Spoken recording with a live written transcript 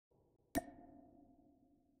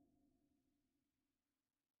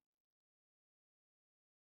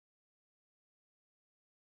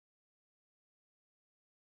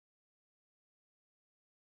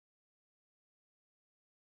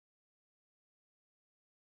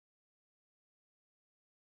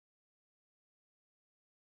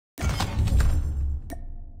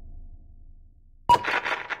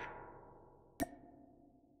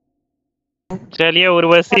चलिए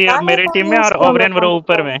उर्वशी अब पता नहीं मेरी कौन टीम में यूज और किया ओवरेन ब्रो होगा।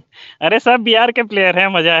 ऊपर में। अरे सब बिहार के प्लेयर हैं,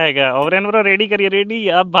 मजा आएगा। ओवरेन ब्रो रेडी करिए, रेडी।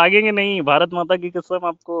 आप भागेंगे नहीं, भारत माता की कसम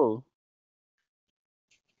आपको।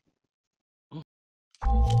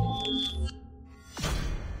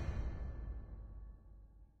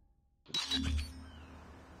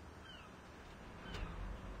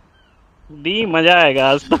 दी मजा आएगा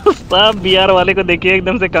आज तो। सब बिहार वाले को देखिए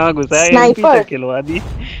एकदम से कहाँ घुसा है, एमपी स्नाइपर तक खिलवा दी।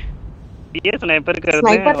 ये स्नाइपर करते हैं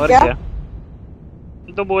स्नाइपर और क्या? क्या।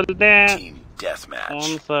 तो बोलते हैं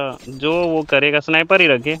कौन सा जो वो करेगा, स्नाइपर ही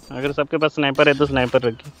रखे। अगर सबके पास स्नाइपर है तो स्नाइपर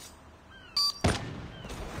रखे।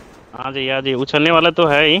 हाँ जी हाँ जी, उछलने वाला तो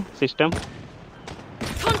है ही सिस्टम।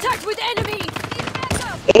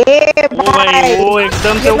 ए ओ भाई भाई, वो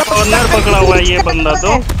एकदम से ये वो लोग कॉर्नर पकड़ा हुआ है ये बंदा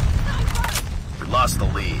तो।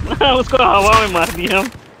 हैं। उसको हवा में मार दिया हम।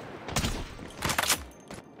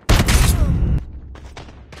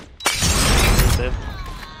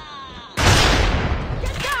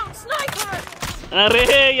 अरे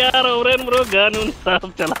यार ओरेन ब्रो गन उन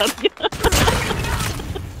सब चला दिया।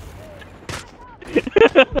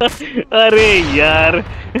 अरे यार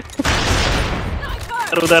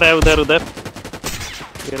उधर है, उधर उधर।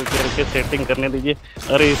 रुके सेटिंग करने दीजिए।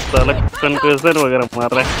 अरे इस साला कंक्लूजन वगैरह मार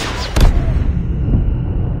रहा है।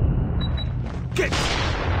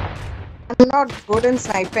 I'm not good in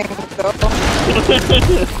sniping, bro.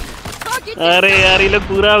 अरे यार ये लोग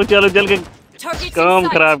पूरा उछल उछल के काम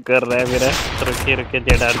खराब कर रहा है मेरा। रुके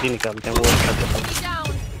जेडआरजी निकालते हैं, वो अच्छा चलता है।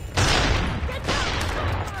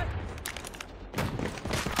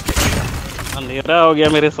 अंधेरा हो गया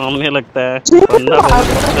मेरे सामने लगता है, बंदा बहुत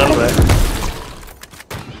चल रहा है।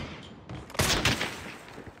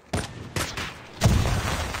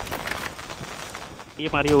 ये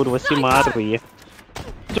हमारी उर्वशी मार रही है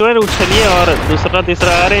जो है, उछलिए। और दूसरा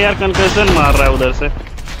तीसरा, अरे यार कंकर्जन मार रहा है उधर से।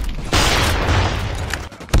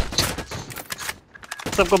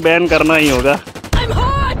 सबको बैन करना ही होगा।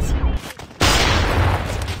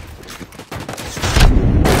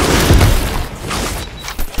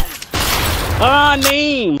 हाँ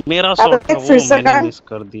नहीं, मेरा शॉट था वो, मैंने मिस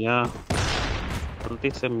कर दिया। गलती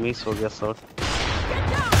से मिस हो गया शॉट।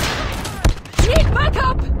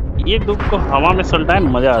 ये दुख को हवा में सल्टा है,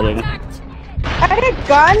 मजा आ जाएगा। अरे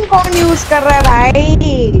गन कौन यूज कर रहा है भाई?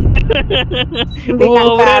 वो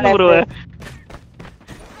ओवरेन ब्रो है।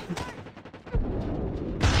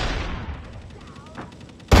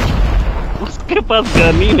 उसके पास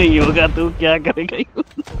गन ही नहीं होगा, तू क्या करेगा?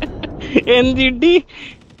 एनजीडी।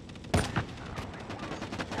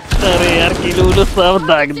 अरे यार किलो सब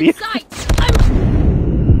दाग दिया।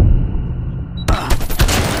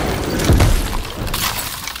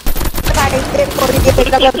 ये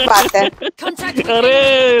गलत बात है। अरे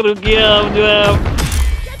रुकिए अब जो है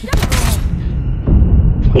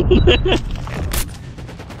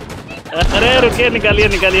अरे रुकिए,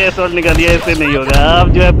 निकालिए शॉट निकालिए। ऐसे नहीं होगा, आप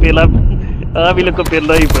जो है पहला आप ही लोग को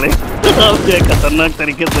पहला ही पड़े। आप जो है खतरनाक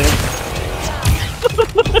तरीके से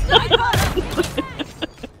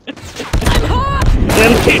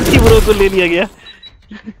एनकेटी ब्रो को ले लिया गया।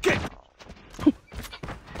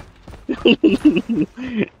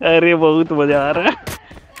 अरे बहुत मजा आ रहा है।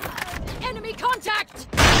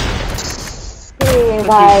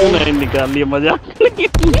 भाई 9 निकाल लिए, मजा।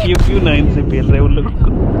 क्यों 9 से खेल रहे उन लोगों को।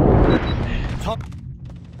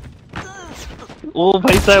 ओ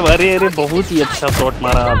भाई साहब, अरे बहुत ही अच्छा शॉट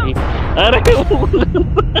मारा अभी। अरे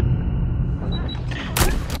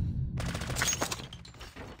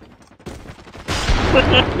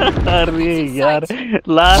अरे यार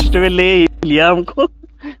लास्ट में ले लिया हमको।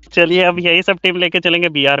 चलिए अब यही सब टीम लेके चलेंगे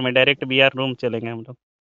बिहार में, डायरेक्ट बिहार रूम चलेंगे हम लोग।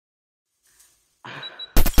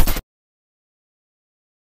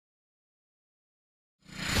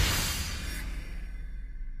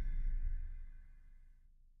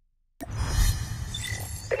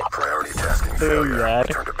 यार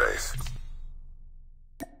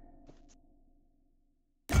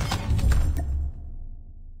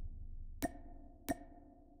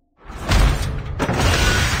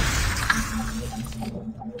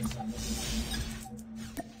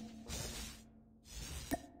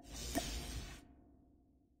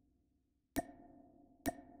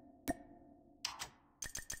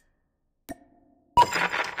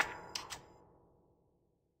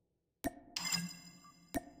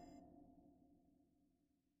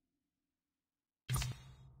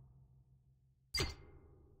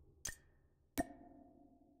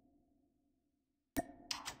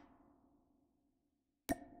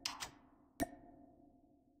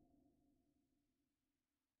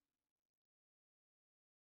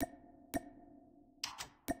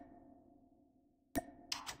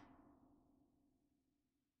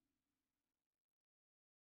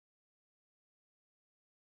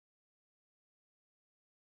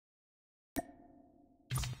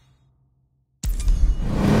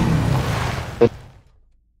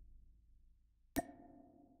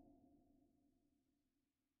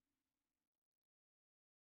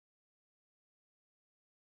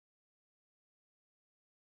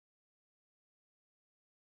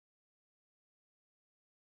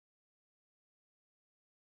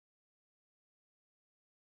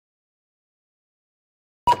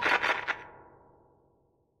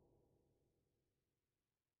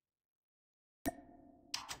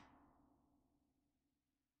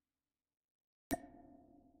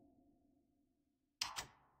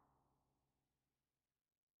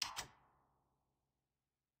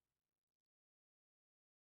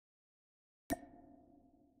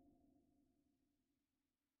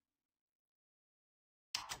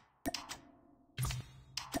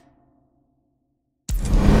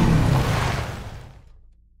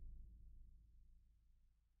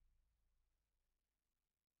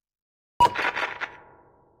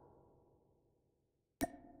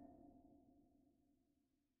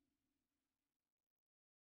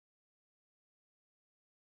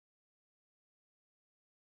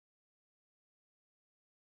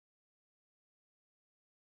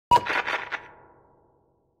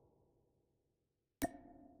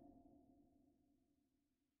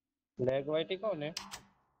लेग वाइटी कौन है?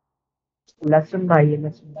 लहसुन भाई है,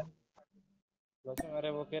 लहसुन भाई। लहसुन, अरे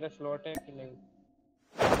वो कह रहे स्लॉट है कि नहीं?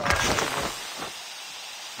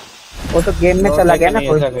 वो तो गेम में चला गया ना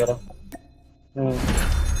कोई। ऐसा कह रहा।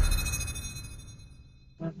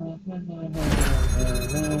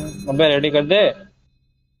 अबे रेडी कर दे।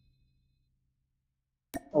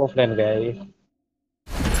 ऑफलाइन गया ये।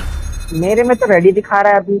 मेरे में तो रेडी दिखा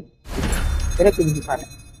रहा है अभी, तेरे पिंग दिखा रहा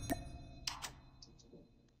है।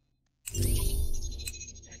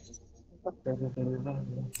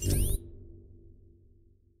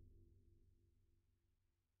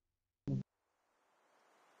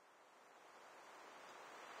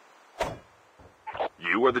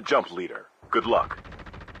 You are the jump leader. Good luck.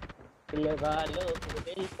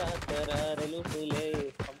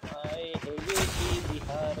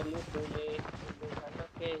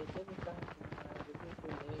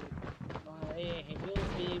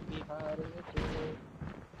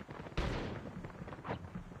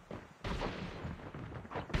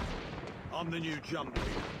 I'm the new jump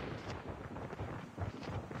leader.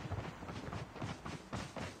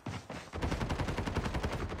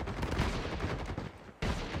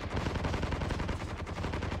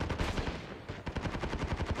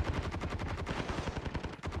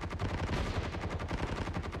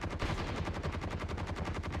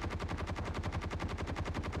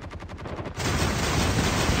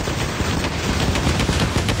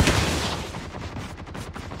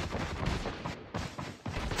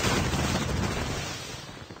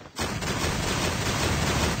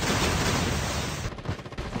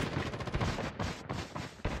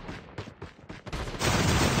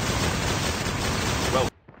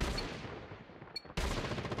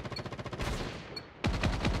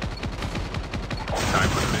 Time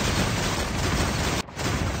for the mission.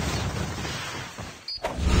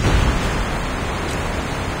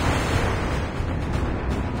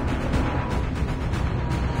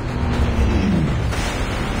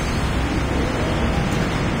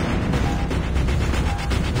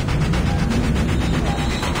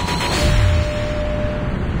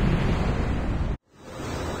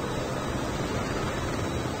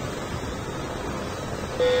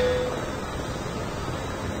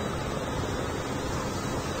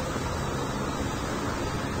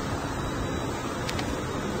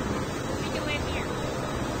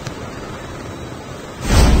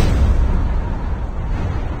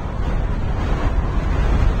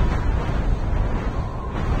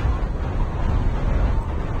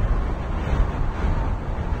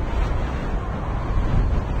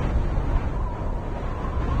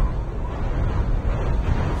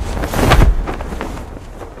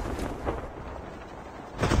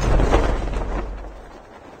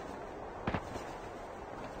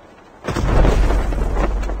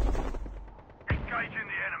 Engaging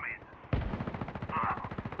the enemies.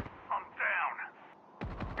 I'm down.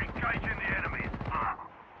 Engaging the enemies.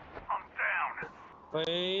 I'm down.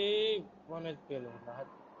 भाई 1 HP लूंगा।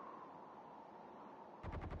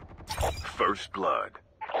 First blood.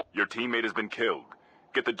 Your teammate has been killed.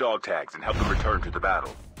 Get the dog tags and help them return to the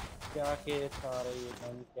battle. क्या case आ रही है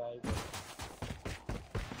मन क्या ही बोलूं।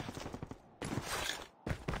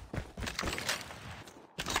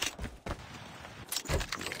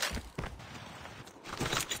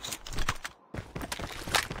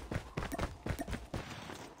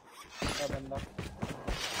 क्या बंदा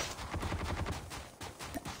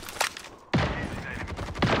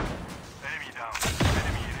Enemy down.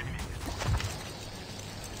 Enemy eliminated.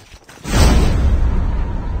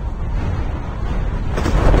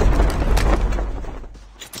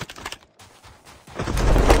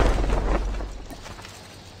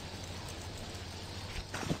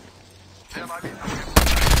 There might be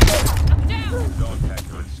Dog tags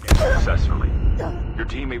have been scanned successfully. Your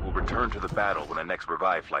teammate will return to the battle when the next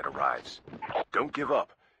revive flight arrives. Don't give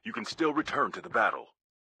up. You can still return to the battle.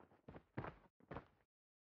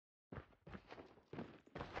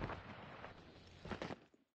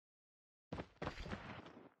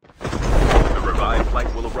 The revive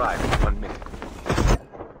flight will arrive in 1 minute.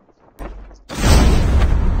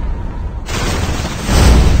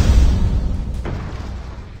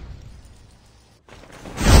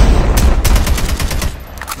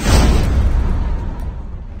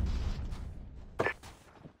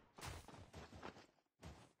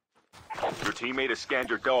 Your teammate has scanned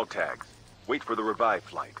your dog tags. Wait for the revive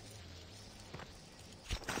flight.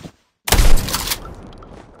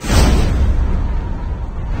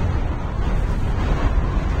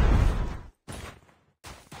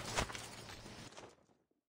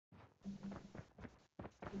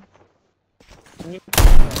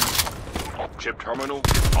 Chip terminal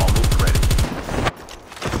is almost ready.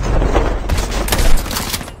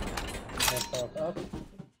 The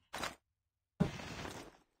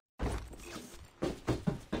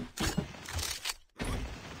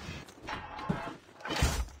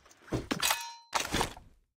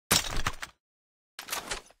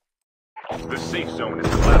safe zone is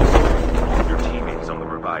collapsing. Your teammates on the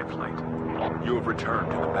revive flight. You have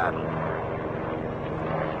returned to the battle.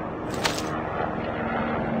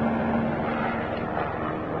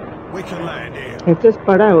 We can land here. Access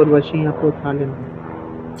पड़ा है उर्वशी आपको उठा लेना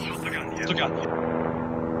Look out.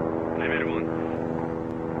 I'm everyone.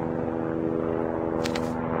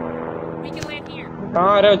 We can land here.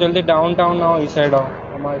 कहाँ आ रहे हो? जल्दी downtown आओ, इस साइड आओ,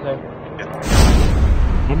 हमारे साइड।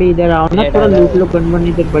 अभी इधर आओ ना, थोड़ा लूट लो, गन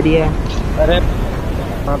इधर बढ़िया है। अरे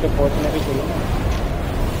वहाँ पे पहुँचने भी चाहिए ना।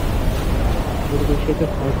 उर्वशी के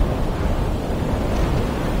पास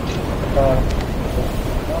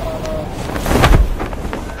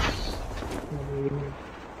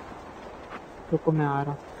रुको, मैं आ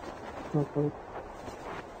रहा हूँ।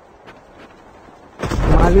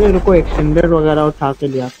 हमारे लिए रुको, एक्सटेंडर वगैरह उठा के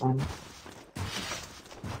ले आता हूँ।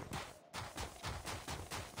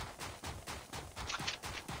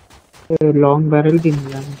 लॉन्ग बैरल भी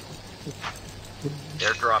मिला है।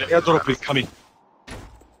 Airdrop is coming.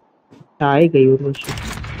 आ ही गई उर्वशी।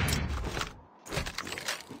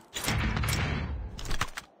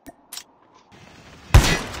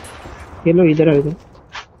 चलो इधर आ, इधर।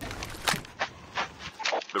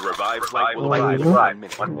 The revive flight will arrive in 5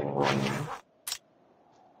 minutes. 1 minute.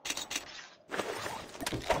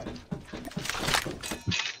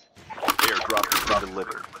 Airdrop has been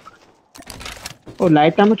delivered. O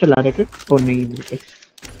light आमो चला रहे थे? ओ नहीं, बिल्कुल।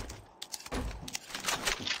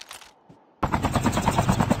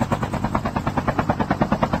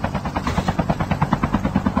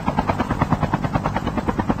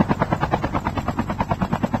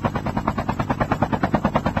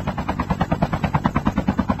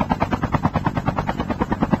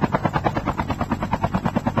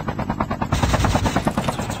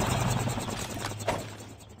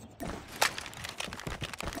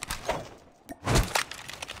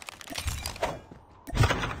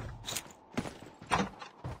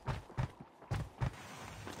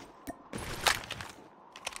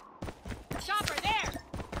 Chopper there.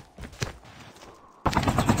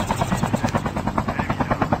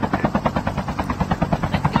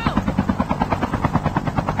 Let's go.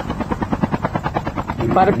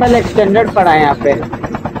 Purple extended पड़ा है यहाँ पे।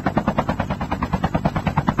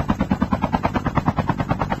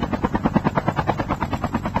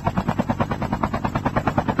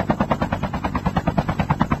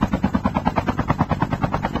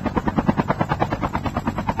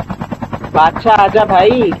 बादशाह आजा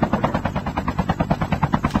भाई।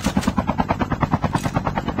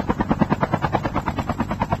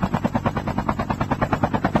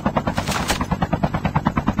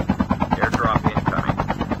 Airdrop incoming.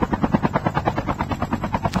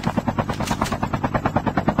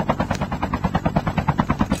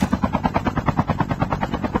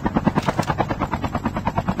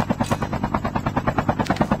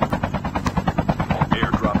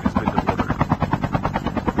 Airdrop has been delivered.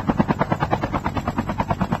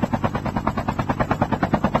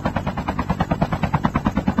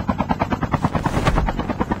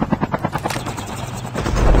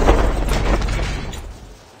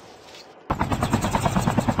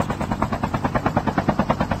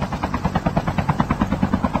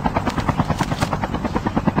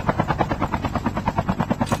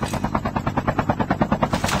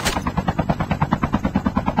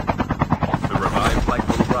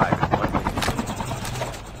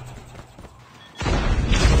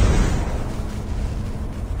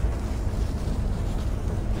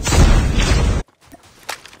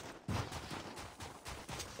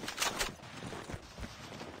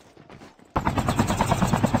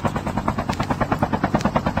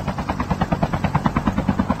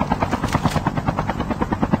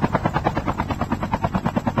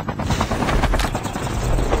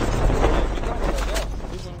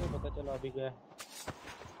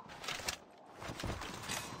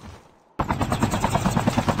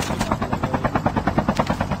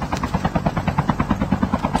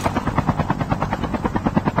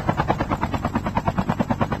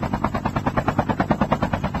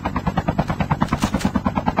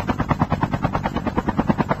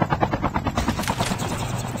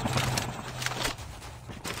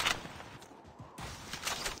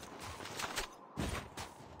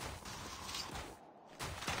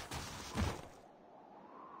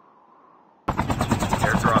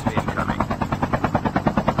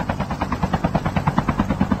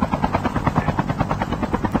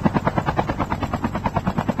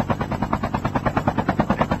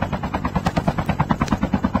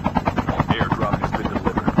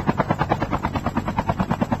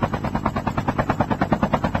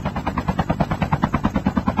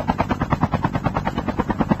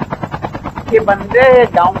 ये बंदे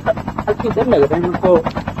डाउन किधर लग रहे हैं मुझको।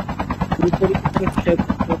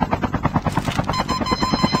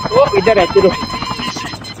 ओ इधर है चलो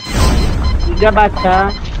जब अच्छा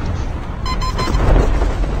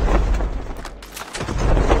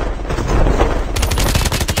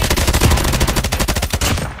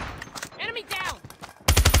Enemy down.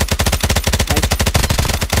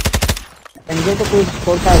 मुझे तो कोई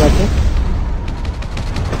छोड़ता है वैसे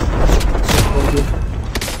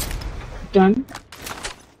done.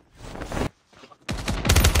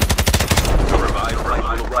 The revived flight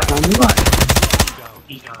will arrive.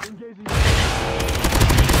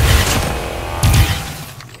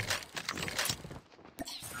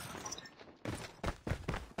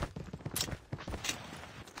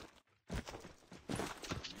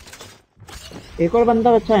 एक और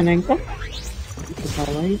बंदा बच्चा है ना इनका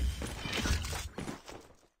भाई।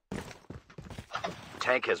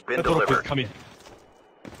 Tank has been Airdrop is delivered. coming.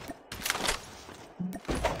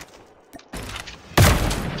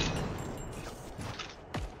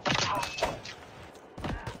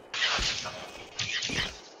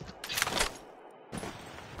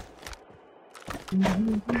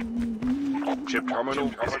 Chip terminal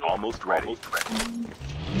is almost ready.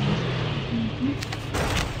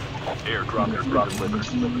 Airdrop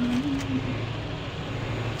delivered.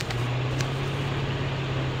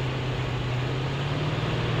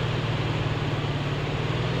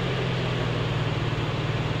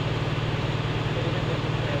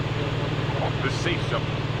 The safe zone.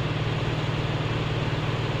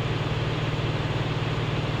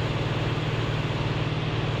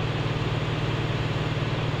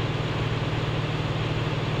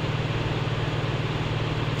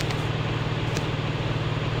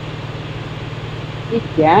 ये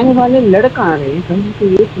गैंग वाले लड़ कहाँ रहे हैं कहीं तो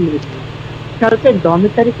ये सुन रही है ख्याल से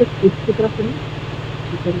डॉमिटरी के इसकी तरफ से नहीं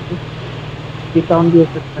डिस्काउंट भी हो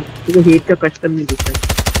सकता है क्योंकि हीट का कस्टम नहीं दिखता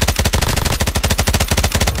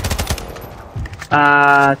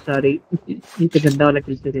सॉरी ये गंदा वाला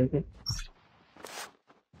किल से देखे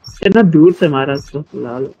इतना दूर से मारा उसको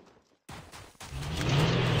लाल।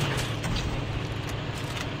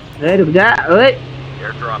 अरे रुक जा ओए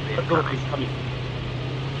Airdrop incoming.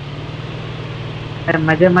 अरे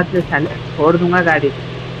मजे मत ले साले छोड़ दूंगा गाड़ी।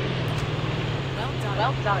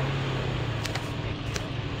 Well done.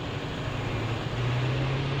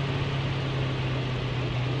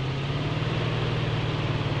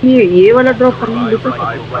 ये वाला ड्रॉप करने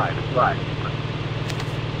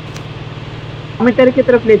हमें तेरे की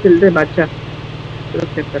तरफ ले चलते बादशाह तरफ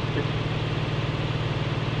चेक करते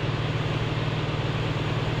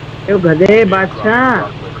गधे बादशाह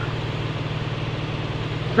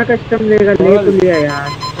अपना कस्टम लेगा ले तो लिया यार।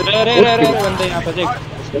 अरे बंदे यहाँ पे देख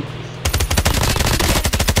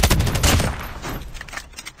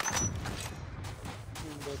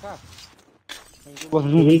देखा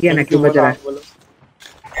ठीक है ना क्यों बच रहा है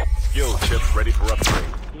Yo, chips ready for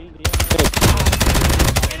upgrade.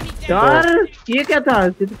 यार ये क्या था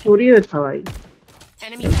ये तो चोरी था भाई।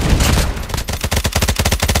 Enemy.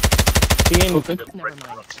 Never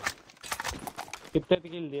mind. कितने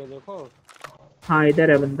किल दिए देखो। हाँ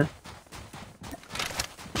इधर है बंदा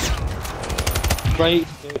भाई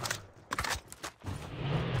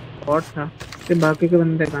और था फिर बाकी के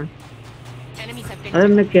बंदे कहाँ। Enemies have been. अरे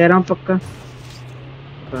मैं कह रहा हूँ पक्का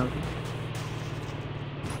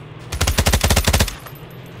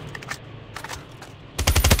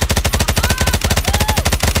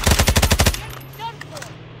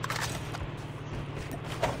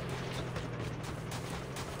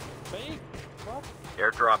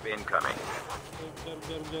Airdrop incoming.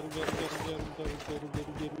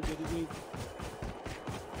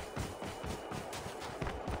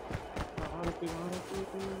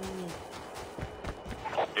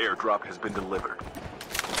 Airdrop has been delivered.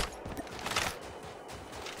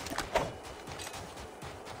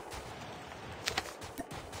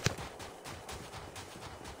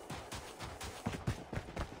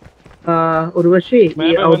 Urvashi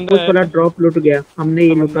ये आउटपोस्ट वाला ड्रॉप लूट गया हमने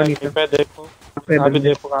ये लूटा नहीं था। देखो अभी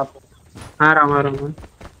देखो कहाँ पे। आ रहा हूँ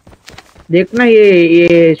देखना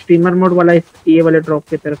ये स्ट्रीमर मोड वाला ये वाले ड्रॉप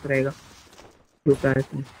की तरफ रहेगा लूटा है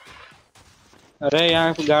इसमें। अरे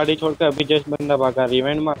यहाँ गाड़ी छोड़कर अभी जस्ट बंदा भागा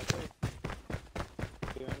रिवेंट मार।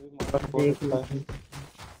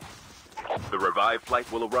 The revived flight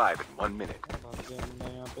will arrive in 1 minute.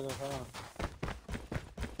 यहाँ पे था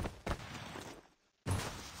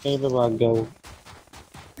कहीं पे भाग गया वो।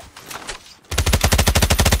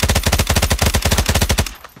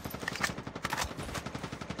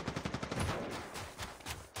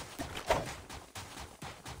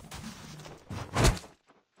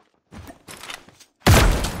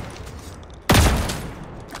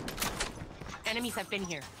 Enemies have been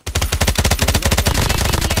here.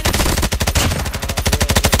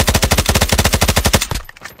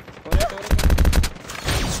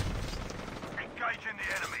 Engaging the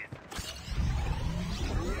enemy.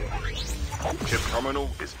 Chip terminal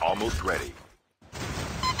is almost ready.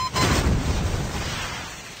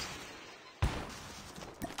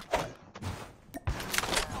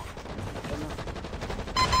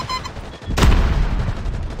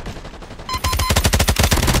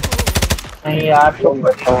 नहीं यार तुम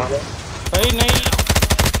बताओ भाई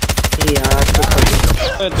नहीं यार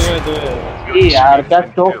दो यार क्या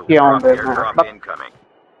चौक किया हूँ मैं Airdrop बस incoming.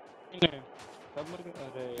 सब मर गए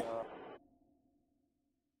अरे यार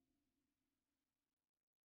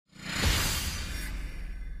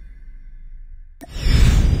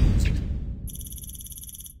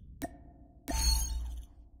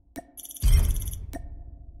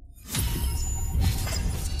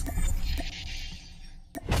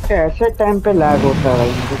ऐसे टाइम पे लैग होता है भाई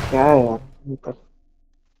मुझे क्या है यार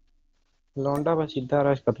लौंडा बस सीधा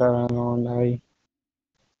रश कर रहा है लौंडा भाई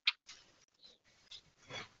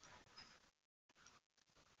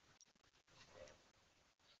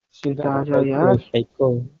सीधा आ जाओ यार साइको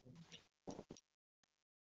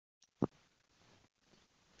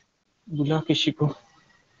बुला किसी को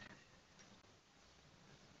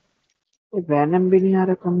वैनम भी नहीं आ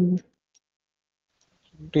रहा कम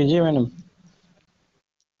टीजे मैंने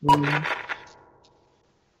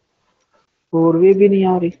पूर्वी भी नहीं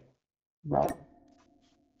आ रही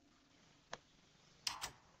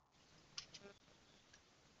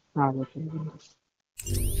हाँ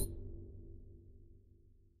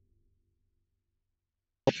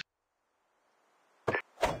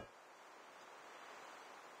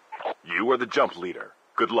You are the jump leader.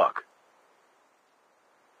 Good luck.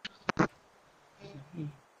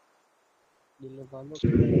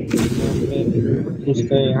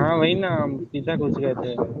 हाँ वही ना हम सीधा घुस गए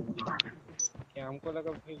थे क्या हमको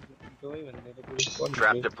लगा फिर दो ही बंदे थे पूरी स्क्वाड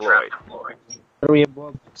Trap निकली deployed. और ये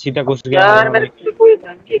बहुत सीधा घुस गया यार हवा मेरे में को कोई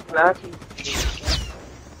ढंग की क्लास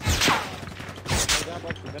जा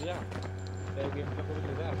बस इधर जा गेम का पूरा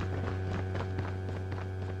ले जा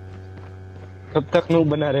कब तक नूब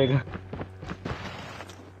बना रहेगा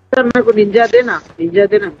सर मेरे को निंजा देना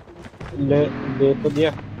ले दे तो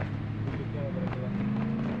दिया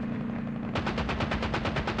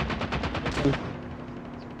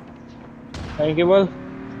थैंक यू बोल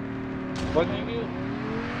thank you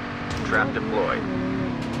Trap deployed.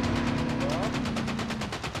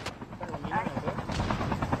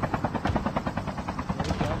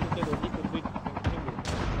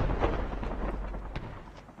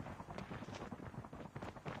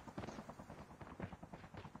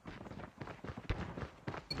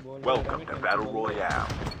 Welcome to Battle Royale.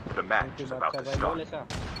 The match is about to start.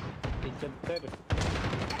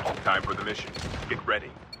 Time for the mission. Get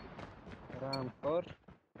ready.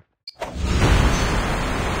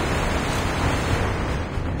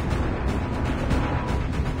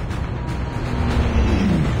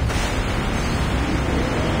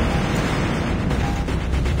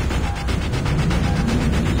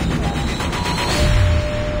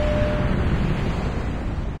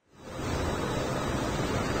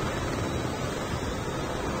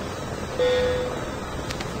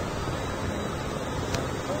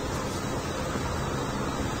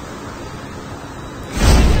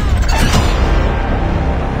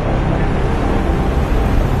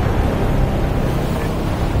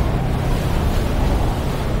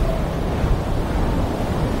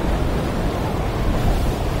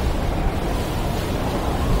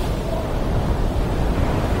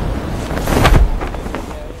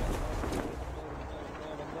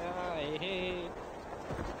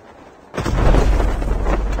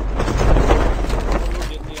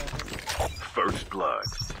 First blood.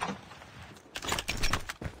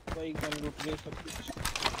 भाई गन लूट गए सब कुछ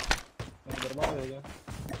बर्बाद हो गया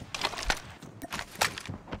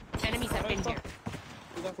Enemies have been here.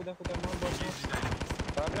 खुदा मार बॉस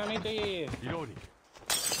भागना नहीं चाहिए Reloading.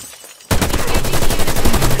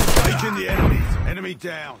 Engaging the enemies. Enemy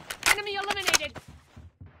down. Enemy eliminated.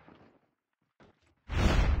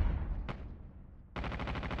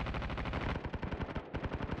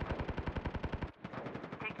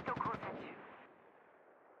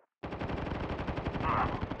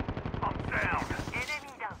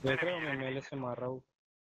 देख रहे हो मैं मेले से मार रहा हूँ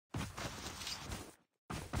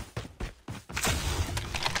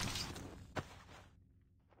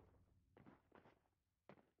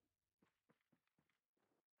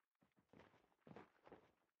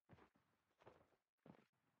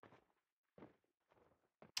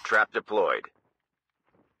Trap deployed.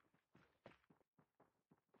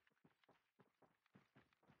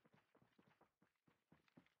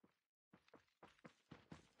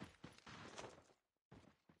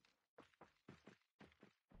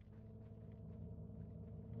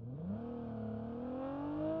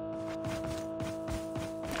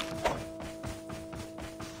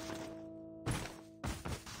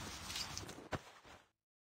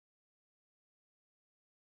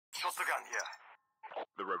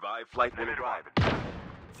 The revived flight will arrive.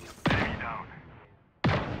 Enemy down.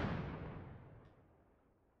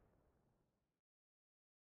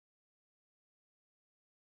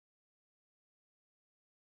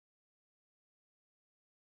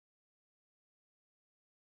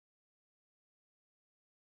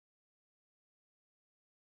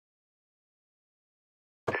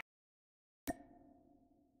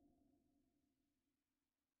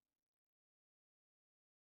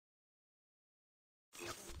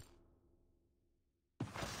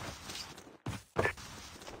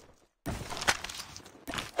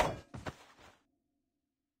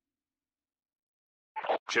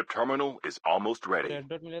 Chip terminal is almost ready. Red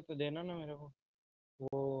dot मिले तो देना ना मेरे को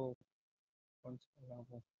वो कौन सा नाम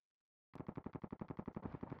है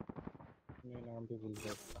मैं नाम भी भूल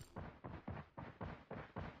गया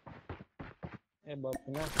ए बात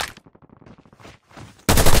ना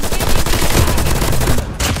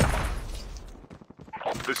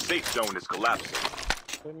The safe zone is collapsing.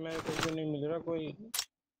 फिर मेरे को तो नहीं मिल रहा कोई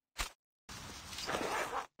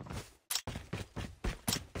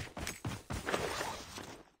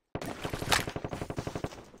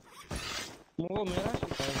वो मेरा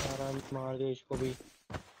शिकायत मार दे इसको भी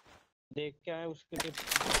देख के आया उसके लिए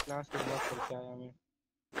क्लास के बाद करके आया मैं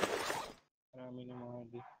रामी ने मार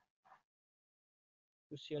दी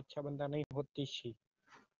उससे अच्छा बंदा नहीं होती शी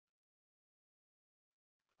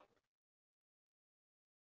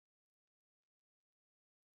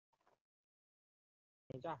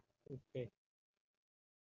जा पे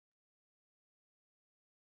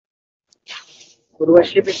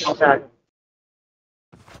उर्वशी पे चलता है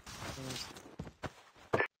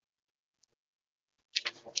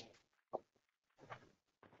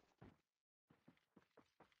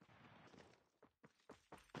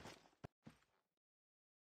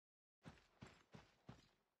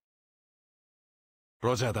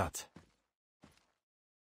Roger that.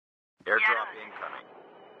 Airdrop incoming.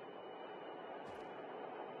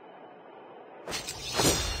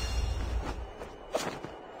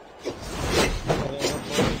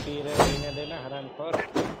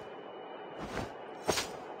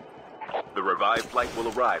 The revived flight will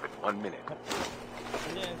arrive in 1 minute.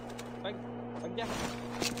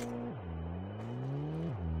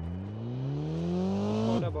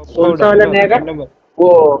 कौन सा वाला नया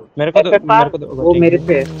वो मेरे को वो मेरे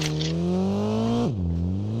पे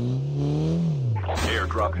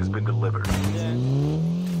Airdrop has been delivered.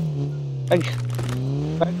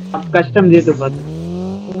 आप कस्टम दे दो बस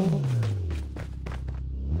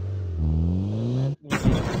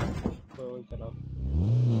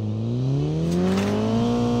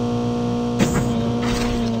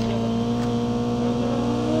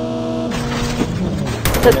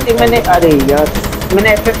सच्ची मैंने अरे यार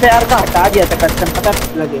मैंने एफएफआर का हटा दिया था कस्टम पता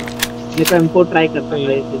लगे ये तो इम्पोर्ट ट्राई करता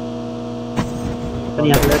रहे थे पर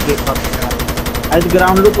यहाँ पर गेट पॉप आज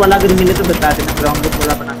ग्राउंड लूप वाला अगर मिले तो बता देना ग्राउंड लूप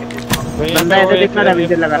वाला बना के देना बंदा ऐसे देखना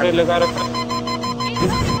रेविजर लगा रखा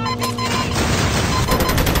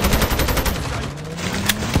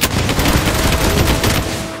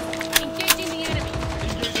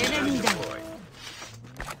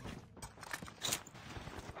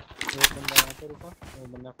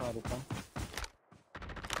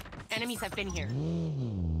Enemies have been here.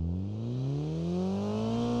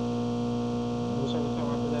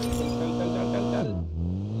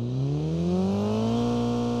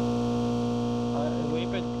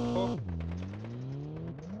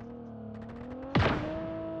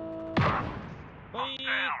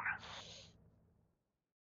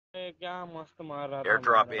 क्या मस्त मार रहा था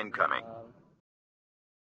Airdrop incoming.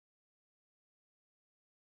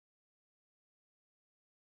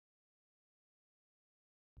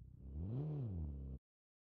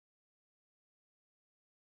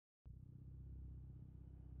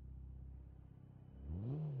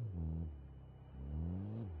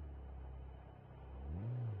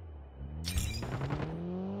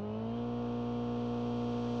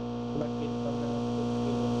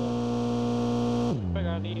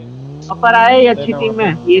 पर आए ये अच्छी टीम है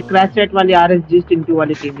ये क्रैश सेट वाली आरएस जी टिंटू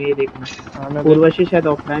वाली टीम है ये देखना उर्वशी शायद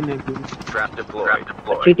ऑफलाइन है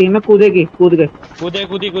अच्छी टीम है कूद गए कूदी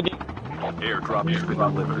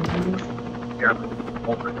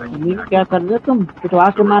क्या कर रहे हो तुम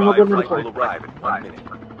पिटवास को मारोगे मेरे को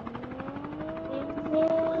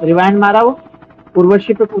रिवाइंड मारा वो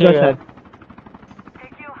उर्वशी पे कूदा शायद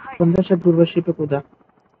बंदा शायद उर्वशी पे कूदा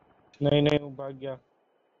नहीं वो भाग गया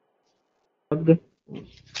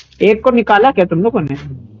एक को निकाला क्या तुम लोगों ने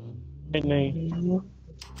नहीं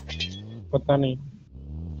पता नहीं।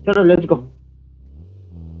 चलो लेट्स गो।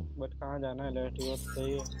 बट कहाँ जाना है? लेफ्ट ही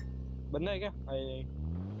सही है। बंदा है क्या? आए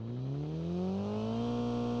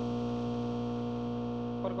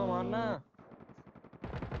ऊपर को मारना।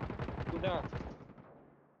 कूदा।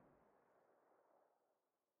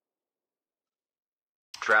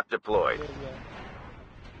 Trap deployed. गिर गया।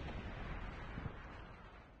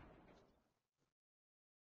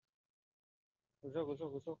 घुसो घुसो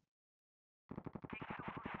घुसो।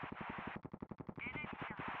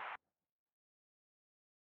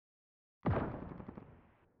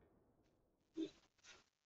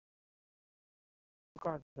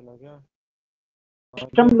 कहाँ चला गया?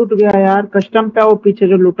 कस्टम लूट गया यार। कस्टम पे आओ, पीछे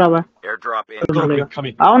जो लूटा हुआ है। Airdrop Drop incoming.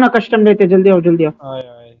 incoming. आओ ना, कस्टम लेते, जल्दी आओ जल्दी आओ। आए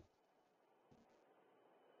आए।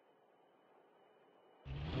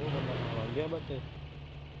 वो बंदा कहाँ भाग गया? बस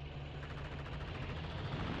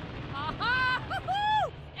Aha! Woohoo!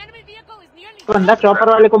 Enemy vehicle is nearly बंदा चॉपर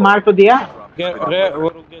वाले को मार तो दिया। क्या? अरे वो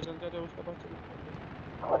रुक गया। चलते थे उसके पास।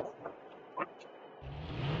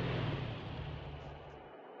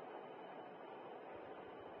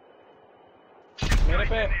 मेरे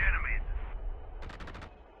पे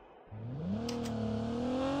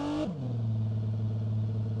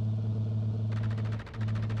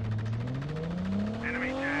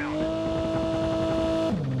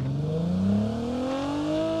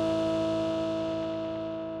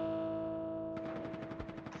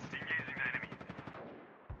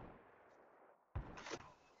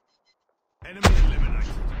Enemy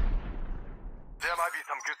eliminated. There might be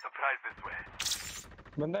some good surprise this way.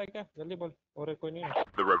 बंदा है क्या? जल्दी बोल। और कोई नहीं है?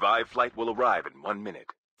 The revived flight will arrive in 1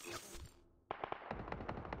 minute.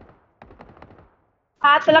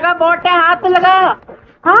 हाथ लगा, बोट है, हाथ लगा,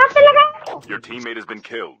 हाथ लगा। Your teammate has been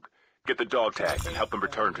killed. Get the dog tags and help them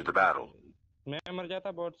return to the battle. मैं मर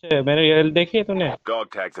जाता बोट से। मेरे ये देखी है तूने? Dog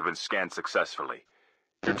tags have been scanned successfully.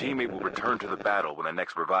 Your teammate will return to the battle when the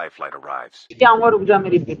next revive flight arrives. क्या हुआ? रुक जा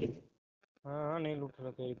मेरी बेटी। हाँ नहीं लूट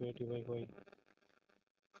रहा तेरी बेटी भाई कोई।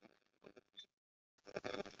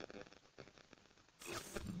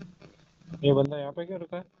 ये बंदा यहाँ पे क्यों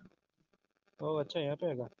रुका है? ओह अच्छा यहाँ पे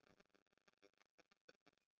है।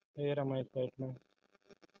 ये रहा माइक फाइट में।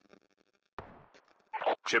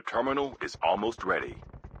 Chip terminal is almost ready.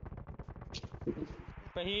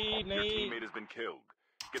 कहीं Your नहीं। teammate has been killed.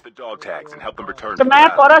 Get the dog tags and help them return तो to the मैं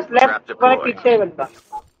battle. फॉरेस्ट Trap लेफ्ट पर deployed. पीछे बंदा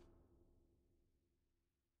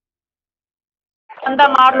बंदा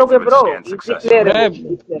मार लोगे ब्रो। इजी प्लेयर है।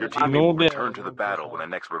 Your teammate will return to the battle when the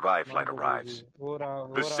next revive flight arrives. हो रहा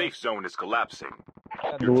The safe zone is collapsing.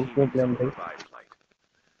 Your दूर team पे needs प्लेन a भाई। revive flight.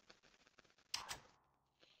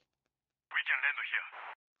 We can land here.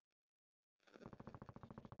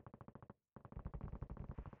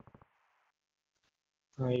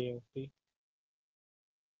 हाँ ये होती।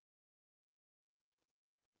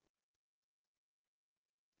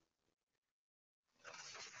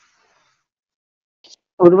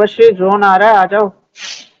 Urvashi zone आ रहा है, आ जाओ।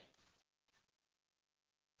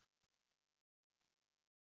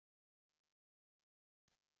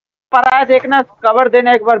 पर आया, देखना कवर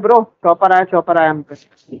देना एक बार ब्रो। चॉपर आया हम पे।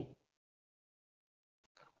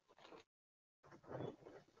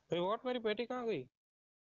 व्हाट मेरी बेटी कहाँ गई?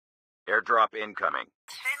 Airdrop incoming.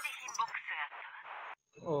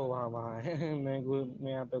 ओ वहाँ वहाँ है। मैं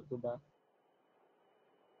यहाँ पे कूदा।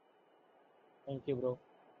 Thank you bro.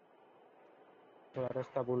 थोड़ा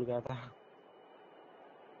रास्ता भूल गया था।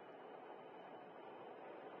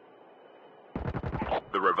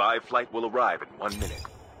 The revive flight will arrive in 1 minute.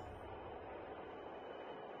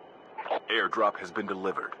 Airdrop has been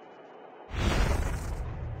delivered.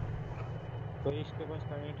 तो इसके पास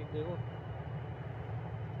काइनेटिक देखो।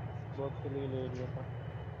 बॉक्स के लिए ले लिया था।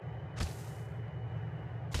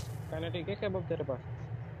 काइनेटिक है क्या बॉब तेरे पास?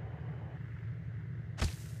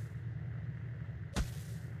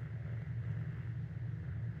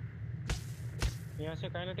 यहाँ से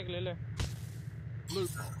काइनेटिक ले ले।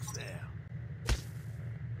 Loot box there.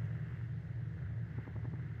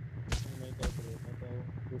 नहीं क्या करेगा क्या वो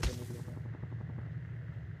दूर से निकलेगा।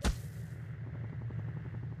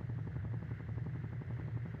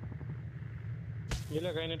 ये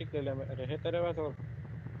ले काइनेटिक ले ले। रहे तेरे पास और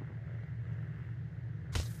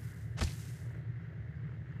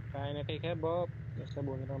काइनेटिक है बॉब? ऐसा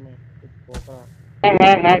बोल रहा मैं कुछ पोकरा।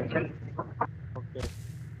 है चल। ओके।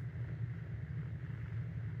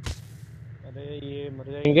 अरे ये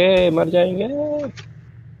मर जाएंगे।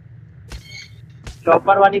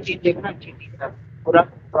 चॉपर वाली चीज देखना, अच्छी चीज है। पूरा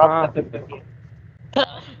क्रॉप कर सकते हैं।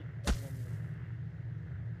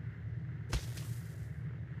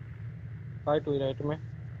 फाइट हुई राइट में।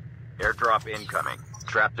 Airdrop incoming.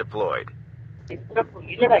 Trap deployed. इस तरफ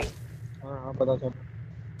ये लड़ाई। हाँ हाँ पता चल।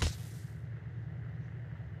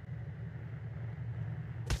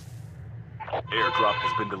 Airdrop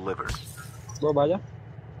has been delivered. वो बाजा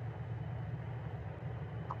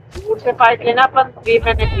दूर से फाइट लेना अपन 3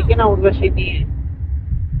 मिनट ठीक है ना उर्वशी नहीं है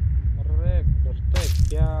अरे दोस्ते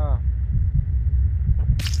क्या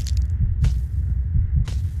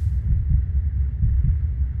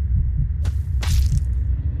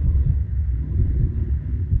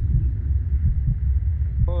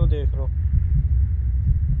वो देख लो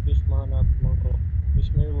इस महान आत्मा को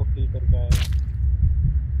इसमें वो किल करके आएगा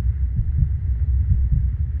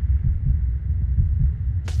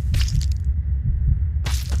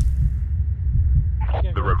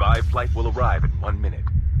The revived flight will arrive in 1 minute.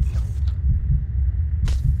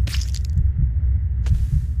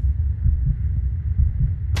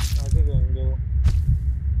 आगे जाएंगे वो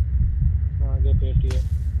आगे पेटी है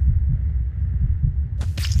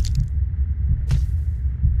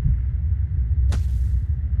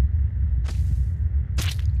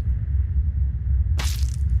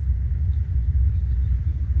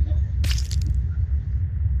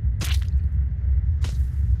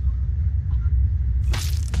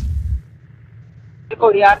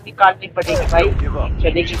को यार निकालनी पड़ेगी भाई Don't give up.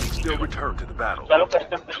 चलेगी You can still return to the battle. चलो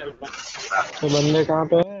कस्टम पे चलते हैं तो बंदे कहाँ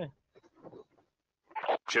पे हैं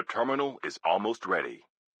Chip terminal is almost ready.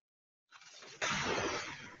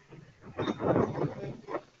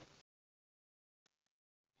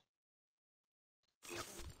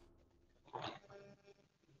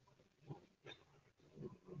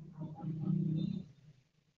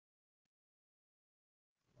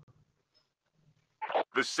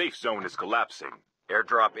 The safe zone is collapsing.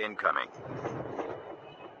 Airdrop incoming.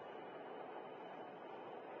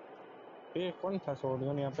 ये कौन था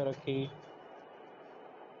सोडियम यहाँ पे रखी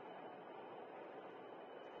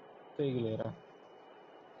सही ले रहा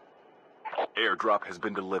Airdrop has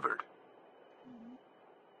been delivered.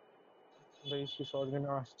 भाई इसकी सोडियम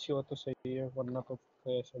अच्छी हो तो सही है वरना तो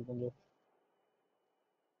ऐसे समझो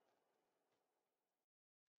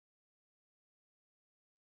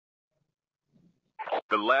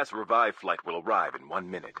The last revive flight will arrive in 1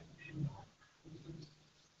 minute.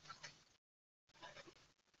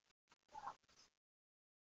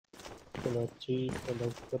 चलो अच्छी चलो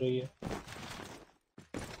कर रही है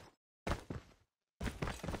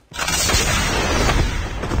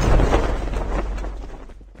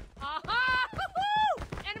Aha! Woohoo!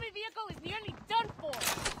 Enemy vehicle is nearly done for.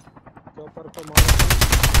 Chopper को मारो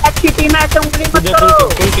अच्छी टीम है तो उंगली मत मुझे करो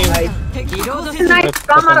फुल टीम नाइस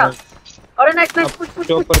काम आ रहा अरे nice nice push push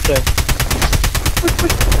chopper से पुश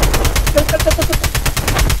पुश चल चल चल चल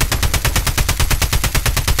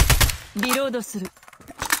リロードする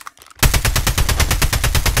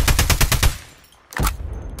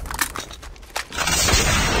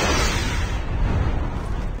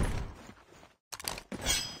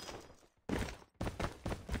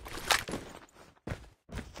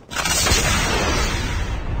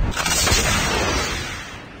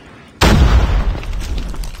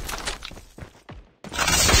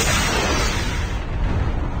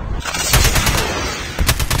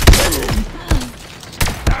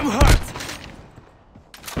I'm hurt.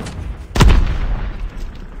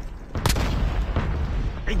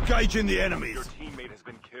 Engaging the enemies. Your teammate has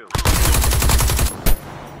been killed.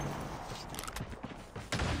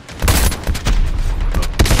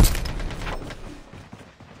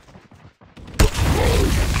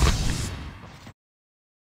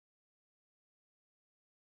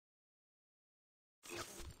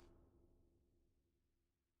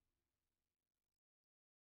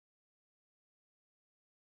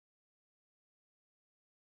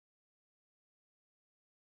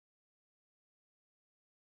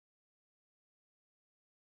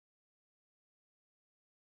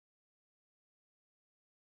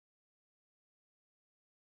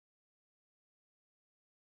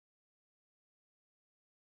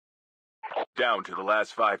 Down to the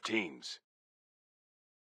last 5 teams.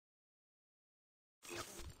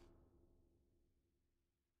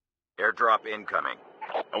 Airdrop incoming.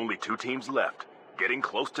 Only 2 teams left, getting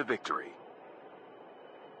close to victory.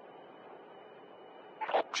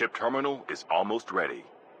 Chip terminal is almost ready.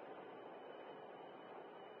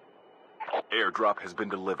 Airdrop has been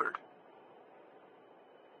delivered.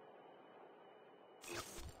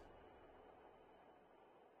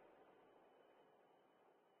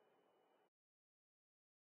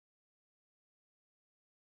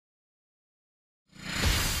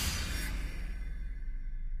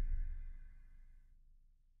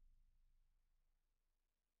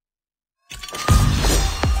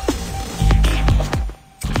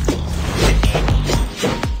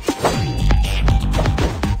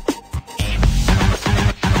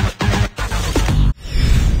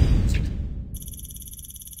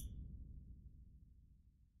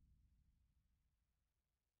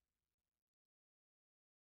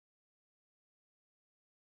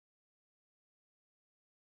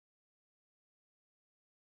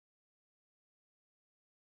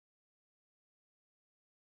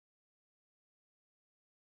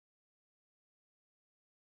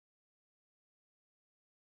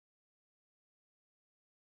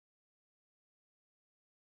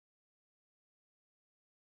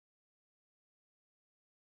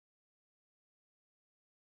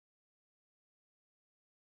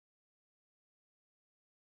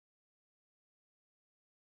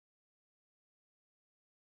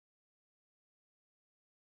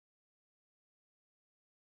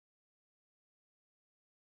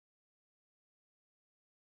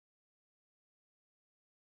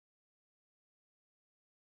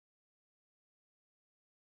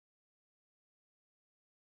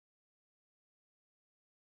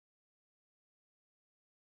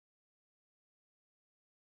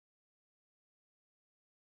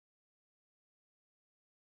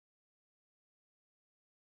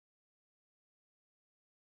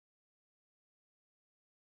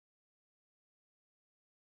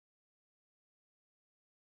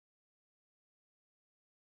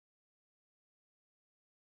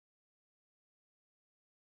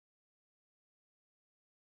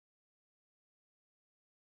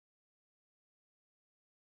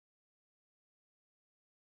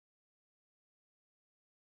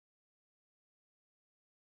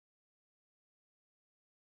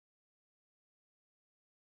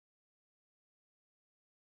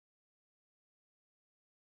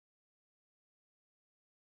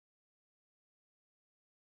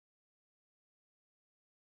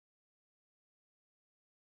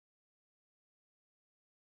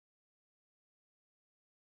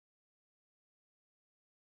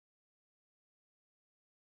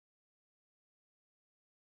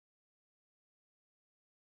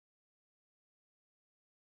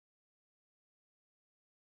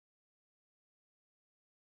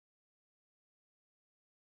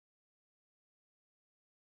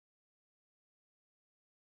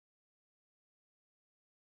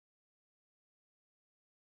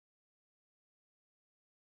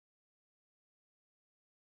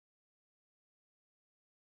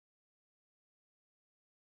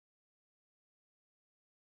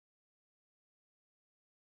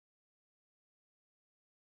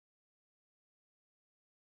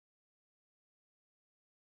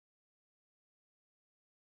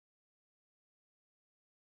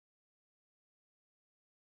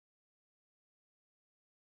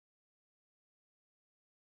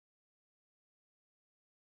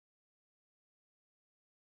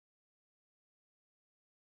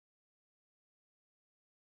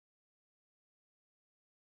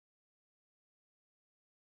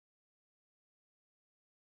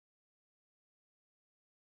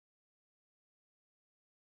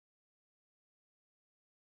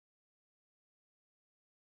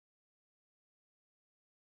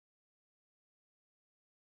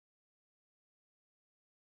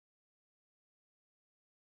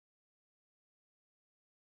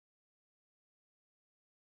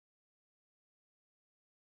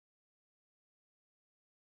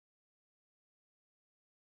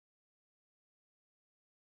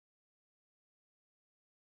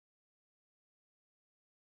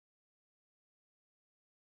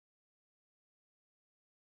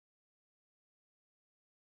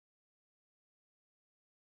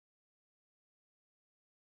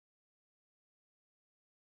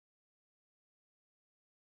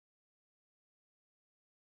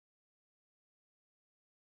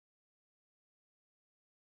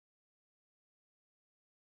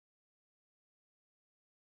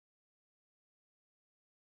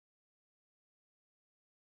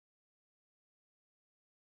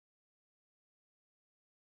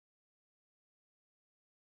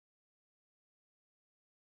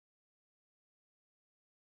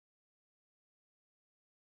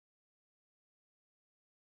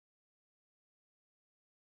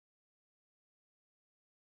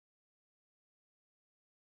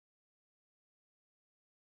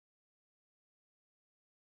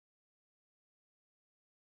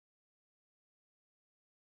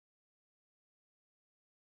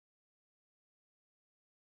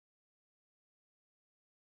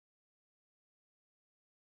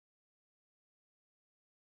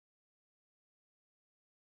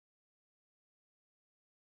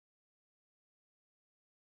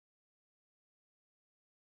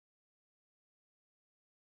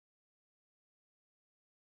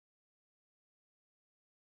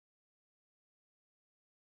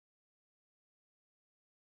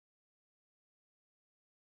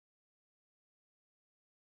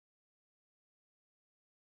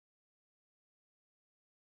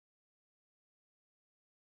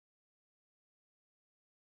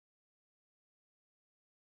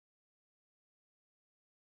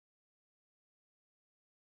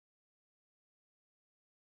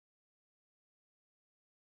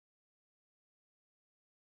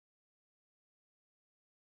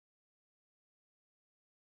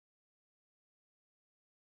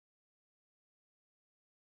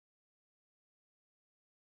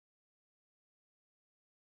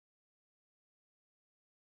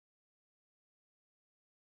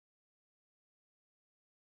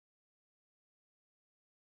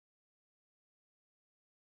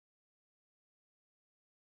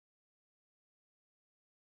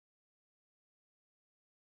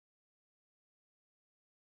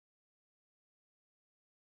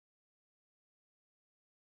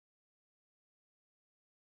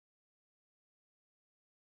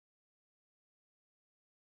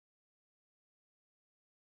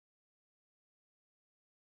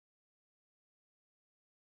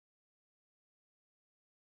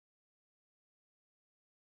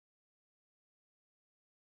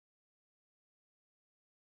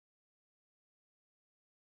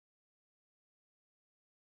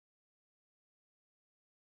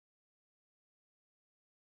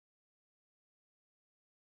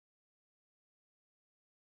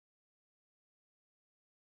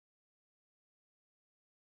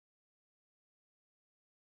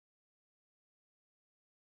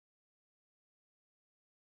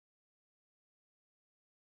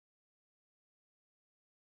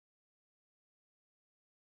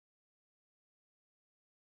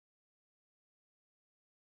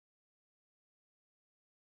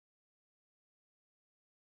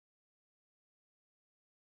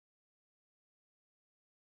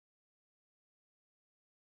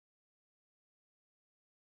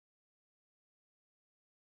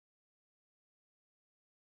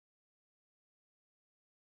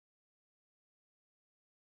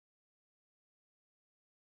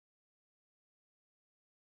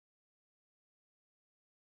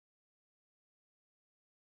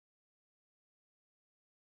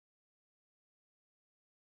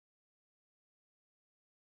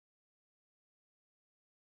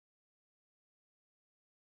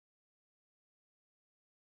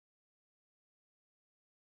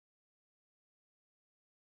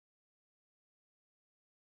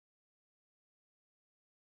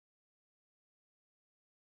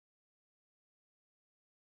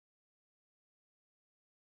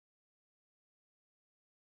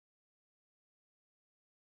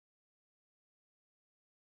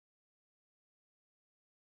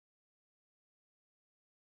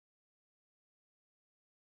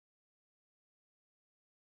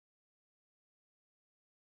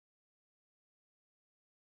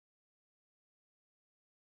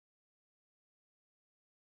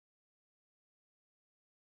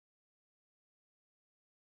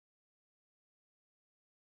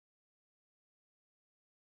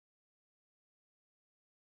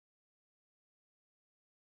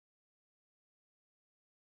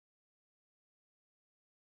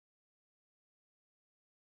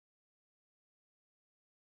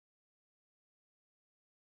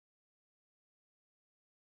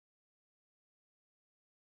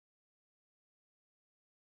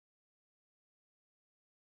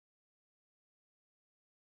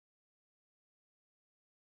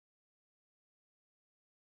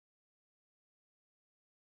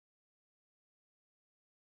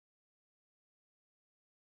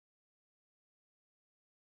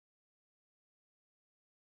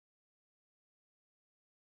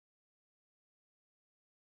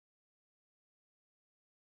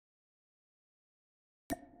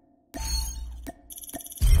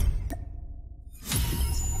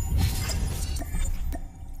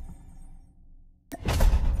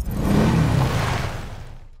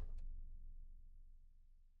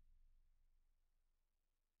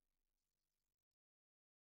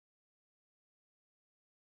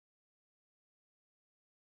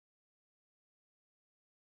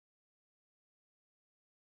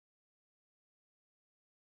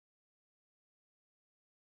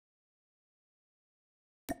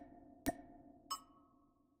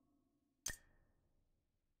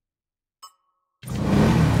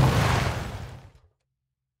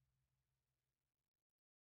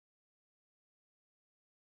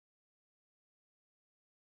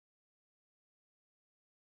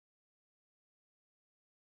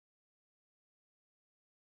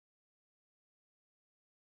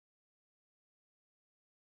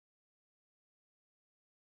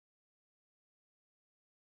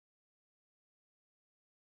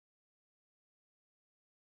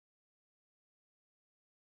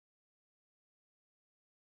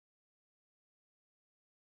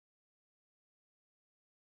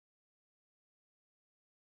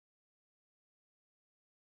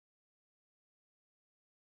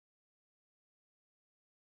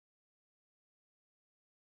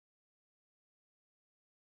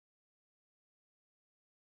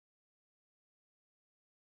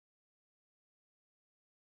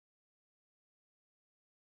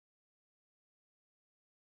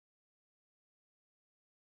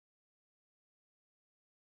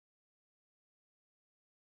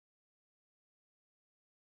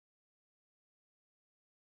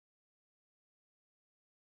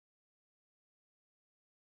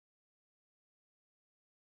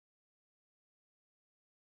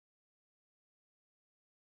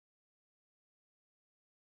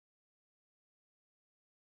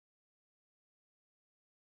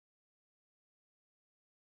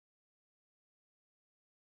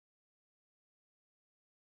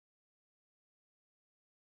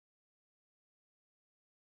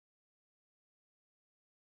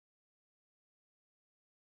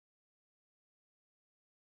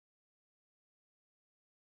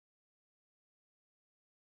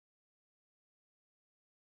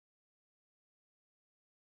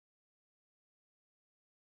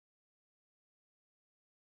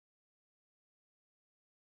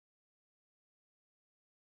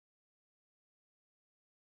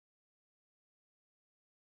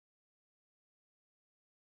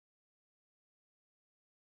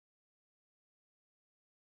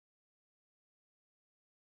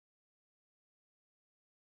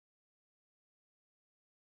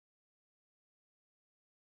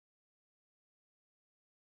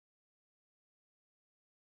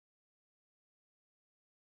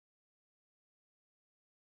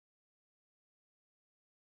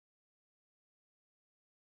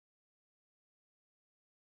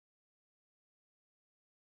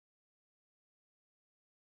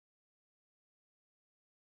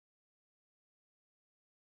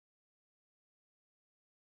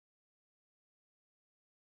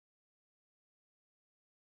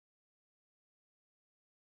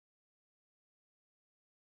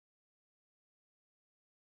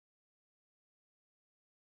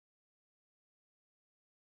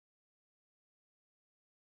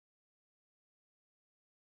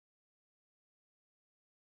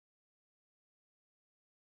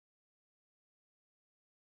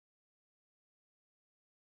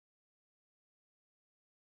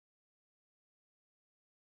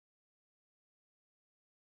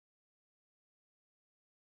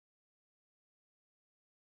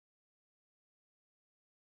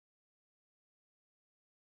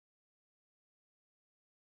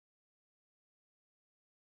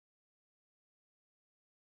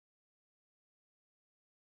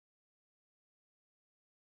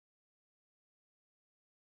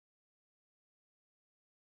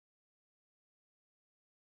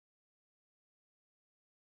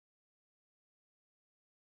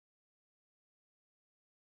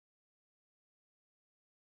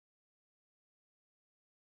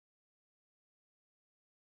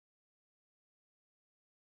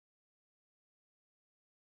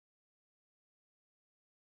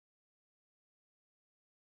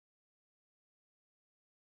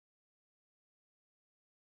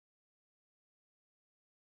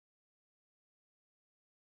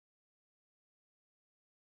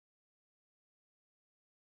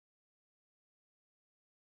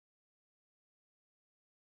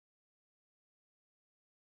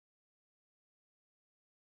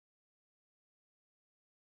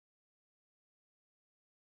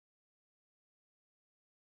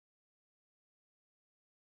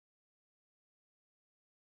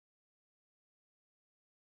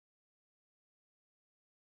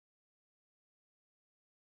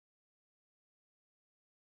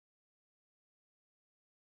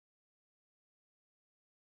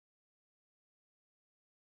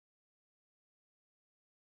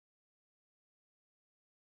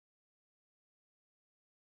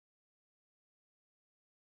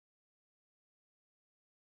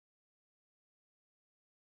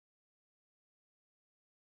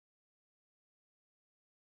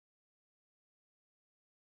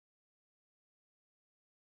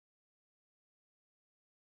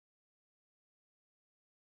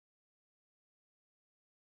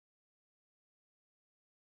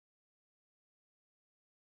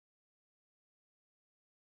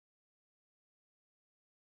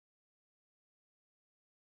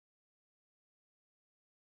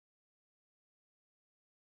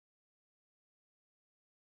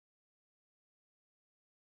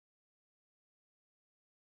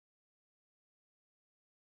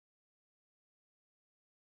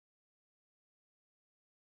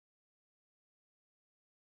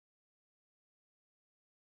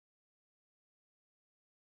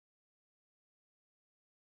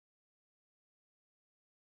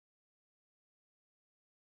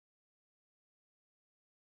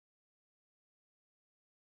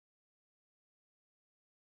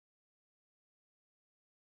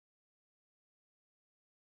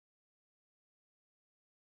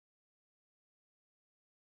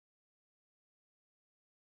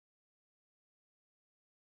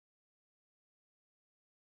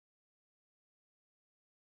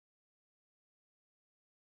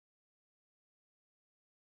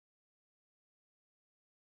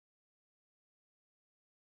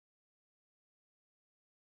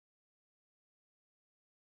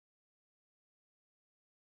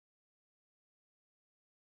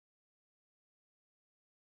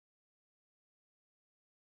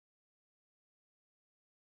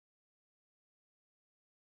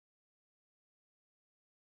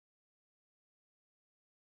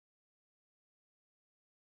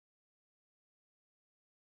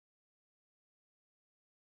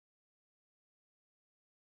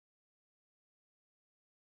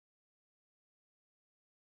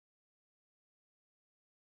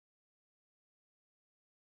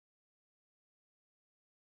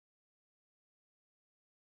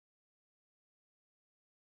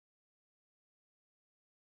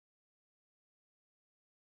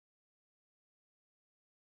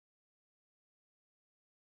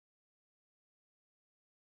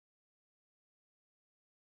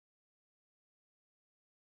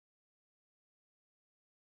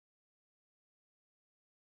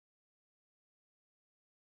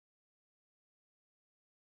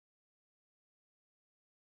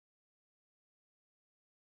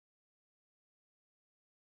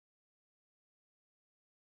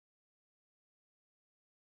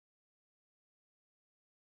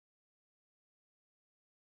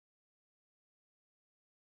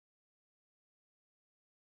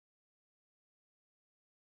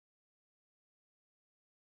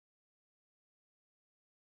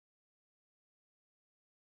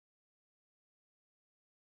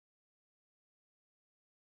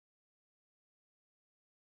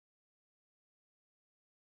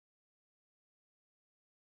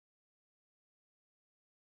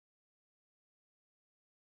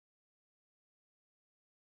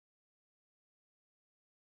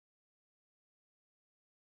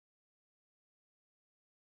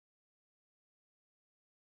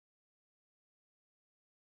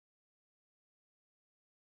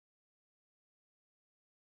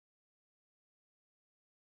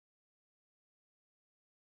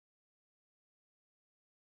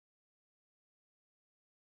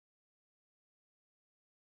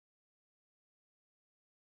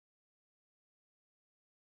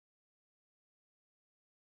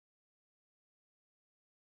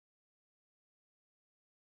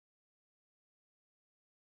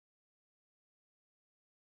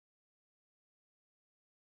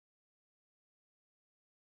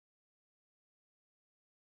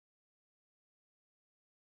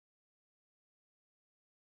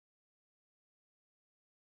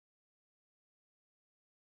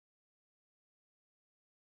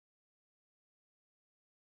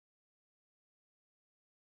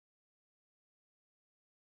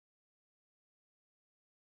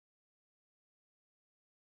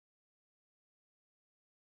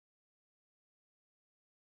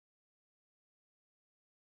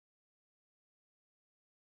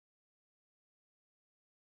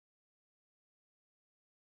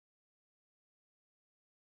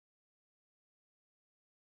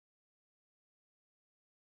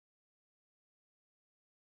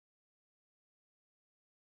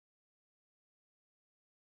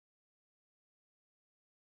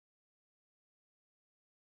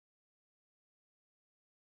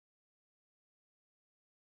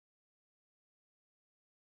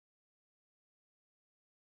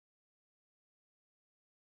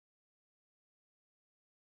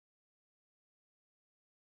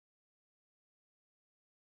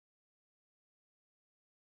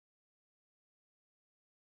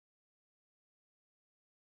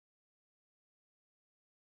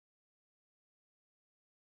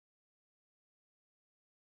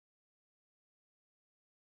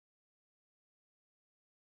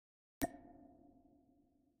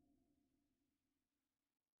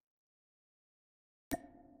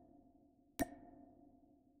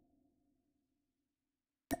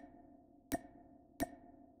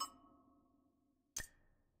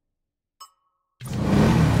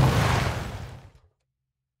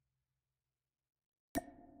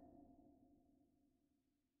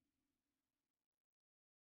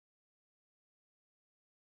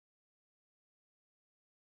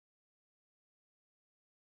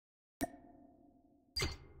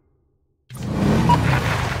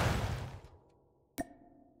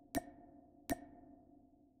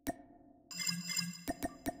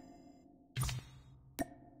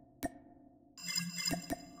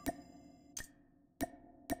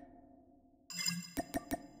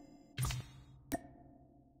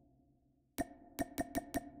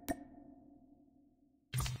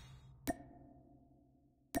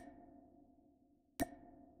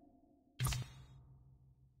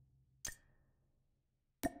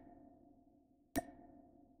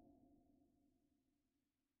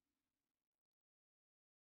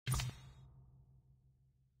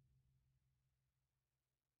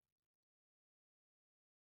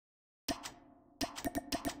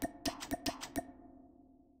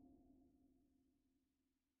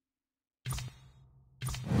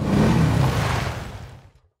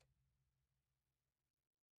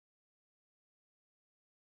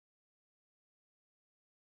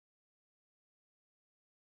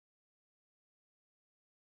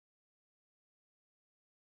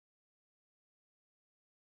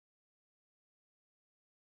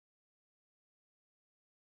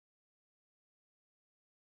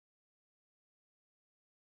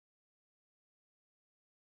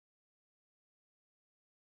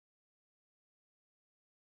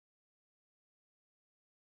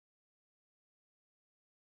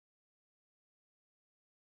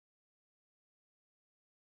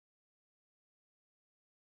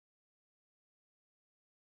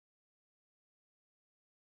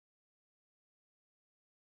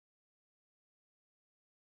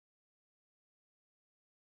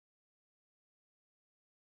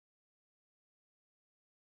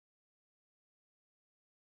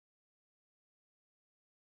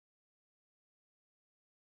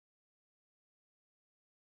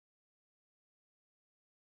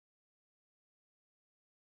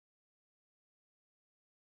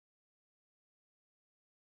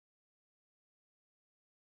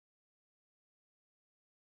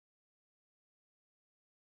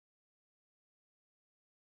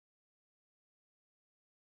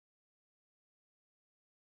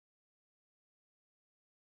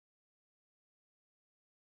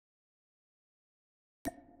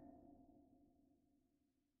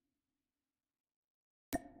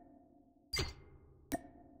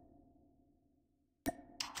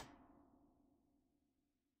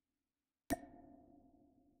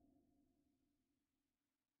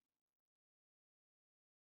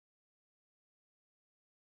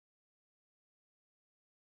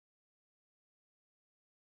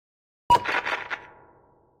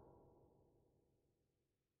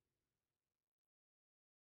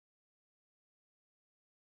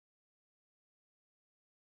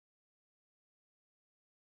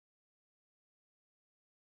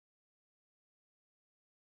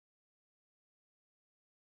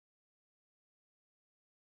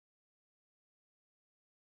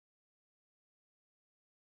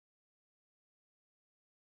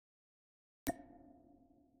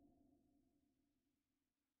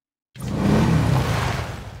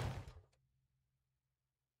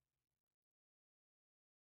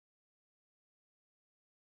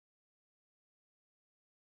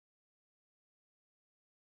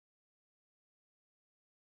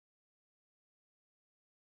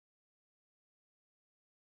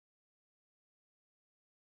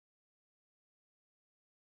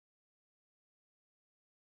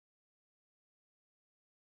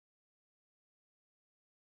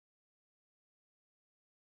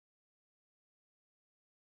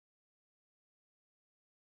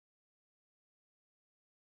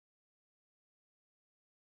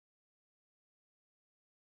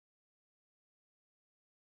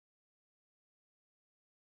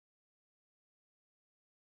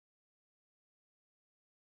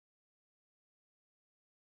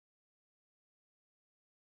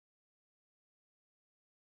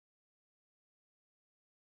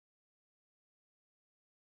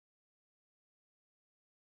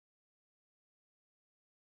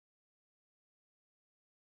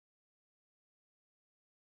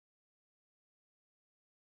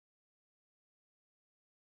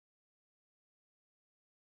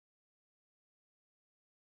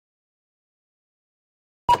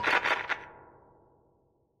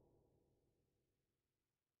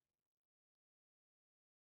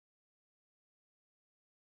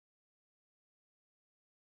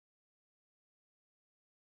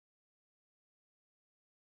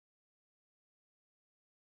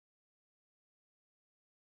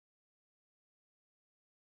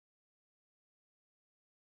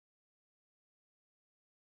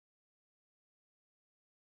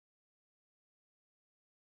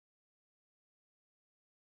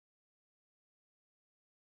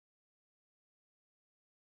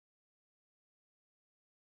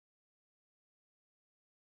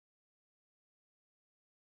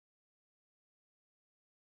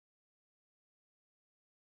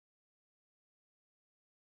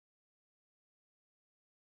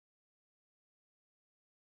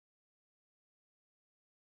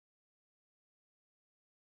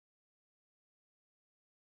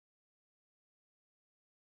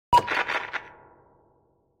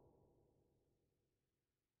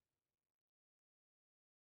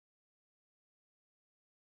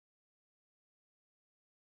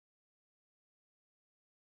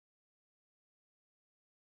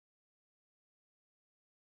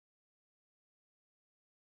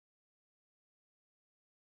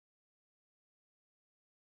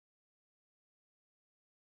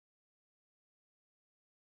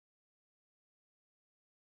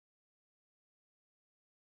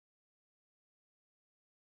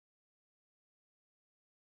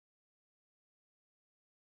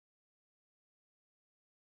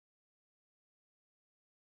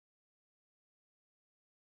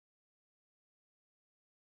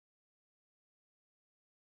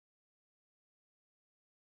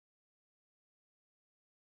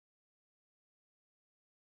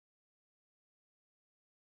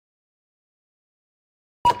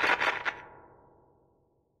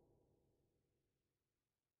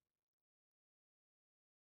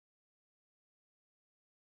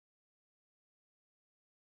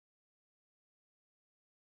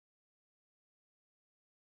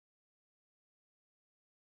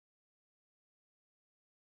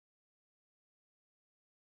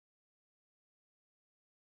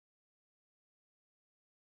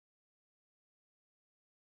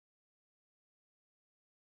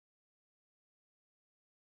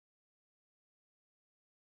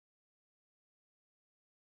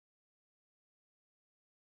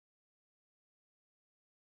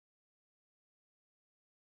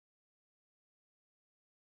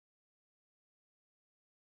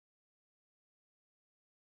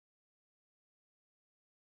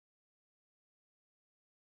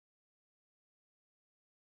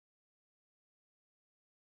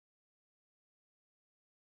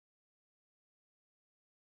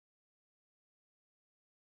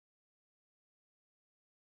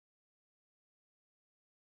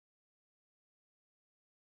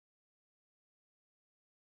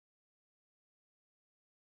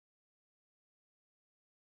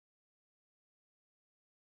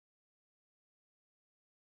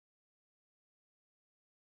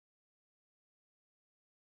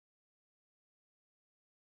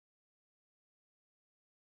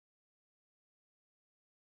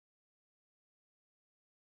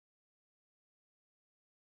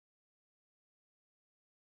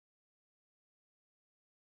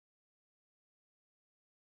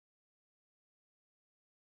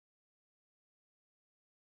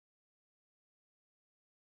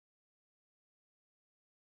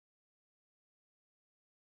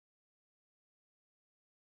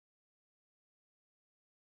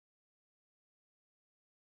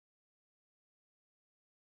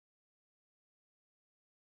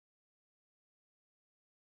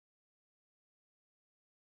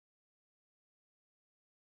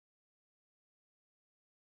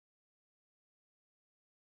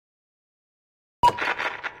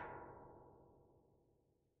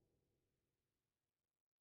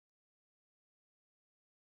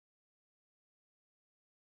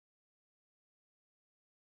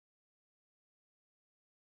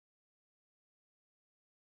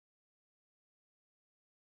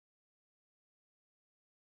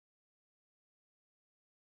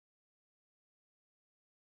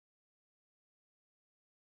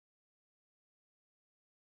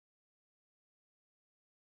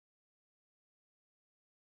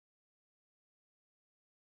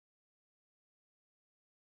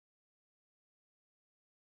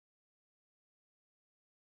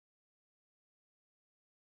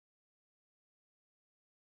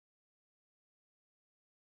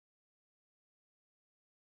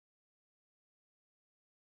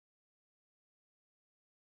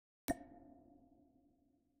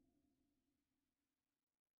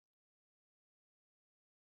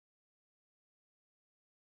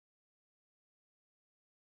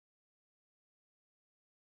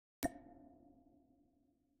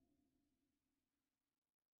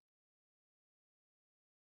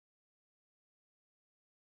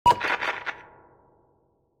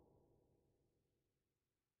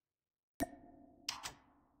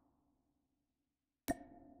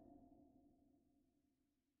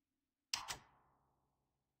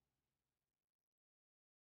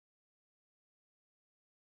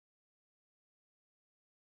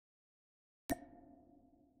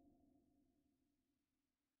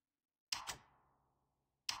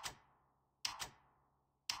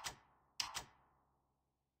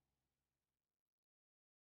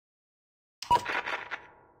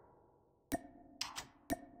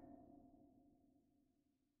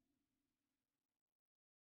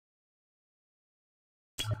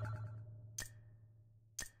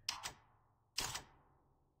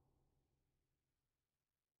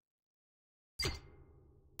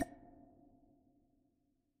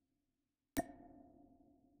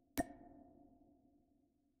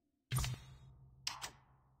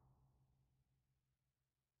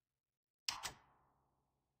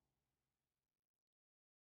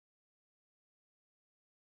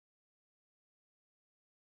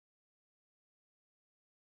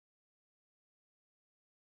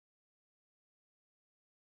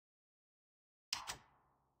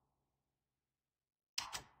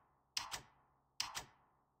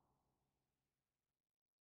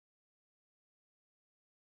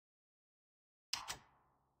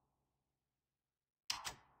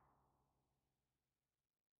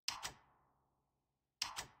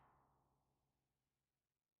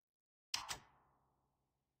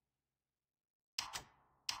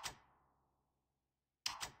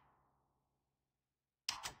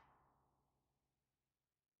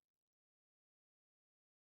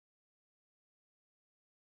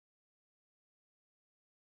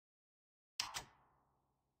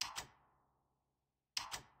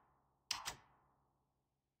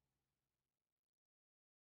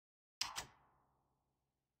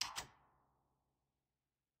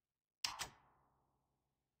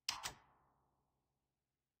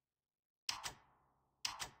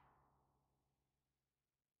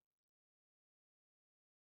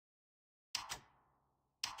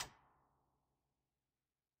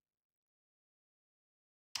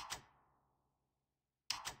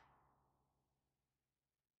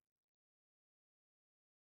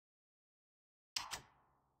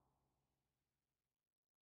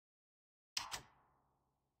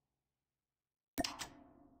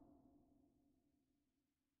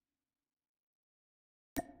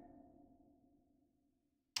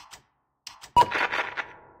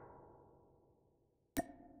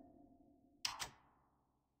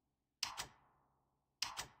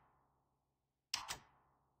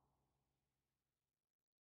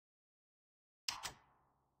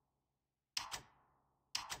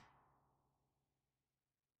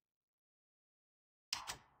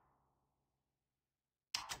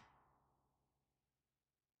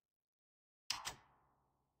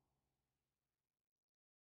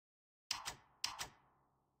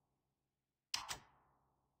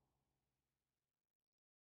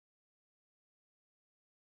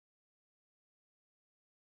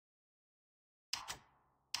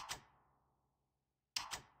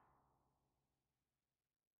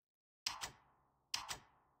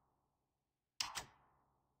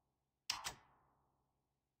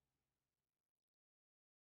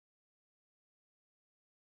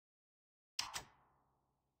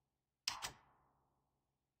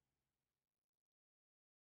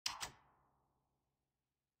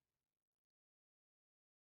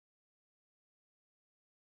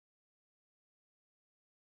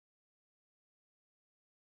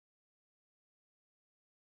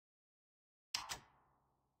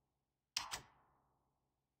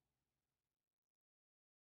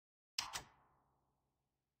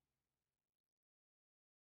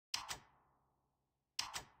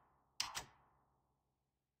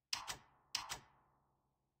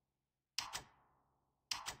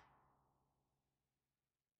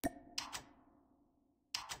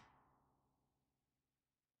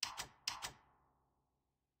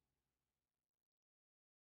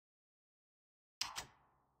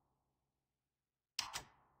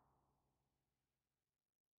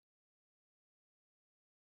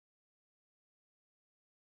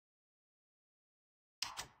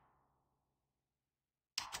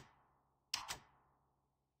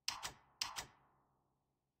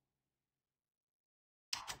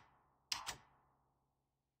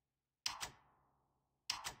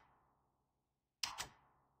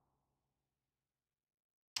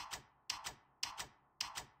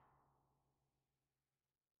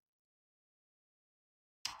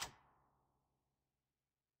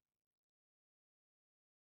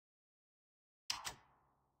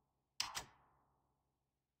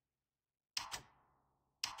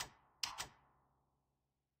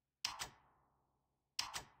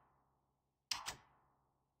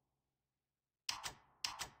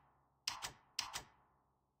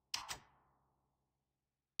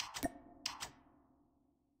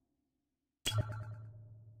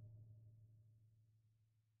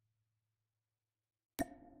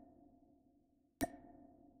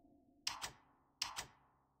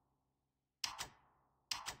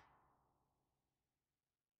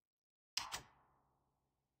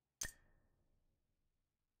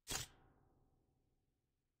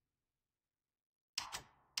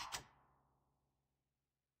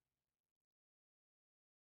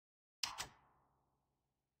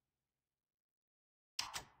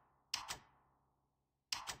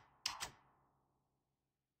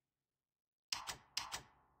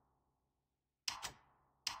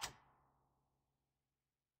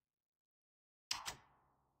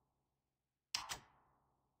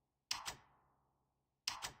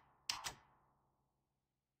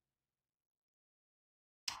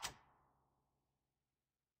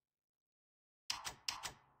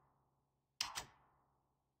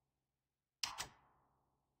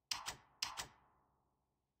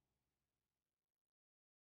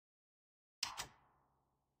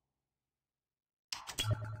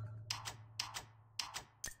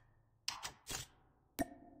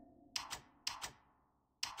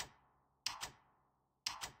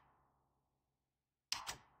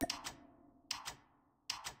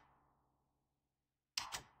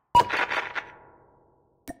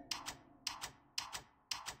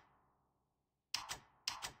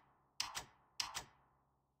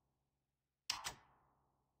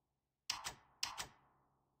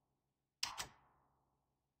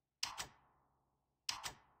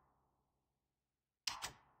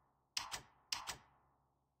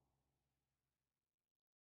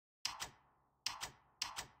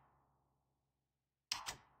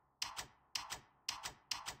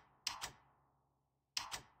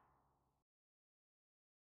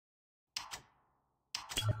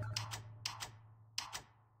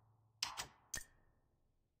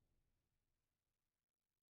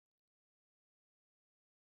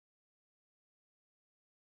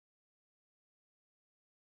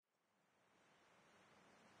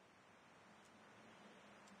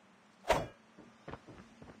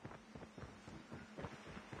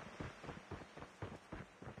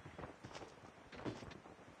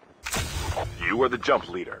 You are the jump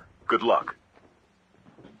leader. Good luck.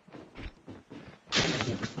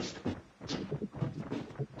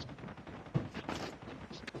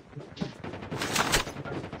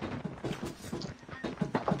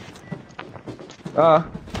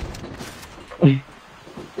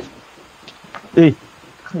 Hey.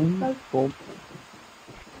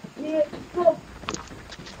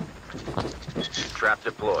 Trap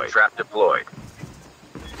deployed. Trap deployed.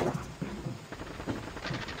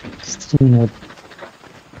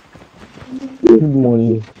 Good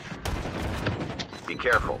morning. Be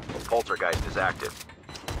careful. Poltergeist is active.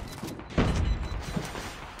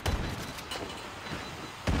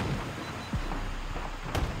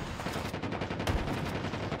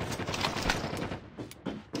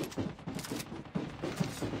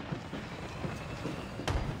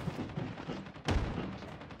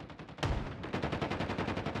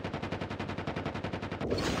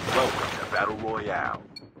 Welcome to Battle Royale.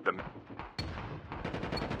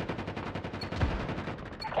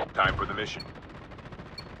 Time for the mission.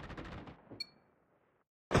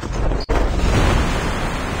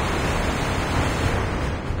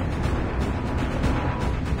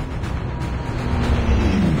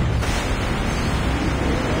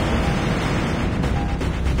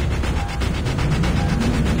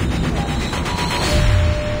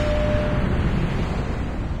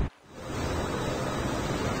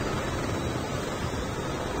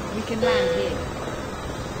 We can land here.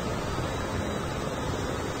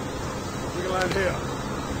 We can land here.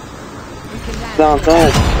 We can land Tamam here.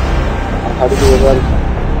 tamam. Hadi gidelim.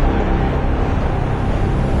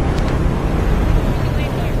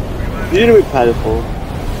 Bir mi telefon?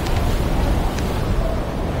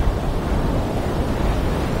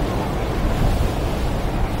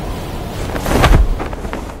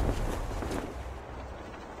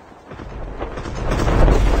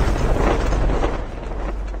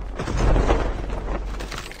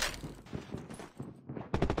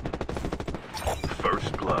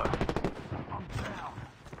 First blood.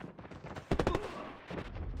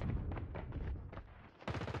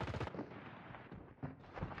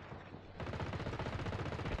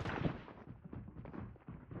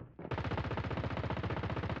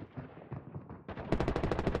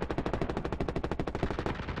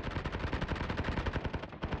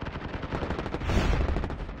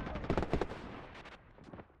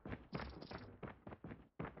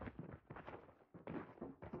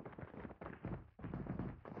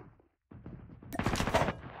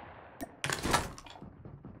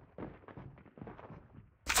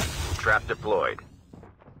 Trap deployed.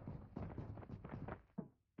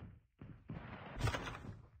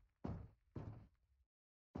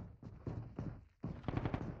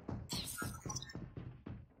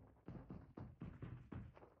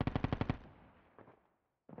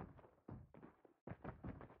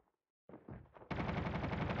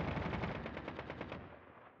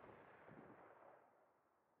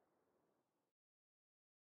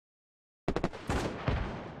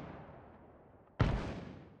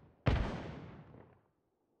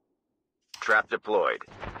 Trap deployed.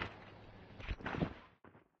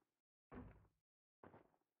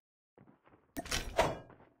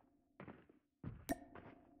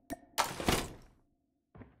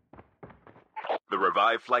 The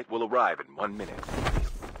revived flight will arrive in 1 minute.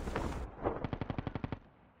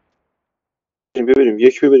 Bebeğim,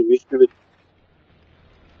 geç bebeğim, geç bebeğim.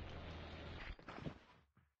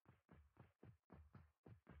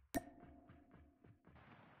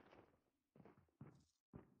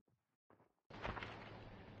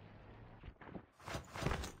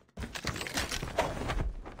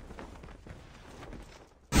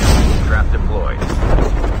 Trap deployed.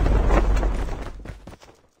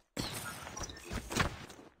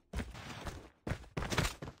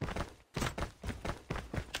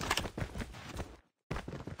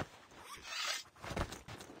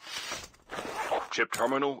 Chip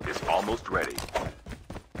terminal is almost ready.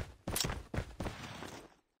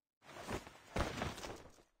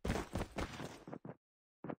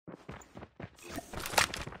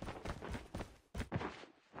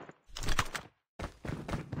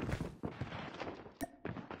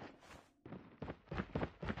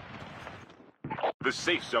 The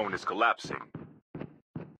safe zone is collapsing.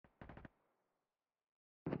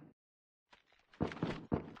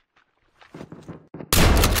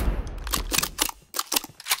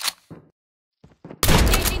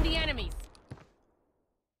 Engaging the enemies.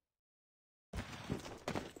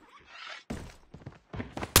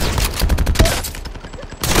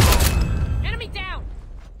 Enemy down.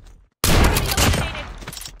 Enemy eliminated.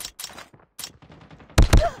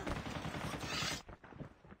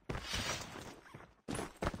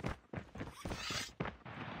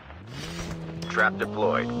 Trap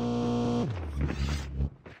deployed.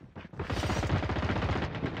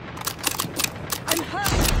 I'm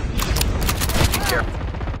hurt. Be careful.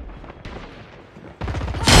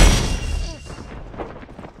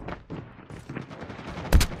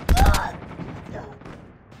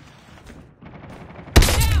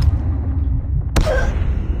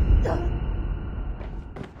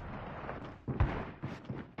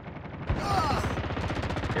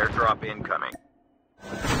 Airdrop incoming.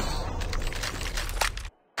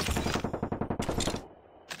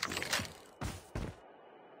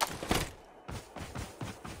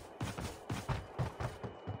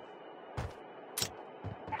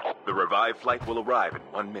 The revived flight will arrive in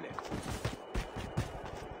 1 minute.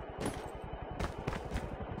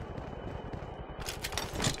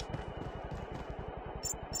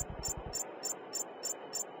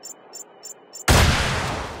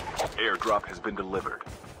 Airdrop has been delivered.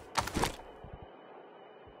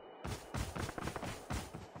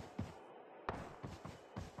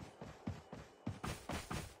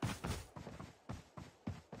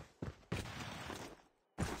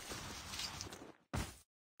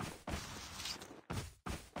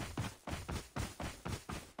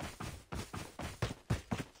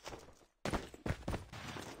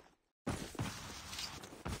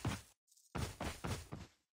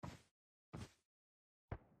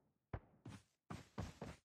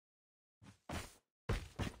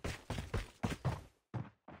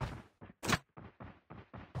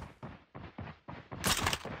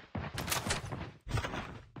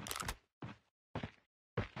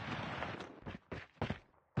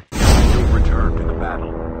 Return to the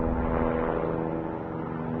battle.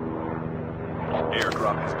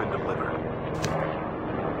 Airdrop has been delivered.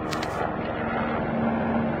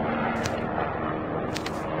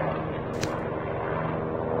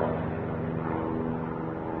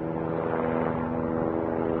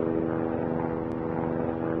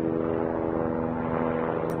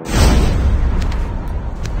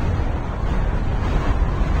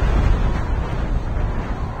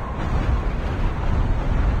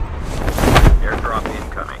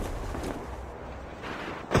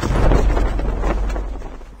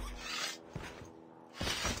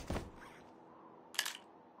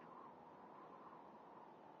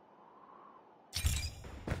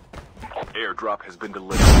 Airdrop has been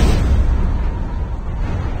delivered.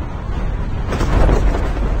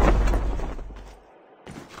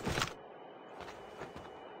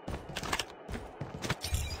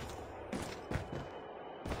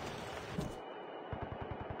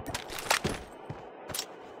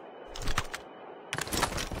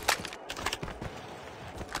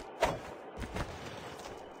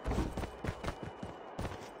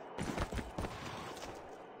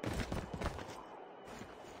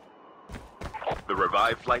 The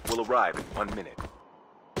revived flight will arrive in 1 minute.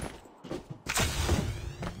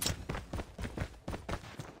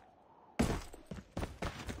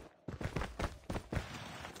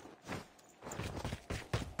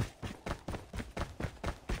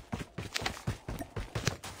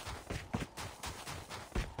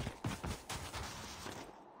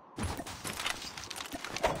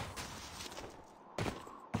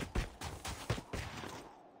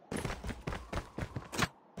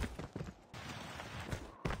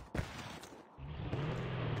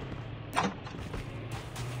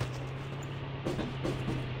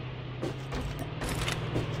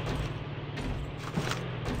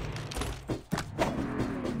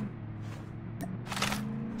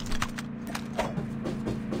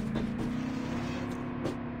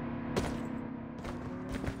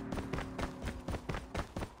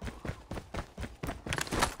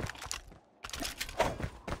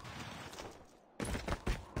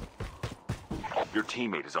 Your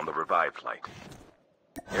teammate is on the revived flight.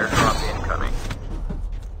 Airdrop incoming.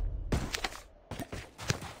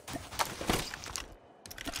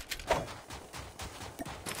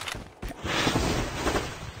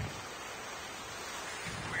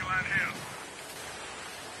 We land here.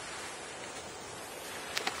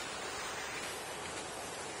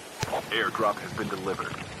 Airdrop has been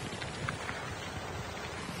delivered.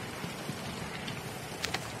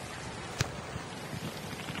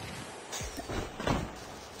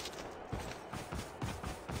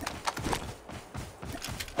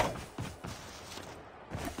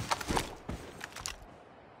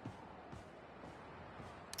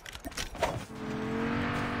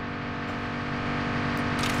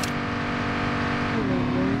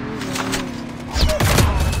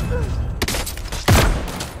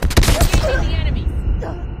 Engaging the enemy.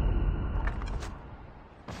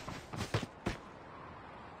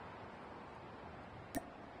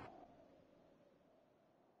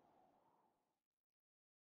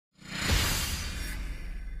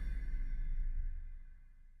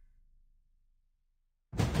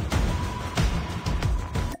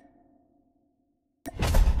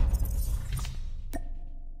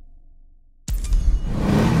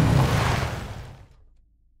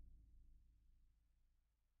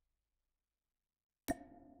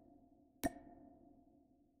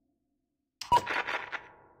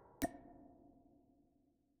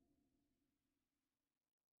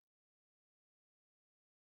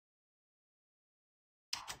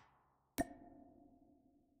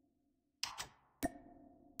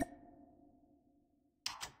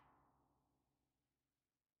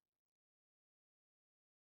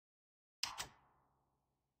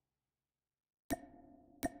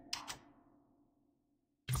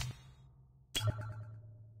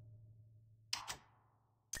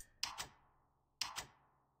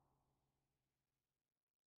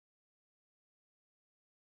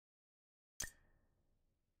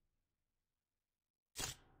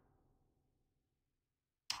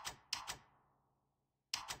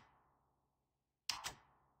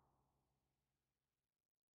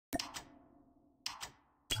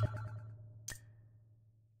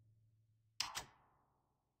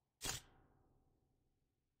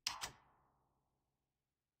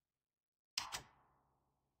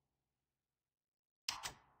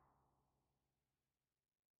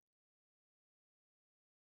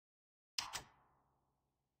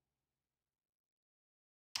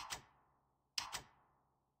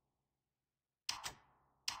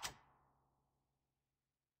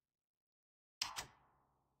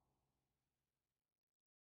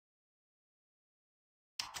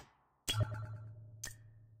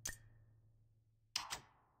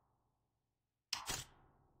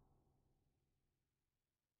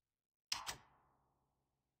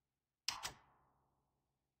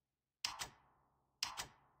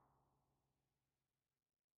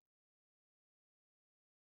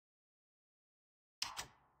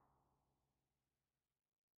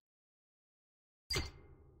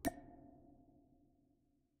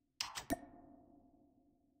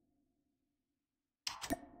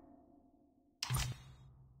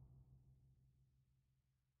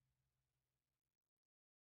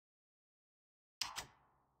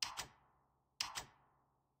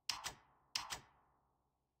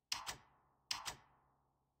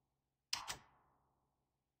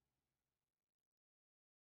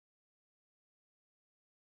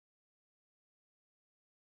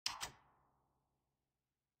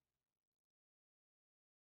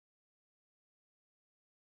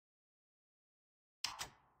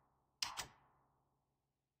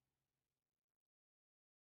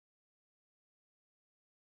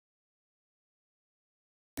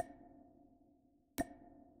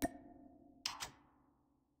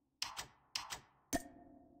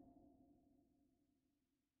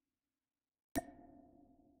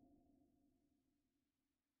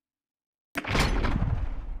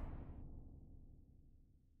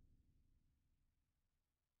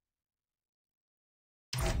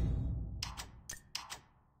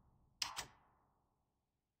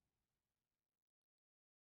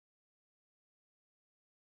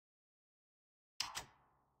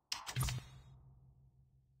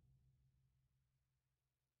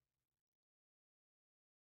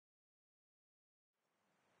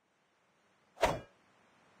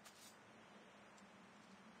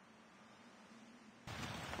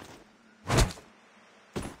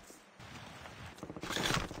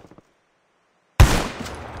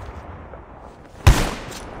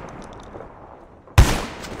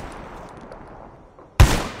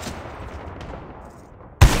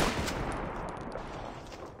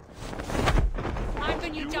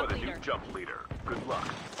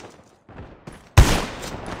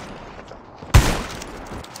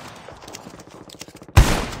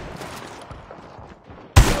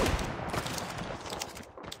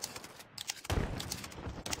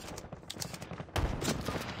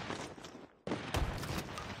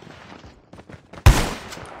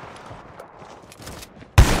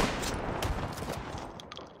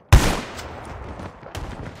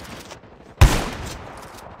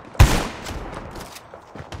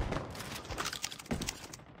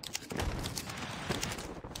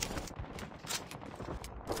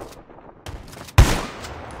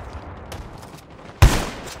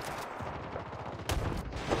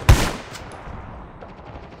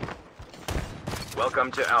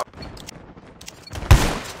 Welcome to Al.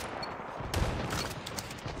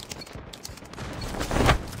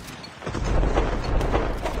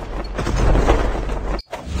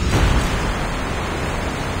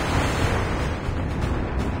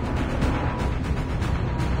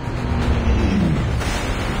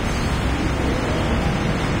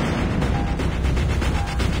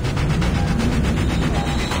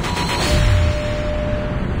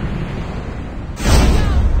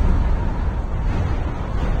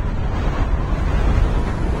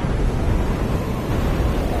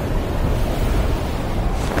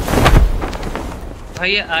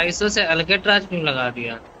 भाई ये ISO से अल्केट्राज क्यों लगा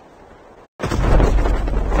दिया?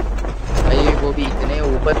 भाई वो भी इतने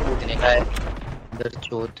ऊपर कूदने का है इधर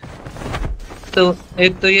चोट। तो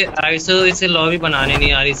एक तो ये आईसो इसे लॉबी बनाने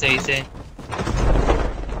नहीं आ रही सही से।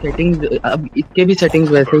 सेटिंग अब इसके भी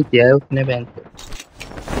सेटिंग्स वैसे ही किया है उसने बैंक पे।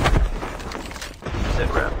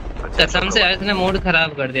 कसम से यार इसने मूड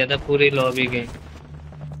खराब कर दिया था पूरी लॉबी के।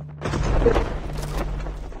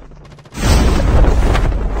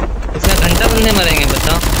 इसमें घंटा बंदे मरेंगे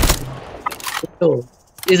बताओ। तो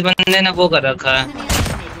इस बंदे ने वो कर रखा है,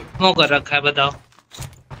 वो कर रखा है बताओ।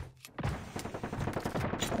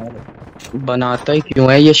 बनाता ही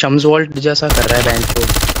क्यों है ये? शम्स वॉल्ट जैसा कर रहा है बैंक को।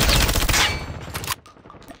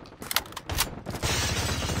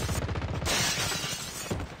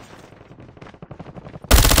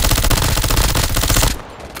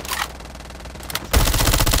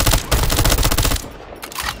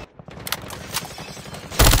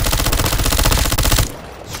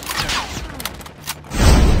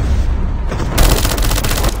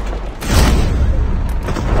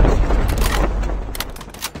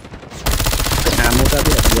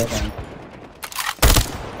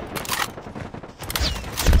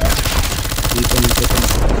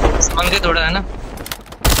 थोड़ा है ना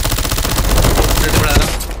थोड़ा ना।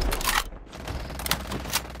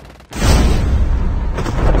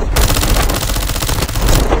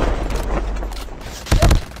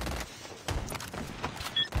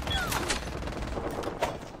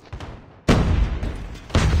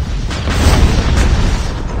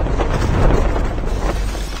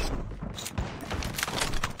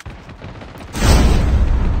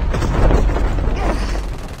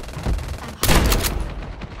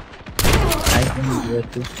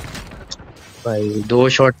 भाई 2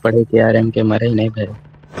 शॉट पड़े के आरएम के, मरे ही नहीं भाई।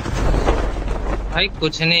 भाई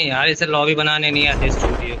कुछ नहीं यार, इसे लॉबी बनाने नहीं आते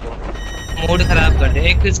स्टूडियो को, मूड खराब कर दे।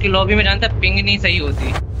 एक तो इसकी लॉबी में जानता पिंग नहीं सही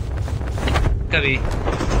होती कभी।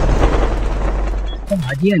 तो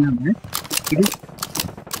आज ही है ना मैं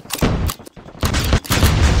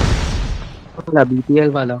वाला बीपीएल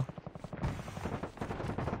वाला।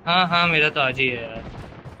 हाँ हाँ मेरा तो आज ही है यार।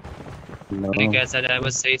 नहीं कैसा जाए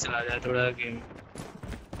बस सही चला जाए थोड़ा गेम।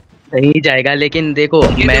 सही जाएगा लेकिन देखो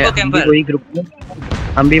मैं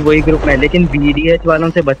हम भी वही ग्रुप में, लेकिन बीडीएच वालों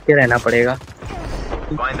से बच के रहना पड़ेगा।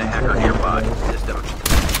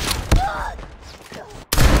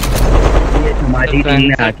 हमारी टीम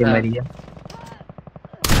में आके मरी है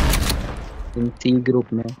सी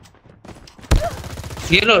ग्रुप में।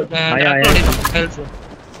 ये लो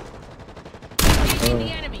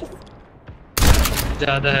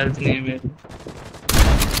ज्यादा हेल्थ नहीं है मेरी।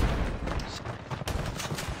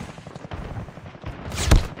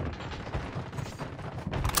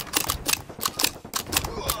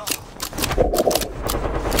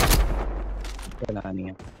 चलानी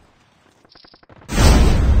है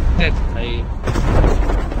भाई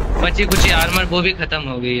बची कुछ आर्मर वो भी खत्म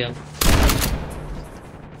हो गई अब।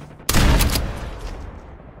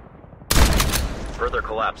 Further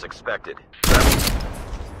collapse expected.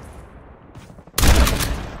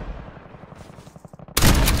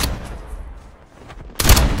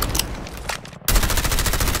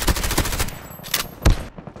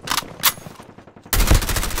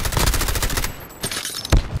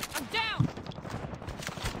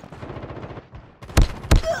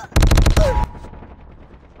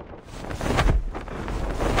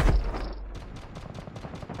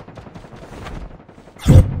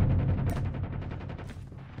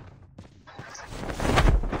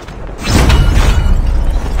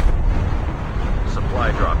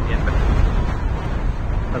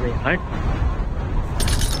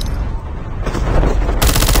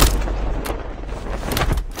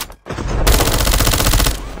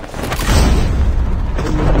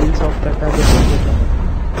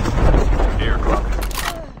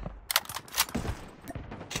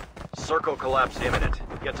 Circle collapse imminent.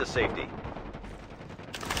 Get to safety.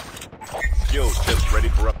 Skills tips ready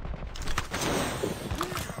for up.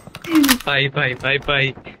 Bye.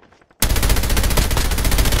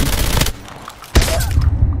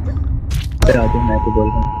 मैं तो बोल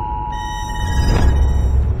रहा हूँ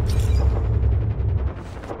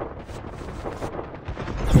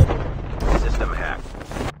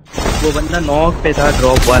वो बंदा नॉक पे था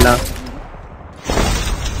ड्रॉप वाला।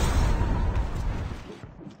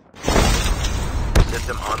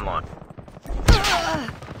 System online.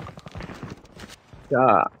 क्या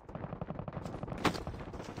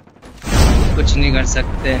कुछ नहीं कर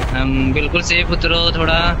सकते हम, बिल्कुल सेफ उतरो।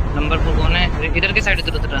 थोड़ा नंबर 4 कौन है? इधर के साइड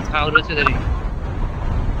उतरो थोड़ा। हाँ और इधर ही।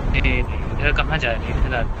 इधर कहाँ जा रही है?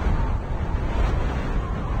 इधर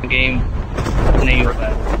गेम नहीं हो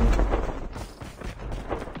पाया।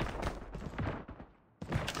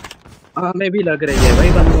 हमें भी लग रही है भाई,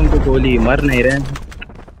 बंदों को गोली मर नहीं रहे।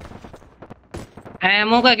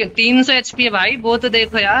 एमओ का 300 एचपी है भाई, वो तो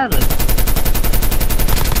देखो यार।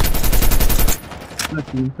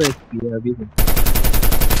 300 एचपी है अभी।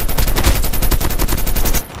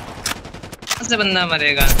 से बंदा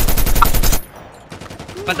मरेगा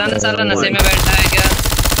पता नहीं, सारा नशे में बैठा है क्या?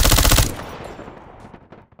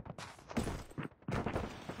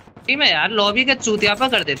 टीम है यार, लॉबी के चूतियापा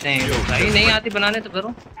कर देते हैं ये लोग भाई। नहीं आती बनाने तो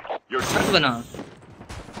करो, बना।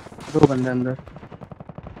 2 बंदे अंदर,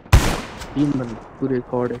 3 बंदे पूरे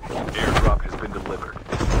रिकॉर्ड है। Airdrop has been delivered.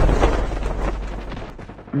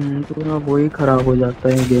 पूरा वही खराब हो जाता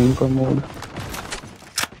है गेम का मोड।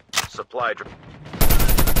 Supply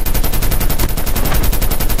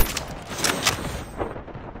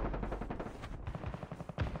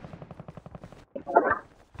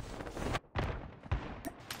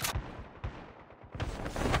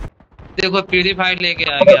देखो प्यूरीफाइड लेके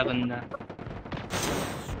आ गया बंदा।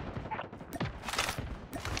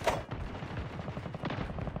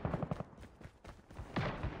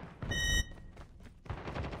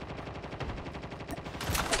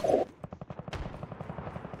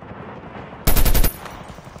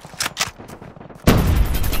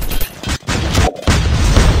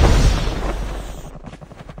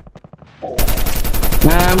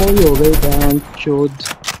 मेमोरी हो गई बैंक चोद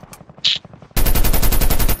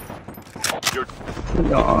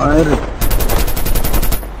यार।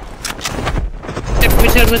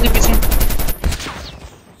 पीछे पीछे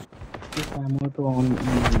तो ऑन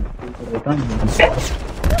रहता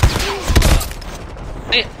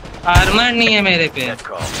है। आर्मर नहीं है मेरे पे।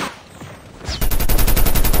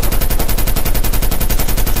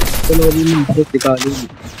 चलो अभी नीचे निकालूं।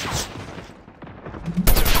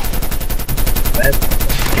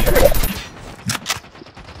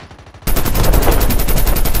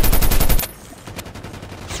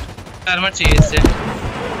 आर्मर चाहिए इससे।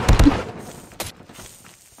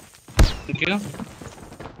 Thank you.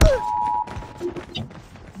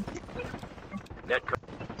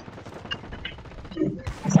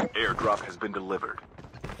 Airdrop has been delivered.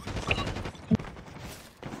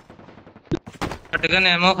 Shotgun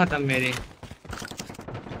ammo खत्म मेरी।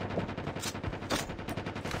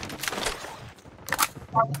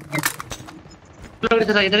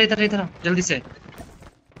 इधर इधर इधर इधर जल्दी से।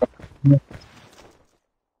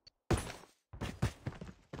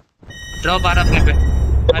 ड्रॉप आ रहा अपने पे।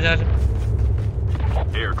 आजा आजा।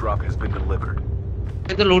 Airdrop has been delivered.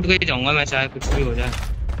 मैं तो लूट के ही जाऊंगा मैं, चाहे कुछ भी हो जाए।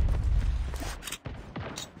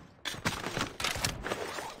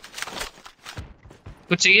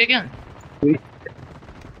 कुछ चाहिए क्या?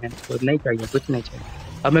 कुछ नहीं चाहिए, कुछ नहीं चाहिए।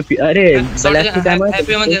 अब मैं अरे ब्लास्ट टाइम है।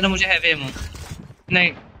 हैवी में देना मुझे, हैवी में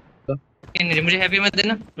नहीं नहीं मुझे हैवी में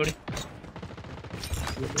देना थोड़ी।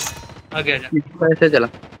 आगे आजा। कैसे चला?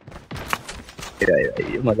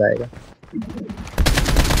 ये मजा आएगा।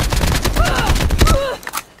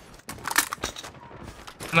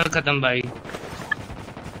 मर खत्म भाई।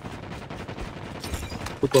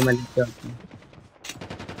 तो मैं लेके आता हूं।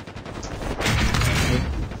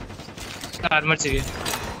 आर्मर चाहिए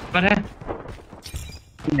पर है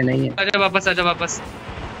नहीं है। आजा वापस, आजा वापस।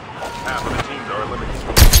 Half of the teams are eliminated.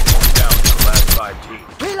 Down to the last 5 teams.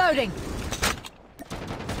 Reloading.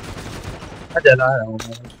 चला रहा हूँ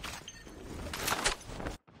मैं।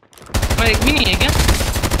 एक भी नहीं है क्या?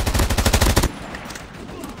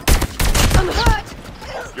 I'm hurt.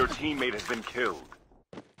 Your teammate has been killed.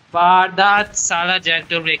 वारदात साला जैक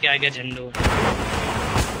टूर लेके आ गया झंडू।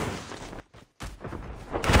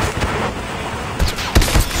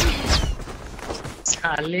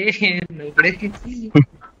 साले नुबड़े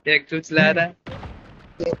जैक टूर चला रहा है।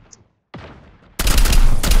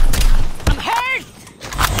 I'm hurt.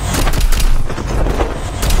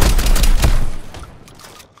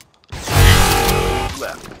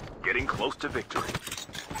 Left. Getting close to victory.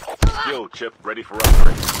 Skill chip ready for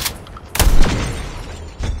upgrade.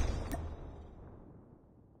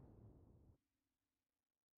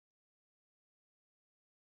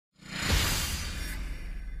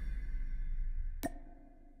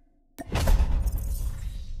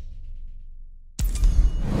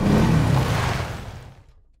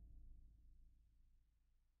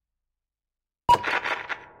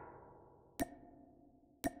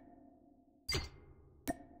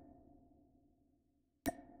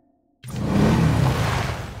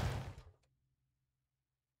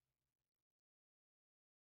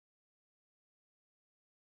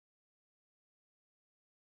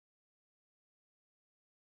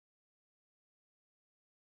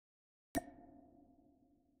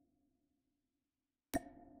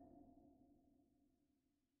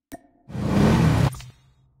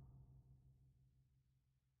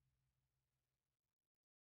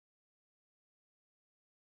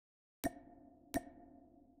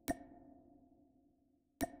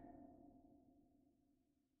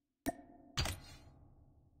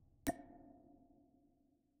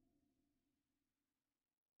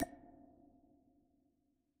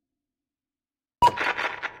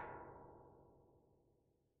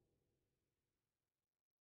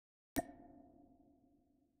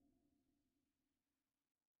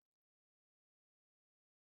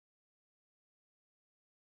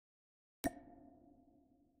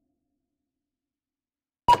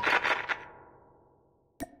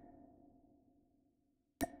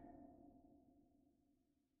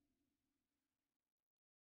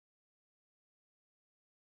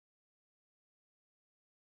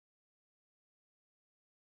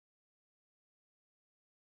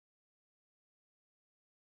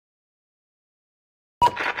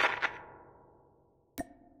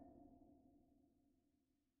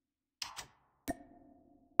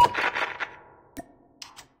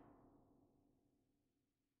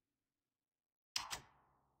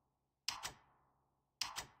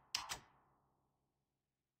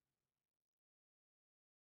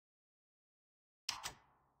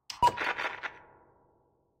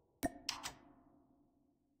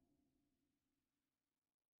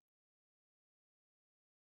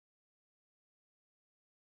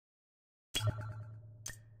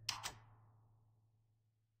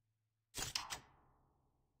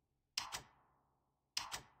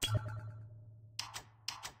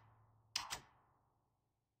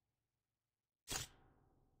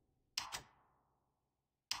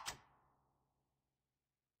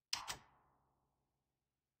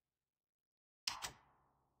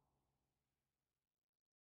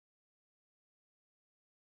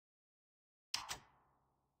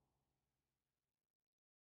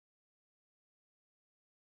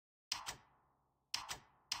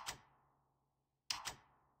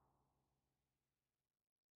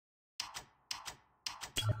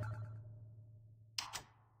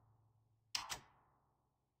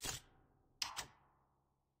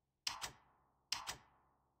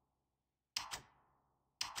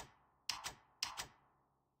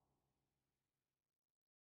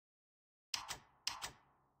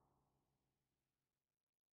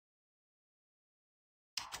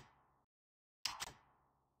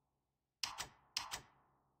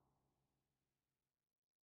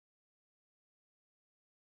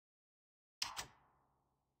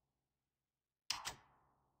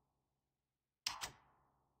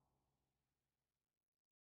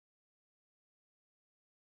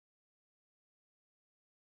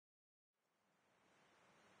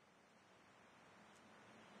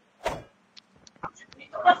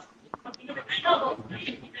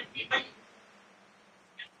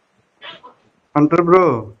 Hunter bro.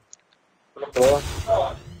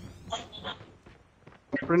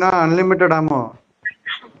 அப்படின்னா அன்லிமிட்டட் ஆமோ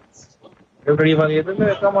எப்படி இவங்க எதுவுமே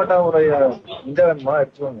வைக்க மாட்டான் ஒரு இந்த வேணுமா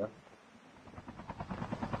எடுத்துவாங்க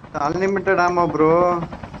அன்லிமிட்டட் ஆமோ ப்ரோ.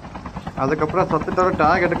 அதுக்கப்புறம் சத்துட்டாலும்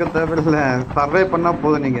டாக் எடுக்க தேவையில்லை, சர்வை பண்ணா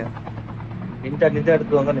போதும். நீங்க நிஞ்சா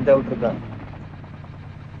எடுத்துவாங்க. நிஞ்சா விட்டுருக்காங்க.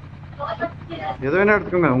 எது வேணா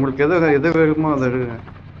எடுத்துக்கோங்க, உங்களுக்கு எது வேணுமோ அதை எடுங்க.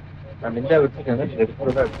 நான் நிஞ்சா விட்டுருக்கேங்க,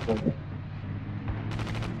 எடுக்கிறதா எடுத்துக்கோங்க.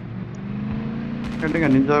 எடுங்க,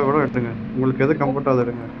 நிஞ்சா கூட எடுத்துங்க, உங்களுக்கு எது கம்ஃபர்ட்டோ அதை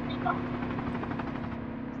எடுங்க.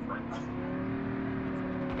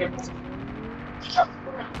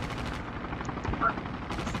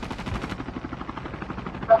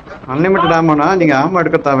 அன்லிமிட்டட் ஆமோனா நீங்க ஆமோ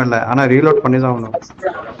எடுக்க தேவையில்லை, ஆனா ரீலோட் பண்ணி தான் ஆகணும்.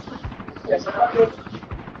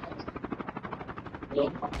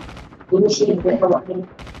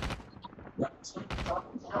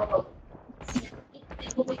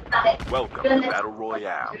 Welcome to Battle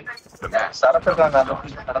Royale. The match.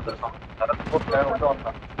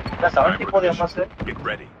 Get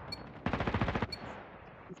ready.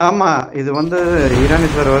 ஆமா, இது வந்து ஈரானி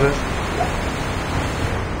சர்வர்.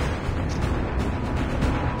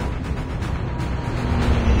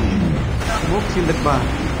 மூக் சிந்துப்பா,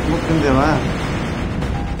 மூக் சிந்தேவா?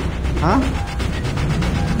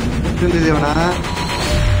 மூக் சிந்திதேவனா?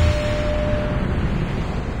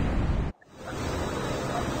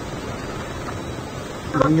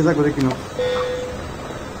 நீங்க தான் குதிக்கணும்.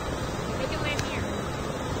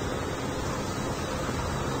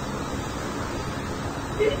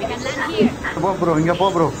 போ ப்ரோ, இங்க போ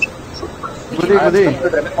ப்ரோ. குதி குதி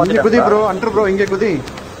இங்க குதி ப்ரோ. அண்டர் ப்ரோ, இங்க குதி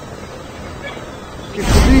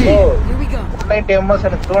குதி. 90 ms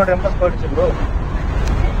and 200 ms போயிடுச்சு ப்ரோ.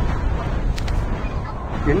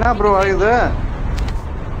 என்ன ப்ரோ ஆகுது?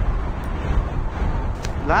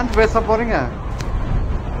 லான்ச் பேச போறீங்க?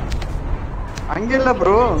 அங்க இல்ல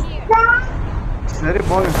ப்ரோ. சரி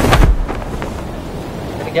போங்க.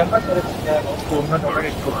 எனக்கு ms வருதுங்க. ஒண்ணு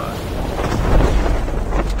ஆல்ரெடி இருக்கு.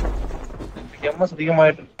 ms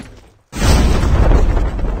அதிகமாயிட்டு.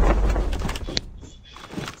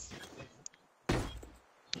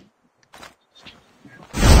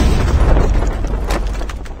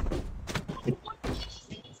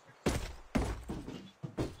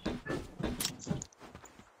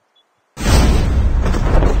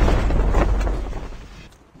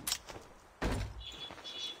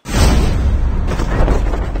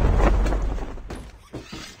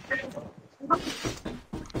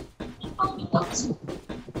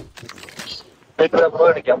 ப்ரோ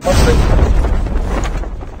எனக்கு ms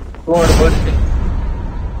 200 போயிடுச்சு.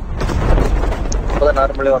 இப்போதான்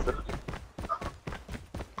நார்மலே வந்துருக்கு.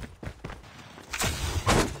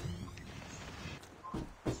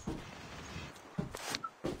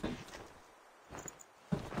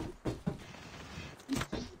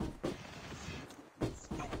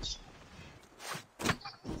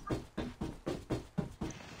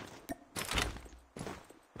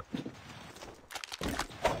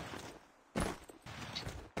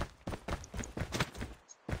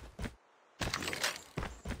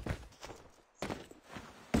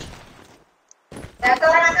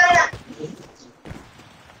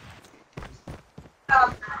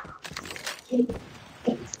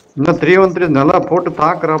 இன்னும் 313 நல்லா போட்டு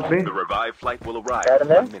தாக்குறா அப்படி. The revived flight will arrive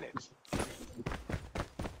in 1 minute.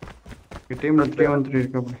 டீம்ல 313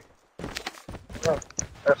 இருக்கு அப்படி.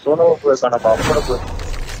 சோனோ போய் காணப்பா அப்பட போய்.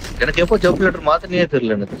 எனக்கு எப்போ ஜப் லெட்டர் மாத்தனே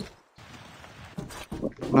தெரியல எனக்கு.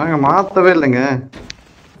 நாங்க மாத்தவே இல்லைங்க.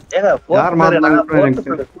 ஏங்க யார் மாத்தனாங்க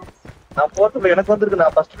எனக்கு. நான் போர்ட்ல எனக்கு வந்திருக்கு.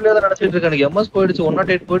 நான் ஃபர்ஸ்ட் பிளேயர் தான் நினைச்சிட்டு இருக்கேன். எனக்கு எம்எஸ் போயிடுச்சு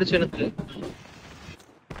 108 போயிடுச்சு எனக்கு.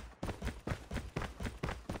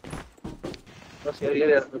 சரியா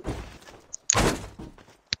இருக்கு.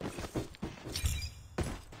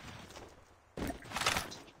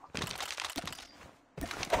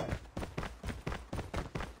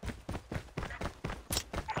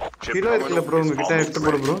 கிலோ இருக்குல்ல ப்ரோ உங்ககிட்ட எடுத்து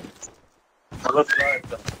போடு ப்ரோ.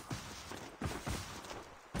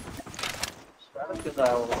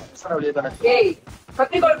 ஏய்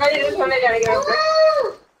கத்திகோல் கையில இருந்து சொன்னேன் நினைக்கிறேன்.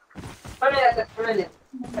 சொன்னேன்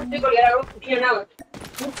கத்திகோல் யாரோ குட்டியனா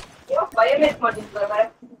யோ பயமே மாட்டேங்குது பாரு.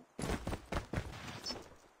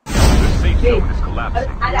 The safe zone is collapsing.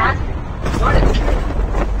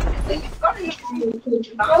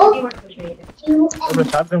 ஒரு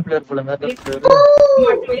ஷாட்கன் பிளேயர் போலங்க.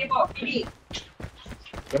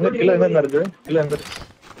 எங்க கிலோ எங்க இருக்கு? கிலோ எங்க இருக்கு?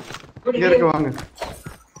 இங்க இருக்கு வாங்க.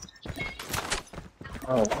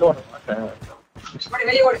 உள்ள வர மாட்டேன். ஓடு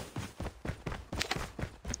வெளிய ஓடு.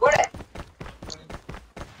 ஓடு.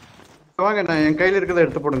 வாங்க நான் என் கையில இருக்கதை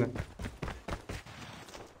எடுத்து போடுங்க.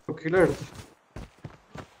 கிலோ எடுத்து.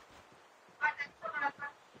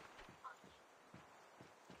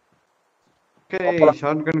 ஓகே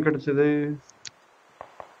ஷாட்கன் கிடைச்சது.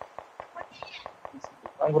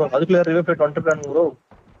 ப்ரோ அதுக்குள்ள ரிவைவ் ஃபைட் வந்துட்டாங்க ப்ரோ.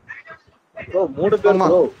 ப்ரோ 3 பேர்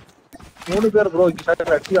ப்ரோ. 3 பேர் ப்ரோ இங்க ஷாட்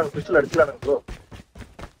அடிச்சாங்க. பிஸ்டல் அடிச்சாங்க ப்ரோ.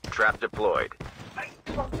 Trap deployed.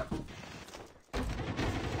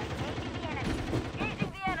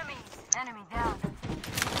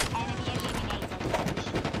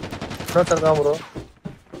 தான் bro.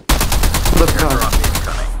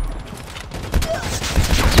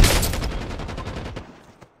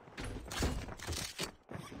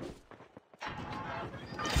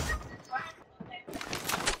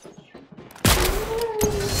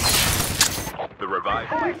 The revived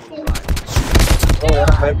flight will arrive.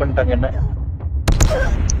 யாரோ ஃபயர் பண்ணிட்டாங்க என்ன.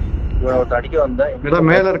 இவன் அடிக்க வந்தேன். இட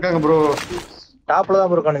மேல இருக்காங்க ப்ரோ. டாப்ல தான்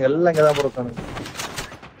ப்ரோ இருக்கானுங்க. எல்லாம் இங்க தான் ப்ரோ இருக்கானுங்க.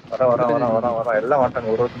 வர எல்லாம் வராங்க.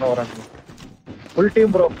 ஒருத்தனும் வராங்க. Full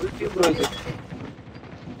team bro. இது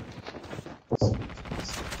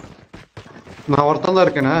நான் ஒருத்தன் தான்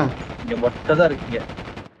இருக்கேனா? இங்க மட்டும் தான் இருக்கீங்க.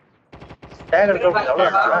 டேக் எடுக்க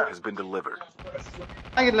Airdrop has been delivered.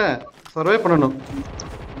 இல்ல சர்வே பண்ணனும்.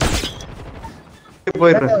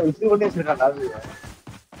 போயிடுறேன். இப்படி பண்ணி வச்சிருக்காங்க அது.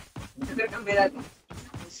 இது கம்பேரா இருக்கு.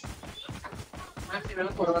 மாத்தி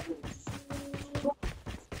வேலை போடுறது.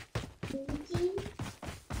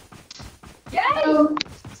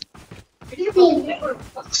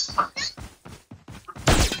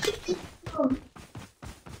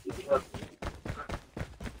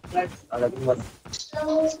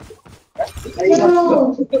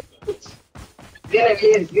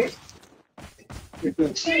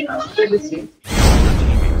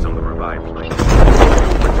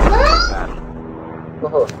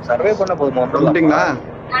 சர்வே பண்ண போதுமா வந்துட்டீங்களா?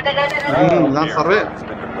 நான் சர்வே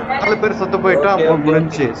 4 பேர் செத்து போயிட்டா அப்போ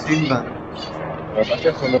முடிஞ்சு சீன் தான்.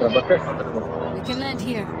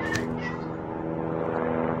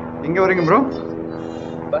 எங்க வரீங்க bro?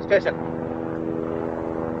 Bus station.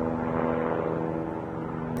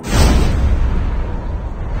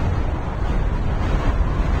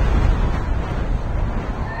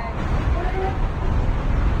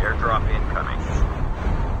 Airdrop incoming.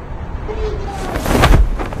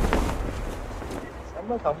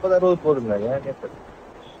 நம்ம 50-60 போடுங்க. ஏன் கேக்குது?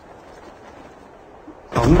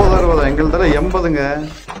 50-60 எங்கள்தால 80ங்க.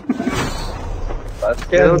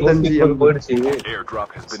 75 போயிடுச்சு. Airdrop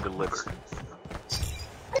has been delivered.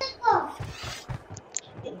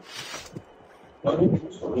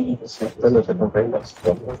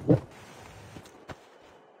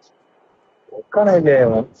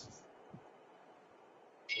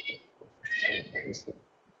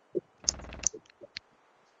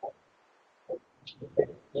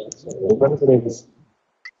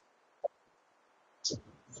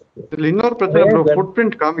 இன்னொரு பிரச்சனை bro,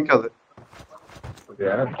 footprint காமிக்காது.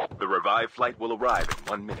 The revived flight will arrive in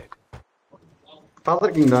 1 minute.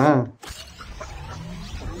 பாத்திருக்கீங்களா?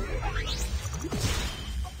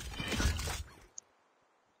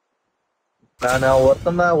 நான்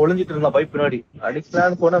ஒருத்தன் தான் ஒளிஞ்சிட்டு இருந்தான் பைப் பின்னாடி.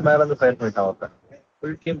 அடிக்கலான்னு போனா மேல இருந்து ஃபயர் பண்ணிட்டான் ஒருத்தன்.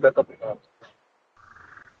 Full team backup.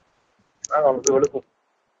 அவனுக்கு வெளுக்கும்.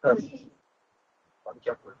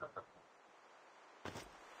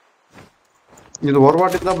 இது ஒரு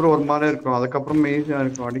வாட்டி தான் ப்ரோ ஒரு மாதிரி இருக்கும், அதுக்கப்புறம் ஈஸியா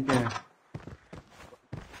இருக்கும் அடிக்க.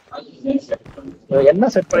 என்ன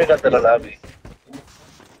செட் பண்ணிட்டா தெரியல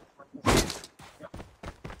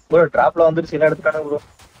ப்ரோ. டிராப்ல வந்துருச்சு, என்ன எடுத்துட்டானு ப்ரோ.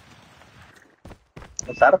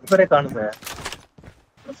 சரத் பேரே காணுமே.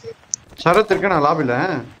 சரத் இருக்கா லாபில?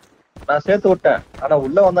 நான் சேர்த்து விட்டேன், ஆனா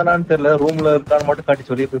உள்ள வந்தானான்னு தெரியல. ரூம்ல இருக்கான்னு மட்டும் காட்டி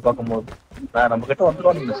சொல்லி போய் பார்க்கும்போது நான் நம்ம கிட்ட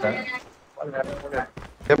வந்துருவான்னு சார்.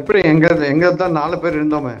 எப்படி எங்க தான் 4 பேர்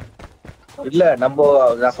இருந்தோமே. இல்ல நம்ம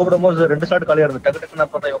அப்படும் போது 2 ஷாட் காலியா இருந்து டக்கு டக்குன்னு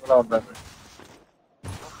அப்ப தான் இவங்க தான் வந்தாங்க.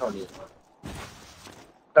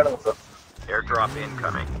 Airdrop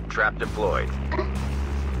incoming. Trap deployed.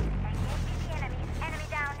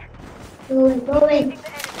 Going.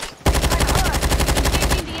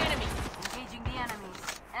 Engaging the enemy.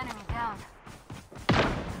 Enemy down.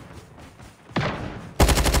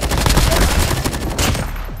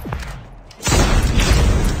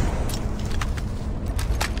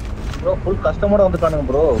 Bro full கஸ்டமரோட வந்துட்டானுங்க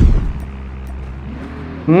bro.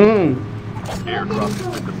 Airdrop has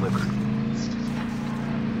been delivered.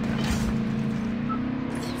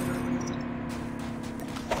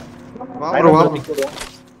 வா ப்ரோ வா.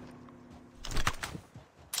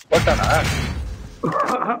 போட்டானா?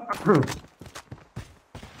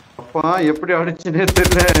 அப்பா எப்படி அடிச்சனே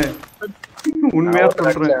தெரியல. உண்மையா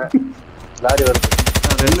சொல்றேன். லாரி வருது.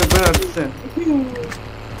 2 பேர் அடிச்சேன்.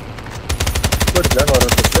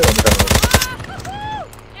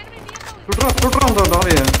 சுட்றா அந்த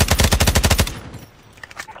லாரியை.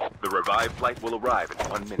 The revived flight will arrive in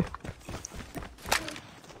 1 minute.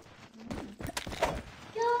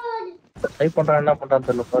 Type பண்றான், என்ன பண்றான்னு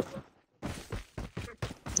தெரியல பாரு.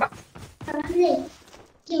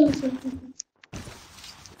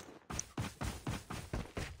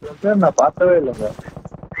 நான் பார்த்தவே இல்லைங்க.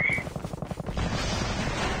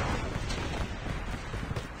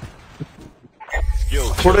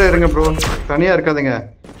 கூட இருங்க ப்ரோ, தனியா இருக்காதுங்க.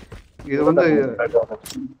 இது வந்து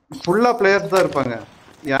ஃபுல்லா பிளேயர்ஸ் தான் இருப்பாங்க,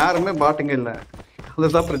 யாருமே பாட்டுங்க இல்ல.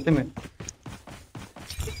 அதுதான் பிரச்சனை.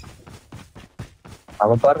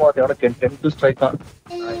 அவன் பாருங்க அவனோட 10 to strike ஆன்.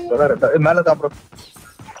 மேல தான் ப்ரோ.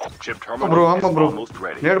 ப்ரோ ஆமா ப்ரோ,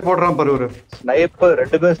 நேடு போடுறான் பாரு. ஒரு ஸ்னைப்பர்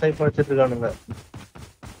 2 பேர் ஸ்னைப்பர் வச்சிட்டு இருக்கானுங்க.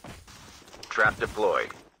 Trap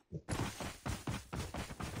deployed.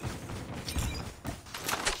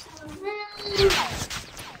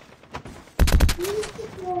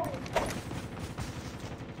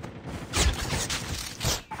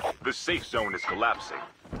 The safe zone is collapsing.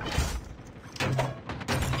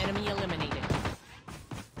 Enemy eliminated.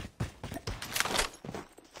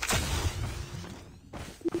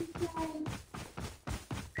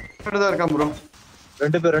 தான் இருக்கான் ப்ரோ.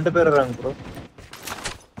 2 பேர் இருக்காங்க ப்ரோ.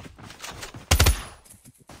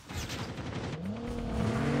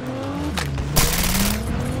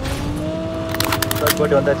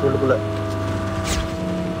 போட்டு வந்தாச்சு உள்ளுக்குள்ள.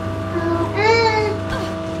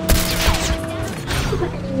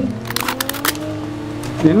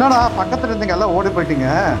 என்னடா பக்கத்துல இருந்தீங்க எல்லாம் ஓடி போயிட்டீங்க.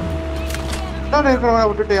 பின்னாடி இருக்கிறவங்க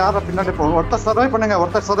விட்டுட்டு யார பின்னாடி போ. ஒருத்தர் சர்வை பண்ணுங்க.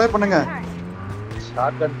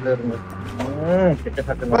 ஷாட்கன் பிளேயருங்க.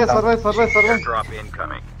 சர்வை.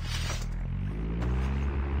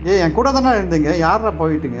 ஏய் என் கூட தானே இருந்தீங்க, யாரா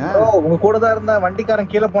போயிட்டீங்க? உங்க கூட தான் இருந்தா.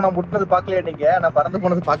 வண்டிக்காரன் கீழே போனா முட்டினது பாக்கலையா நீங்க? நான் பறந்து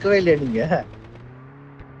போனது பார்க்கவே இல்லையா நீங்க?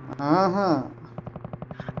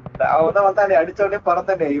 அவன் தான் வந்தா அடிச்ச உடனே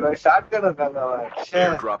பறந்தானே. இவன் ஷாட்கன் இருக்காங்க.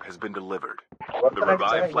 Airdrop has been delivered. The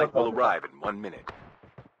revived flight will arrive in 1 minute.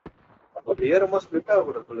 அப்ப ஏறமோ ஸ்பிளிட் ஆக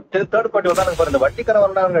கூடாது. தேர்ட் பார்ட்டி வந்தானுங்க பாரு. இந்த வண்டிக்காரன்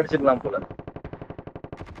வரணும் அடிச்சிடலாம் போல.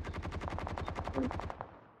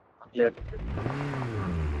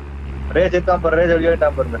 ரேஜ் இருக்கான் பாரு. ரேஜ் வெளியே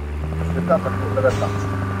பாருங்க. இருக்கான் பாரு.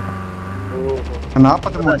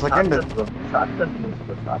 43 செகண்ட். ஷாட்கன்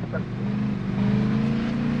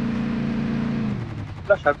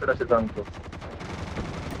அடிச்சிருக்காங்க ப்ரோ.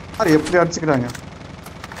 எப்படி அடிச்சுக்கிறாங்க?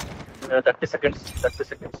 30 seconds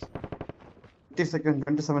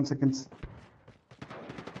 27 seconds.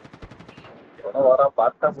 வரா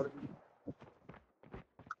பார்த்தா முடியும்.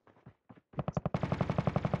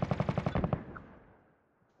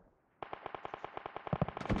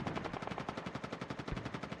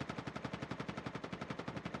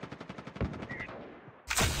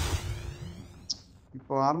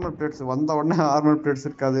 இப்போ ஆர்மர் பிளேட்ஸ் வந்த உடனே ஆர்மர் பிளேட்ஸ்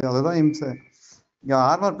இருக்காது, அதுதான் இம்சை. இங்க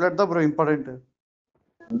ஆர்மர் பிளேட் தான் bro important.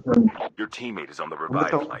 Your teammate is on the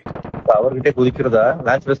revived flight. அவர்கிட்ட குதிக்கிறதா?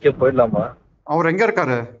 லான்ச் பேஸ்க்கே போயிடலாமா? அவர் எங்க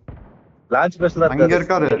இருக்காரு? லான்ச் பேஸ்ல அங்க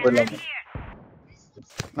இருக்காரு.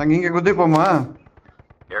 நாங்க இங்க குதிப்போமா?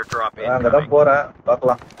 Airdrop அங்க தான் போறேன்,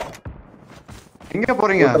 பார்க்கலாம். எங்க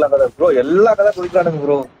போறீங்க ப்ரோ? எல்லா கதை குதிக்கிறானுங்க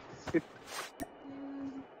ப்ரோ.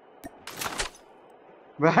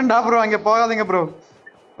 வேண்டாம் ப்ரோ அங்க போகாதீங்க ப்ரோ.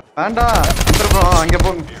 வேண்டாம் ப்ரோ அங்க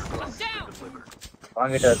போங்க.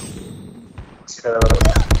 வாங்கிட்டாரு.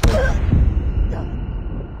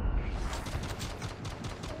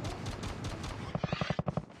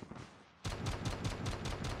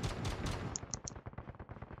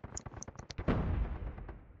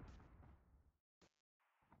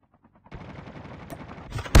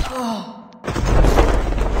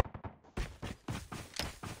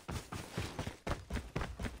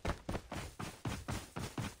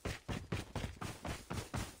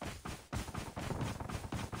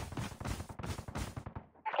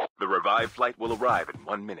 The revived flight will arrive in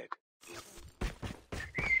 1 minute.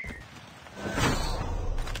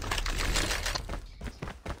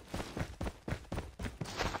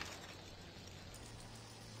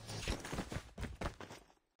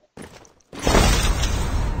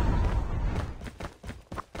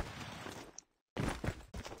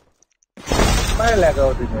 Lakh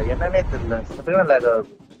ஆகுதுங்க, என்னன்னே தெரியல. சத்தியமா லேக்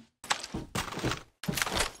ஆகுது.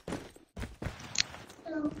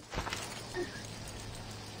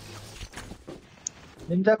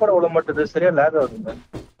 நிஞ்சா கூட விட மாட்டேது, சரியா லேக் ஆகுதுங்க.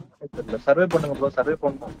 தெரியல. சர்வே பண்ணுங்க ப்ரோ, சர்வே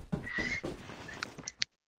பண்ணுங்க.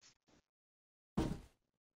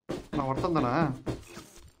 நான் ஒருத்தன் தானே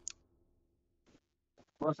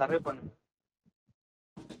ப்ரோ, சர்வே பண்ணுங்க.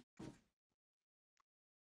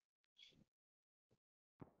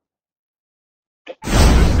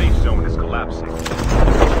 The safe zone is collapsing.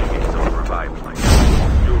 It's on revived flight.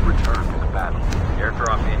 You'll return to the battle.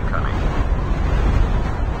 Airdrop incoming.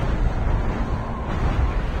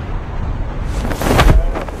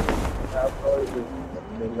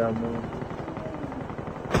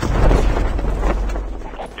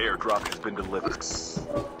 Airdrop has been delivered.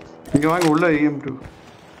 இங்க வாங்க உள்ள EM2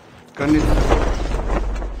 கண்ணி.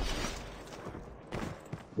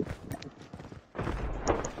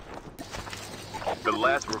 The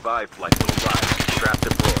last revived flight will arrive. Trap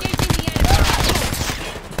deployed.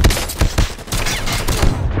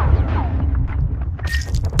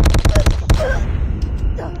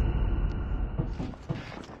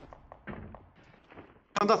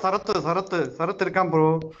 அந்த சரத்து இருக்கான் bro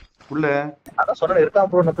உள்ள. அதான் சொன்னேன் இருக்கான்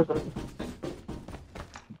ப்ரோ, நான் சொல்றேன்.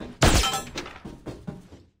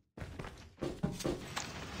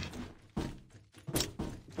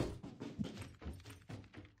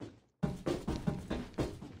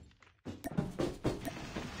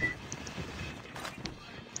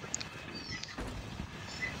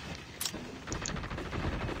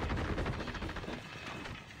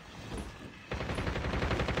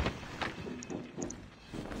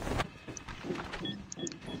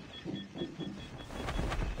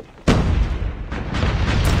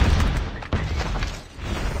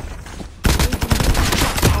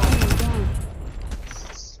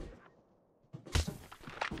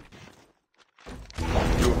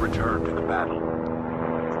 Return to the battle.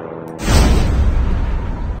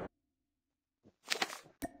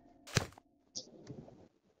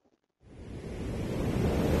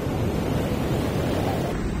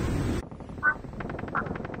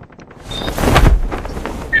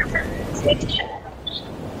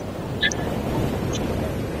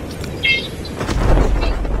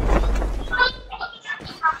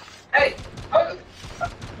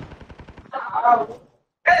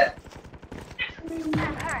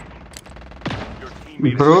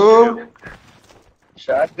 Bro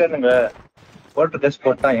ஷாட்கனுங்க போட்டு டெஸ்ட்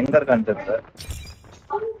போட்டா எங்க இருக்கான்னு தெரியல.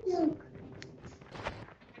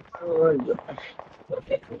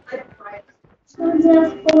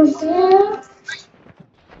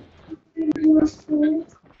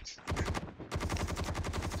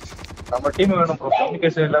 நம்ம டீம் வேணும் ப்ரோ,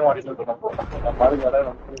 கம்யூனிகேஷன் இல்லாம ஆடிட்டு இருக்கோம். நம்ம ஆளுங்க வர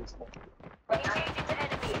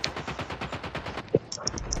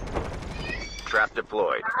Trap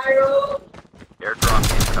deployed. Airdrop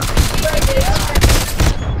incoming.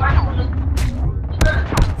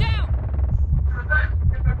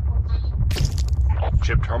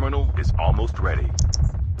 Chip terminal is almost ready.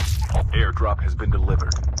 Airdrop has been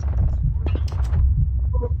delivered.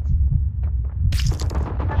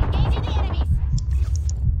 Engaging the enemies.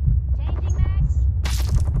 Changing mags.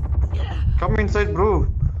 come inside bro.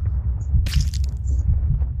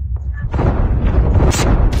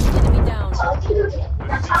 Enemy down.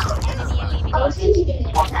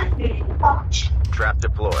 Trap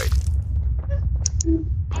deployed.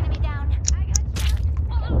 Enemy down.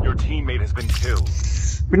 Your teammate has been killed.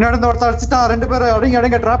 பின்னாடி இருந்து ஒருத்தர் அடிச்சிட்டான். ரெண்டு பேரும்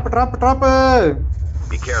அடிங்க drop.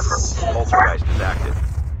 Be careful. Poltergeist is active.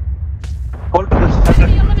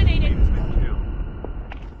 Enemy eliminated.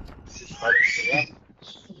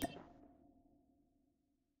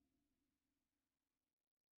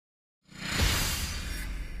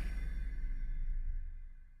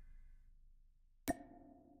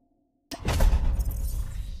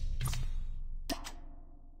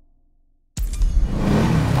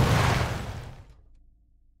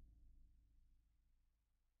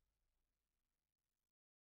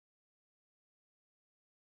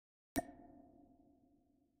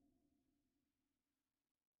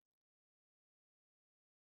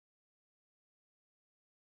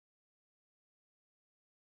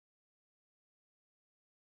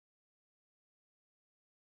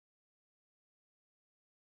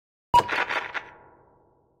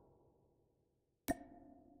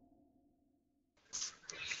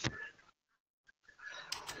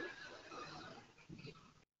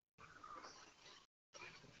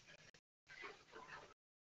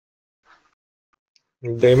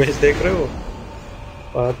 Damage देख रहे हो?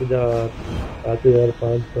 5000,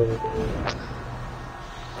 5500।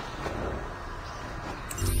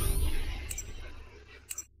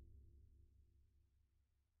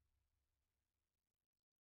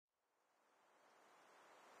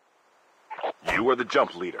 You are the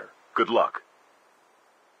jump leader. Good luck.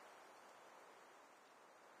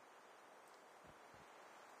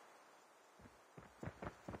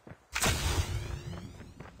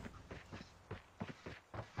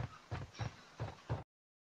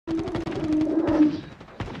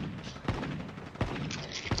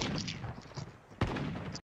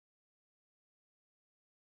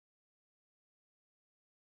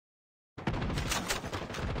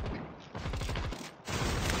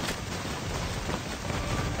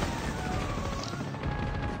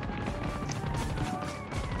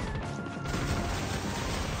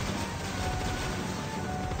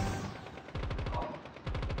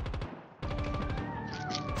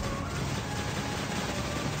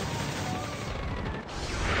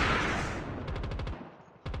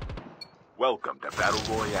 Welcome to Battle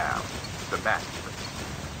Royale, the match.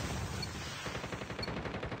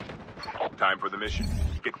 Time for the mission.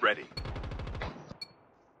 Get ready.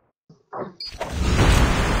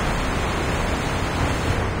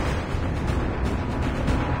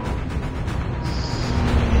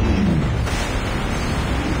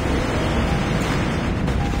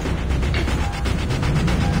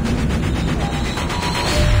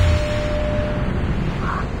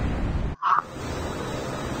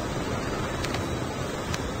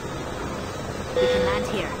 We can land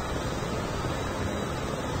here.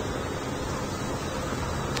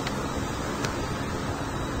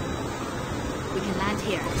 We can land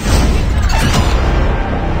here.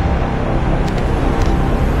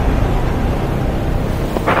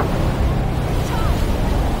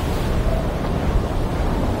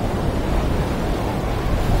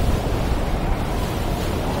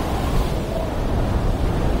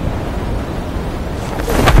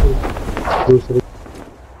 दूसरी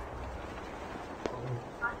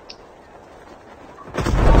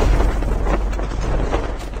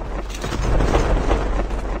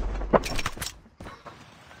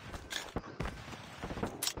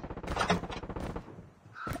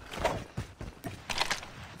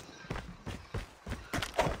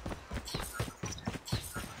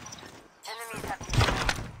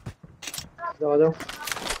आ जाओ।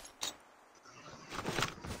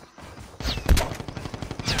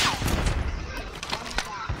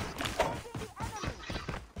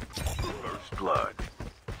 First blood.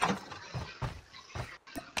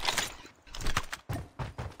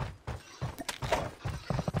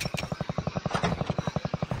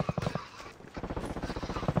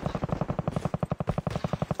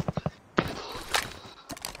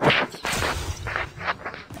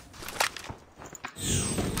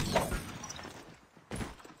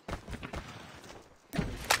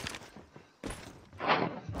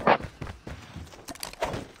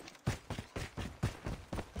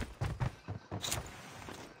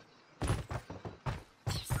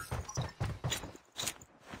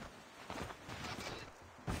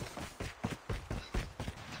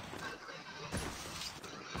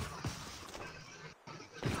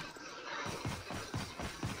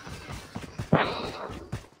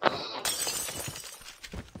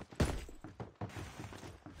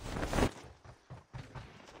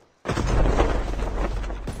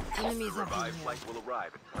 Enemies The up in revived here. flight will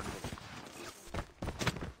arrive in 1 minute.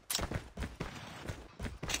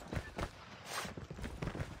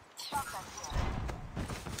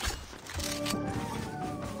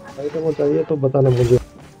 Item चाहिए तो बताना मुझे।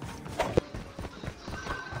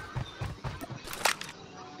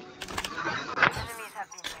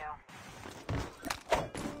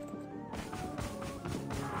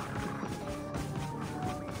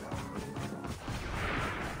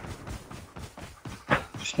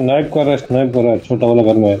 Snipe कर रहा है छोटा वाला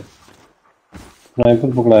घर में स्नाइपर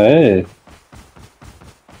पकड़ा है।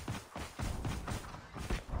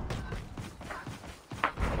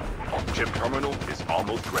 Chip terminal is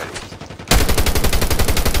almost ready.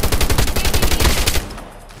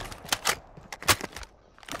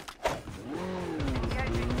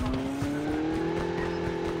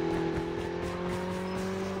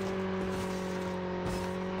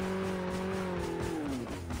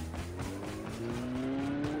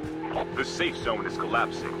 The safe zone is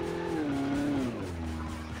collapsing.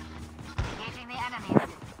 Engaging the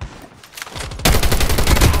enemies.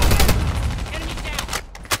 Enemy down.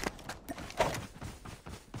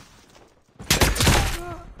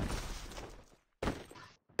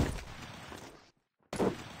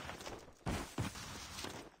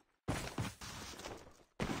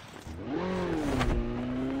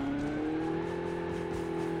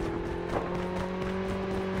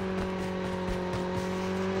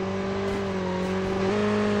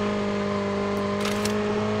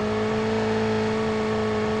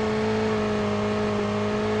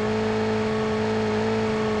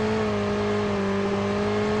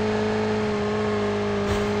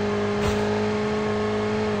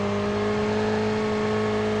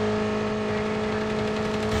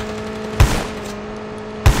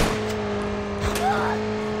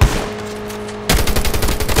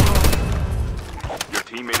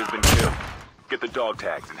 dog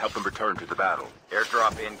tags and help them return to the battle.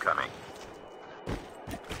 Airdrop incoming.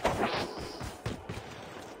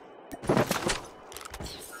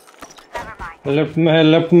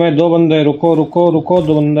 Left में 2 बंदे हैं। रुको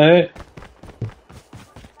 2 बंदा है।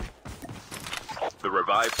 The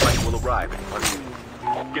revived flight will arrive in 1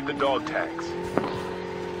 minute. Get the dog tags.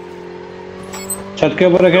 छत के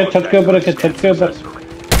ऊपर रखे, छत के ऊपर।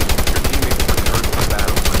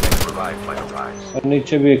 और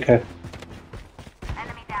नीचे भी एक है।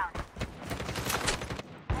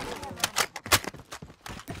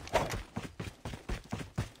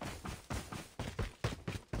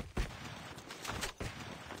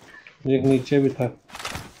 एक नीचे भी था।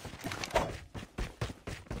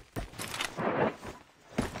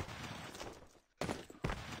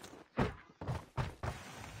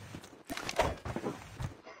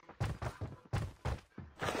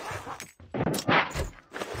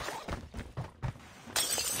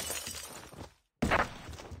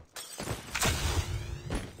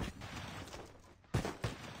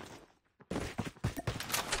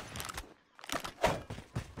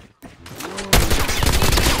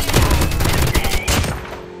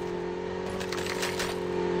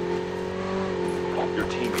 Your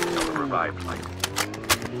teammates on the revived flight.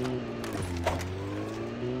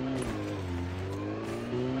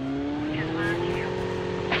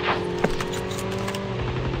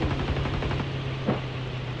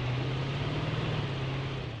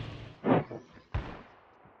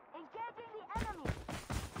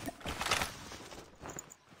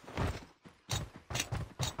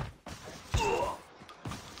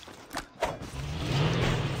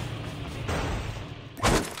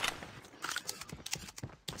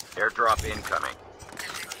 Airdrop incoming.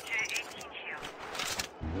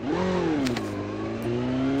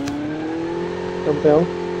 कब पे आओ?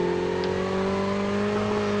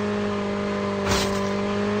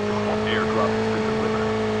 Airdrop has been delivered.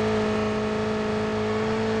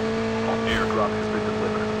 Airdrop has been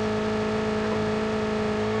delivered.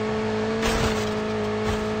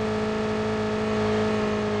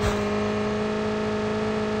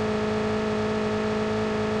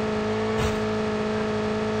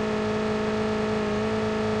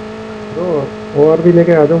 Bro और भी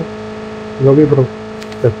लेके आ जाओ लॉबी ब्रो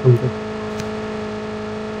कस्टम पे।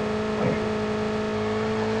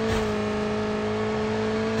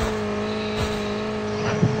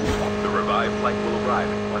 The revived flight will arrive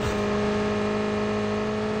in 1 minute.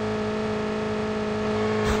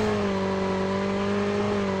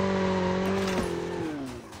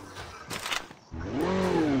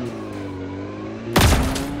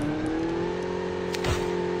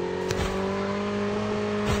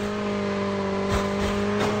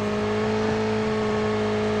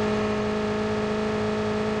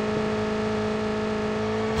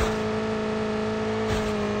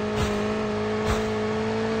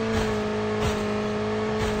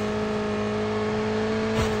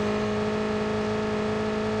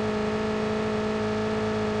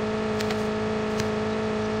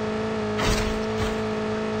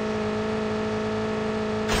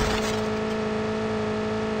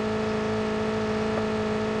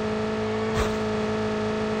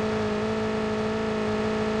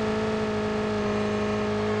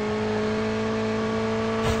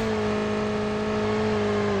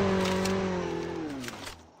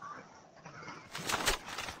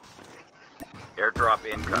 Airdrop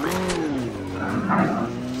incoming.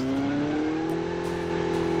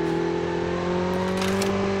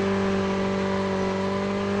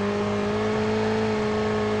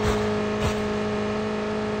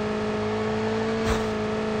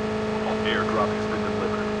 Airdrop has been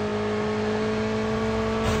delivered.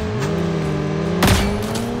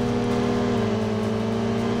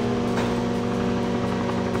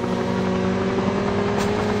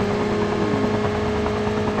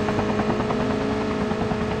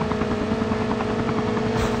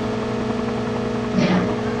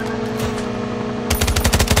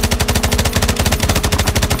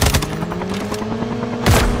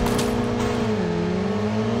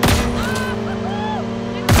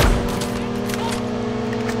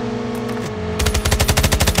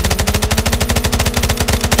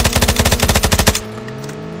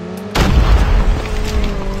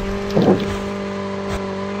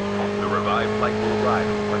 The revived flight will arrive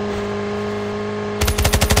in 1 minute.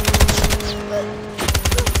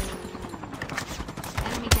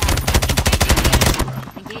 Enemy down.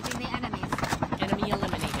 Engaging the enemies. Enemy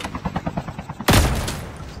eliminated.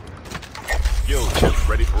 Yo, chip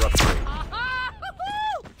ready for upgrade. Aha!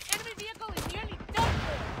 Woohoo! Enemy vehicle is nearly done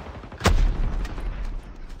for.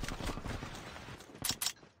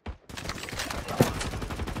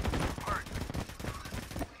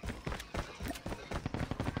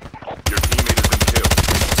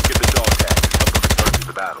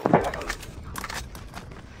 battle.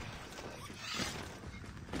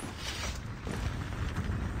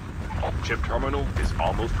 Chip terminal is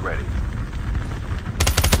almost ready.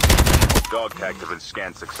 Dog tags have been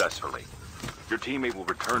scanned successfully. Your teammate will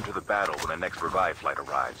return to the battle when the next revive flight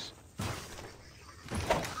arrives.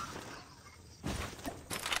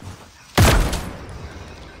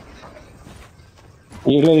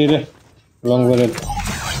 Long way.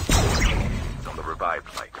 On the revive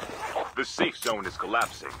flight. The safe zone is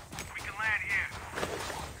collapsing. We can land here.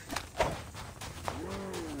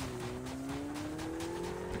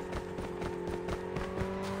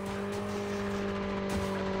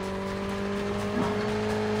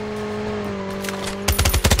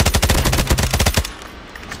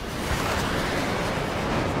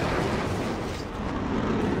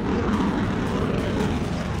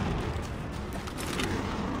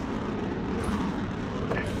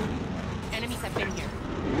 Enemies have been here.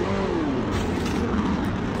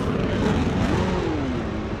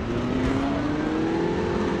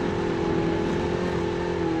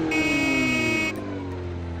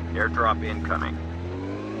 Airdrop incoming.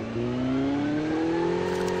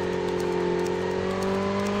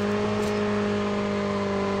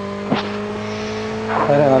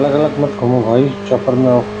 अरे अलग अलग मत घूमो भाई, chopper में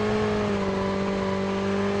आओ।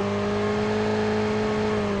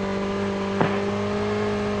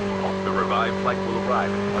 The revive flight will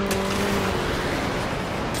arrive in 1 minute.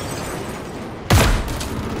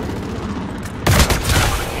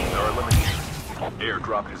 The teams are eliminated.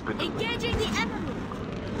 Airdrop has been delivered. Engaging the enemy.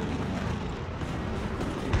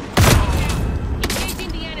 Engaging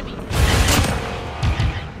the enemy.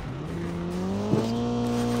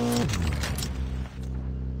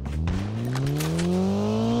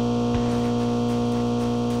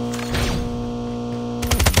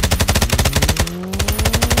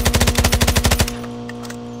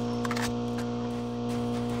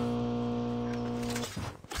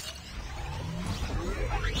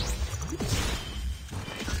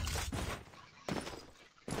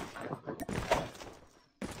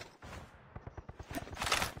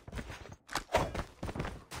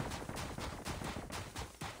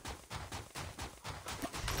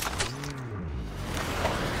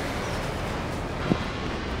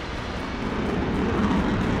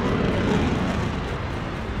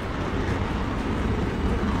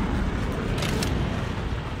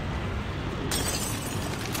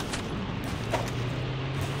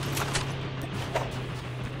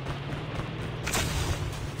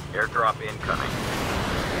 Airdrop incoming.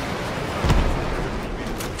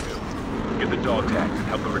 Get the dog tags and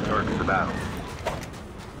help them return to the battle.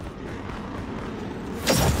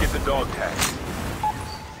 Get the dog tags.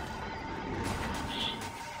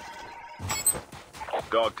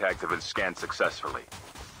 Dog tags have been scanned successfully.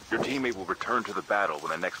 Your teammate will return to the battle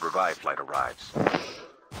when the next revive flight arrives.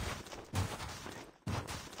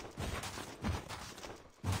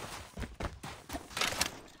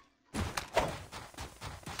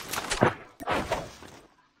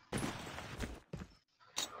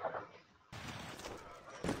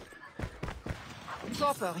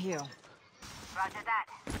 Chopper here. Roger that.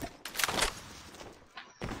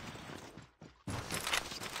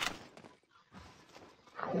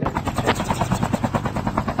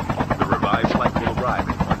 The revive flight will arrive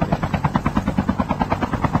in 1 minute.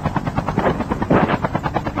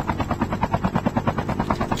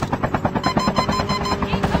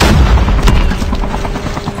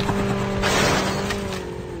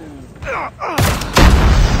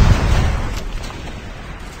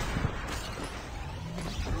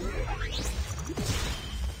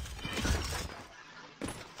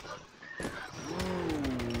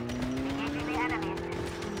 Engaging the enemies.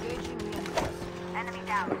 Engaging the enemy. Enemy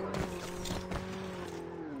down.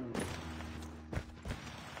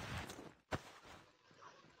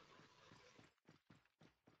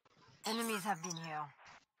 Enemies have been here.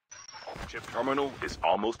 Chip terminal is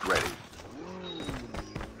almost ready.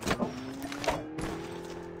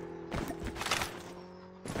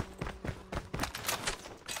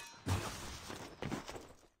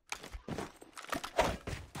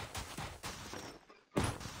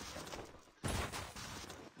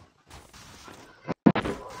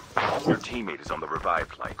 Your teammate is on the revive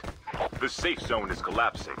flight. The safe zone is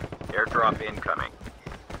collapsing. Airdrop incoming.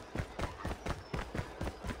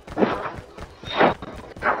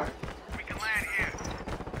 We can land here.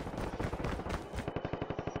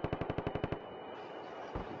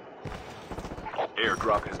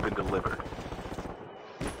 Airdrop has been delivered.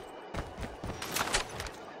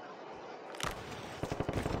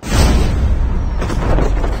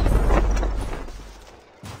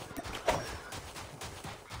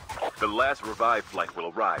 The last revive flight will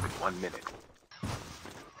arrive in 1 minute.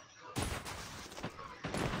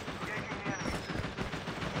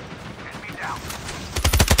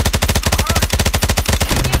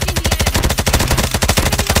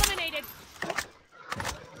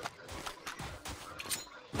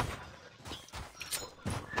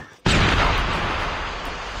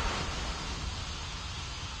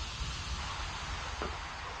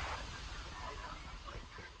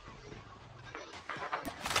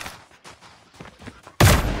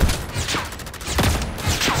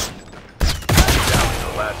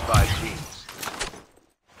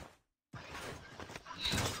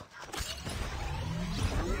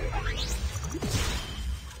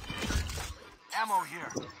 ammo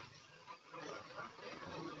here.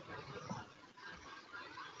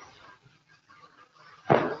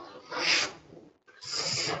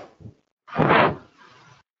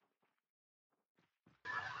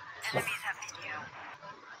 Enemies have been here.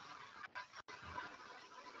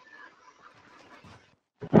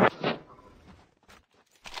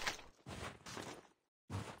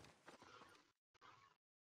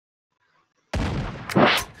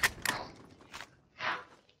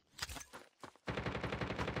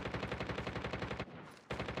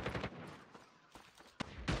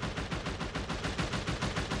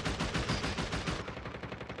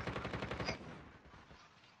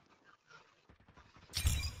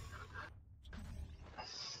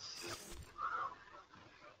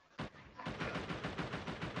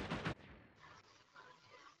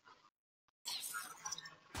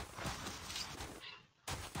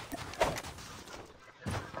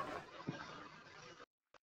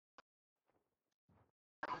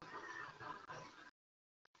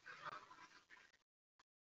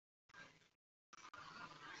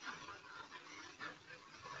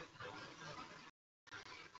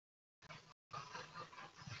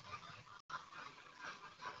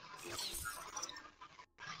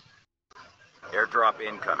 Airdrop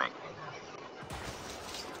incoming.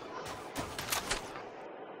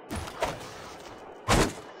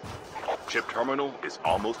 Chip terminal is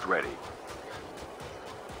almost ready.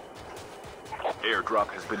 Airdrop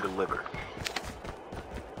has been delivered.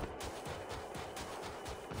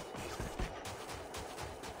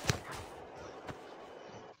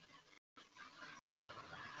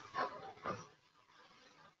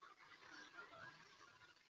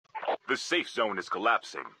 The safe zone is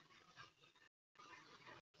collapsing.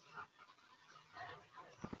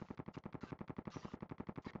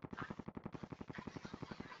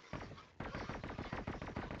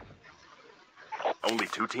 Only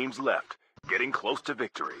 2 teams left, getting close to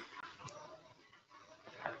victory.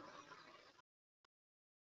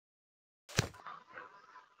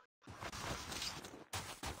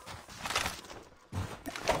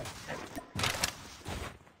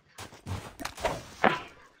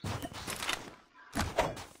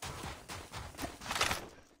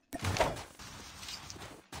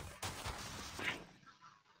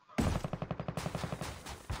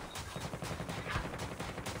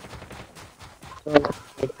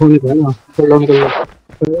 हो गया ना चल down कर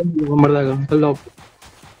लो मर जाएगा चल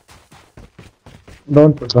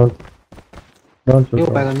down down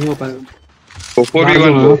नहीं हो पाएगा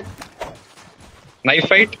 4v1 go. Knife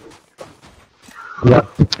fight? Yeah,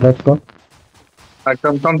 let's go.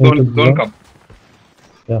 Come, don't come.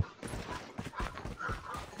 Yeah.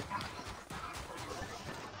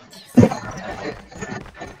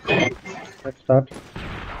 Let's start.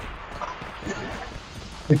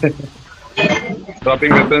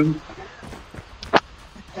 Dropping weapons.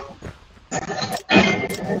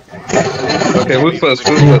 Okay, who's first?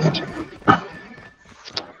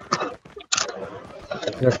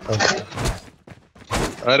 Let's start.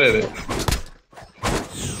 Arre.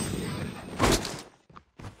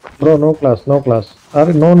 Bro, no class.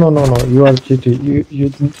 Arre, no. You are cheating. You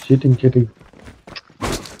cheating.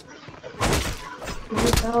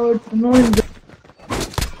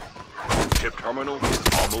 Chip terminal is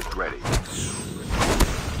almost ready.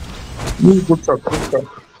 Good shot.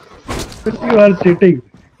 You are cheating.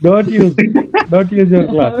 Don't use your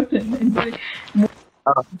class.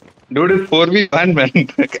 Dude, it's 4v1, man.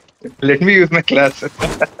 Let me use my class.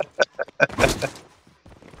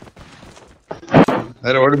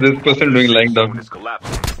 What is this person doing lying down? Is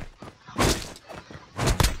collapsing.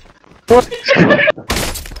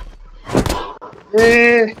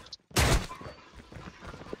 Hey.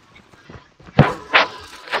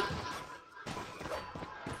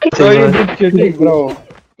 So you did cheating, bro.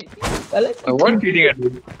 What cheating at you?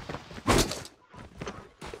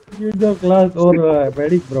 Use your class or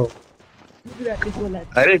medic, bro.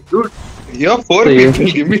 Arre, dude, you're 4 people.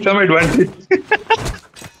 Give me some advantage.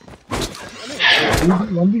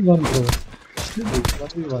 1v1, bro.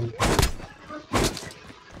 1v1.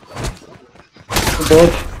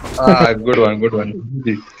 Good one.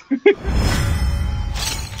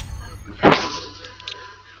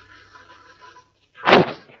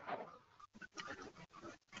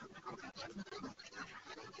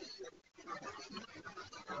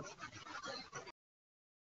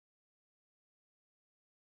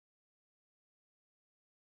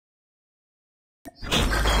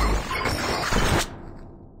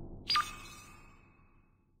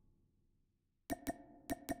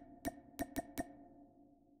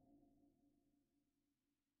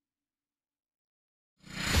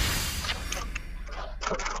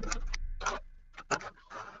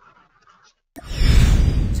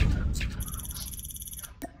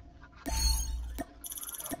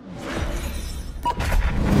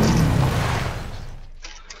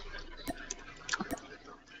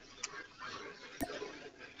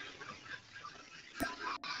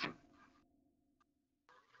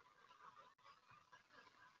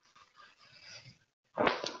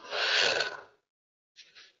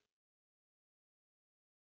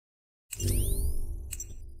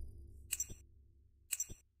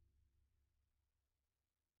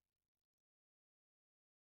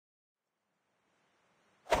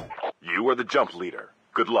 You are the jump leader.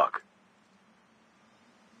 Good luck.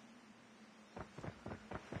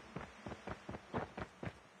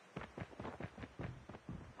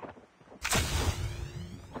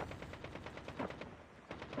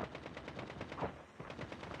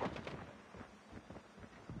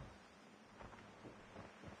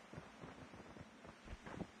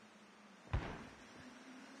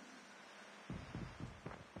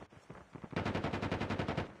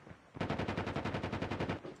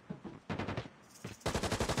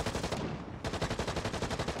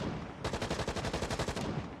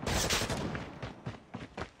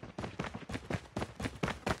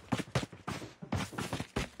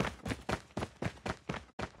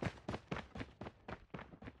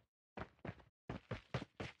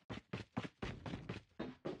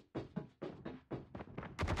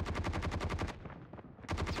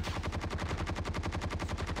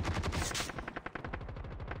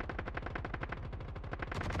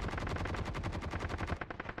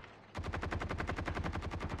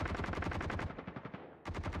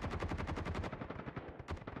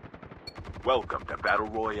 Welcome to Battle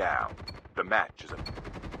Royale. The match is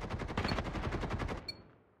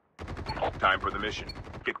time for the mission.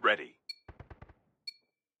 Get ready.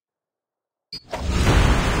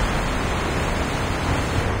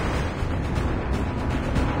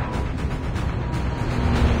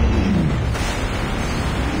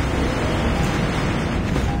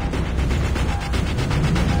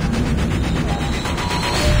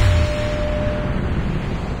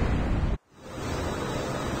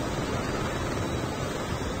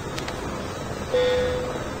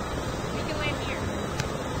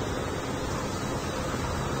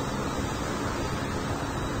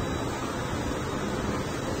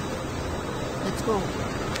 Let's go.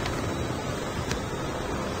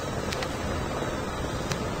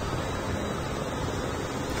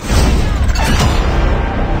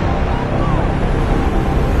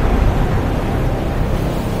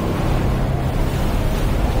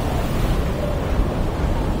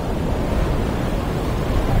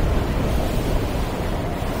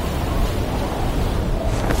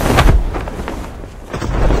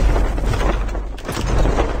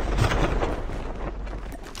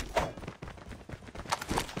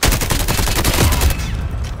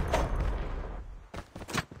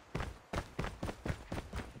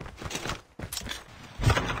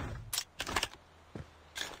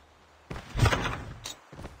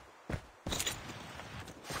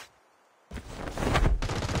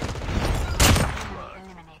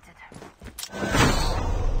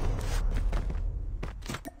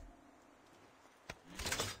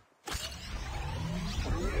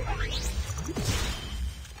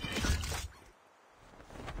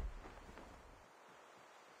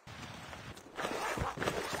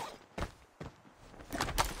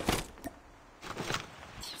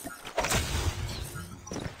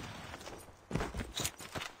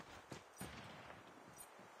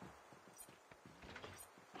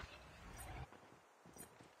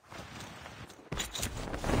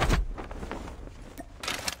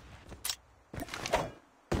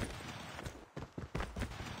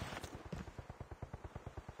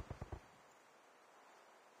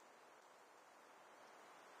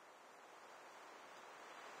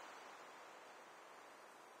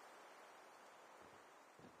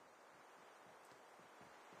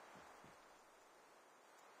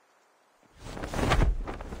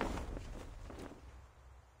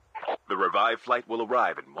 The revive flight will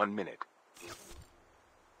arrive in 1 minute.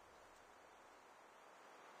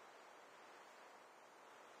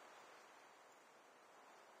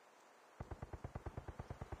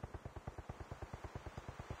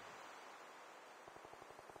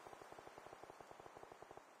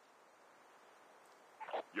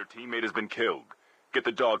 Your teammate has been killed. Get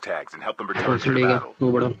the dog tags and help them return to the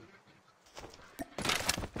battle.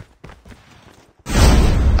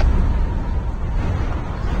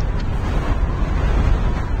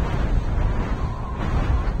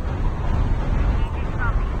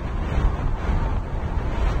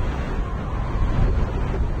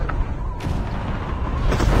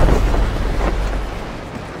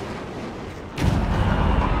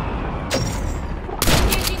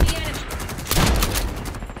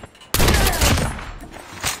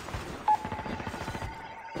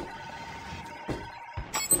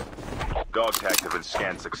 Dog tags have been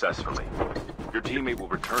scanned successfully. Your teammate will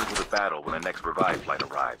return to the battle when the next revive flight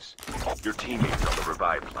arrives. Your teammate's on the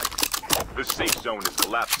revive flight. The safe zone is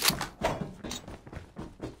collapsing.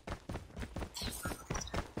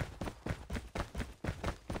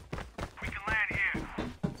 We can land here.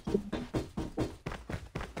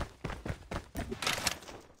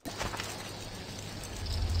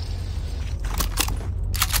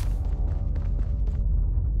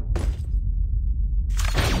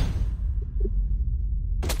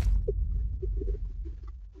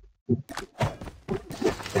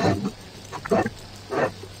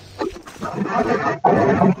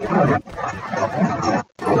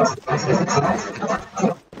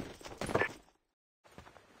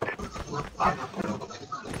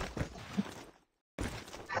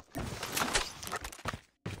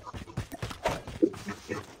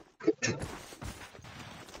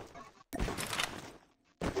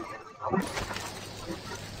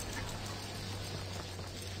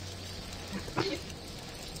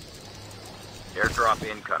 Airdrop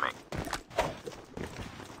incoming.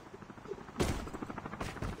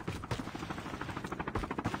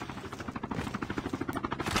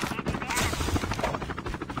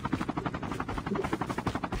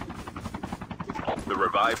 The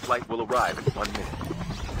revived flight will arrive in 1 minute.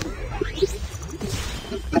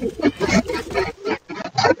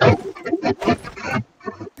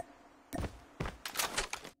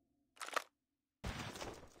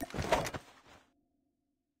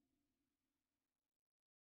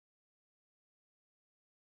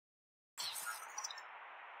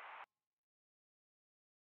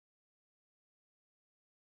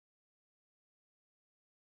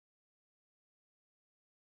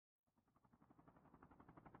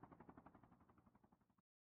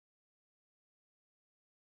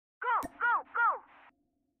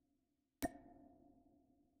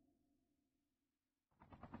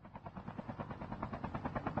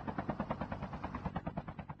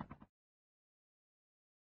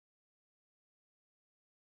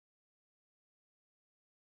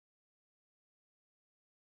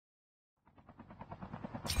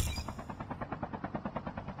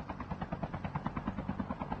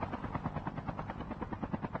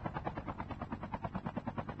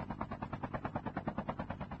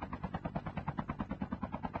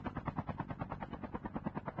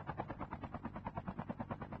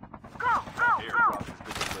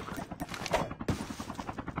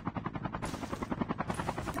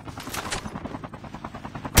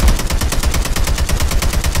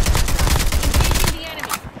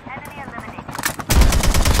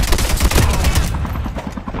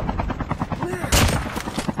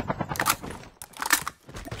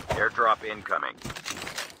 Airdrop incoming.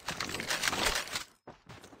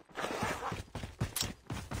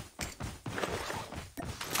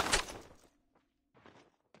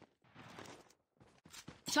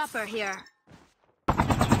 Chopper here.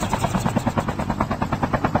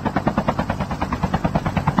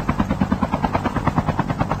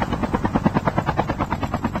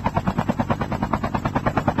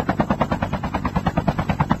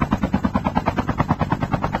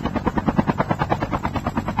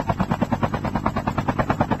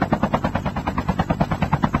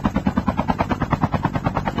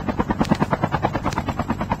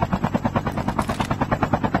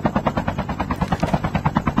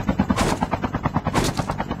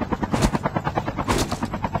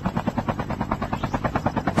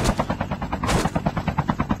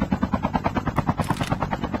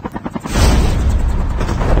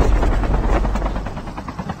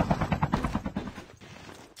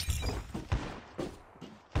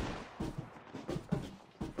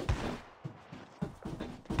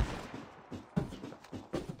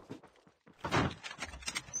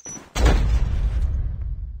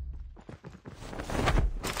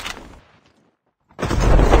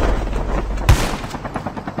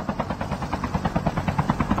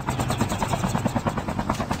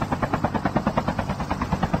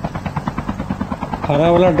 हरा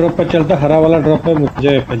वाला drop पे चलता, हरा वाला drop पे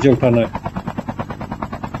मुझे फज्जे उठाना है।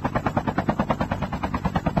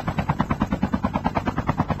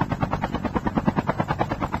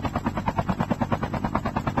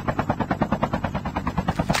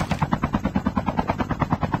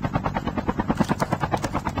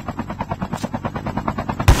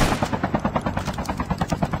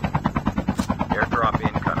 Airdrop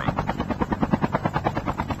incoming.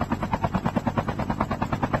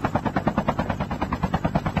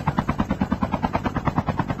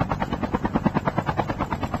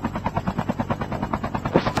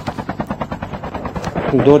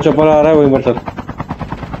 दो चप्पल आ रहा है वहीं पर sir.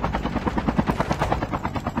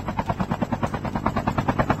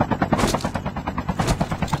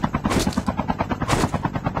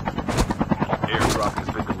 Airdrop has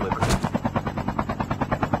been delivered.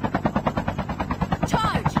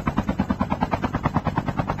 Charge!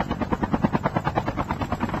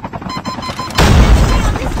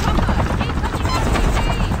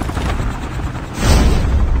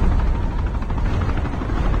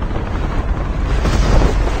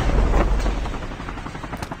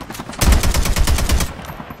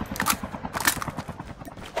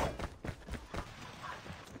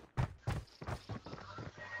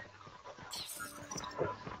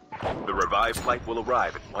 The revived flight will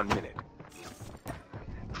arrive in 1 minute.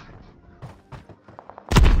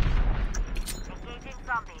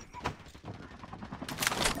 zombies.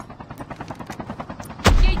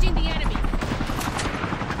 Engaging the enemy.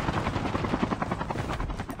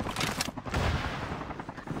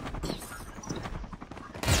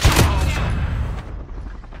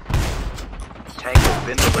 Tank has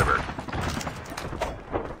been delivered.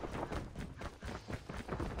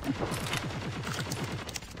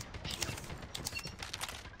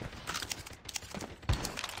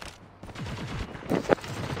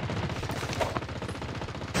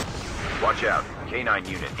 Watch out. K9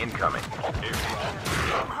 unit incoming.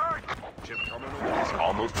 Chip terminal is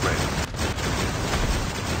almost ready.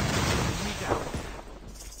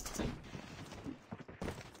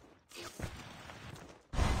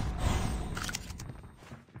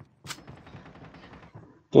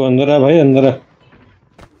 तो अंदर है भाई, अंदर है।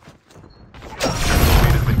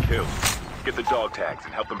 Teammate has been killed. Get the dog tags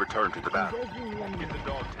and help them return to the battle. Get the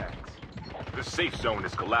dog tags. The safe zone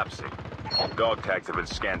is collapsing. Dog tags have been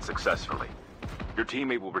scanned successfully. Your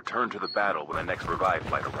teammate will return to the battle when the next revive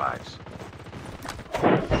flight arrives.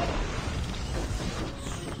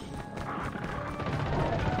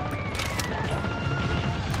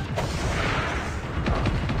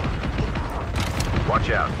 Watch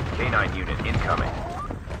out. K9 unit incoming.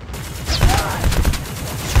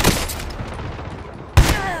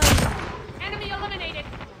 Enemy eliminated.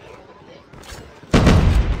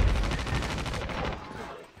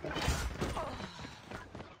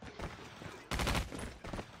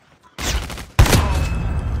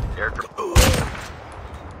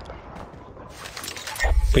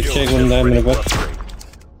 पीछे एक बंदा है मेरे पास।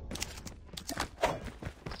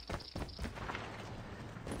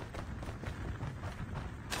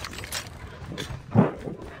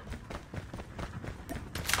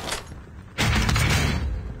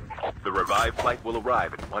 The revive flight will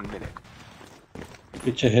arrive in 1 minute.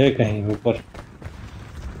 पीछे है कहीं ऊपर।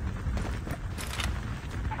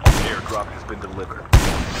 Airdrop has been delivered.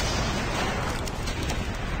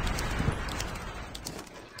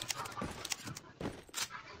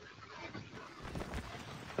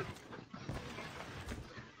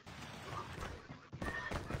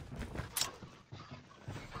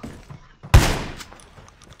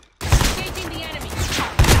 Engaging the enemy.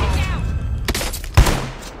 Get down.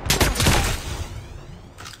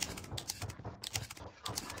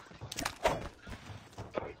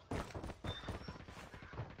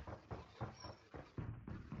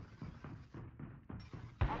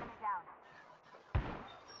 Enemy down.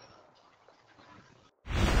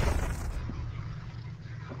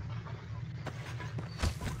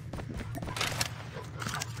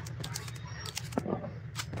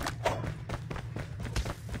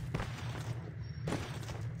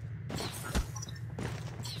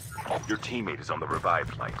 Your teammate is on the revive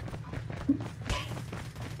flight.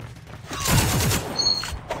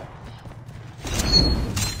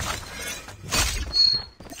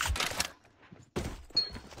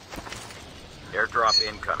 Airdrop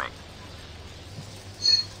incoming.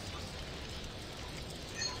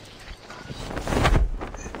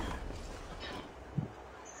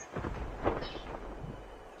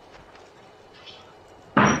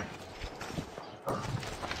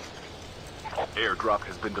 Airdrop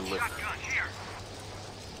has been delivered. Shotgun here.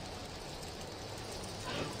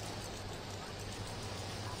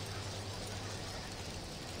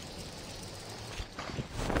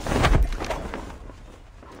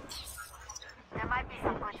 There might be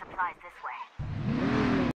some good supplies this way.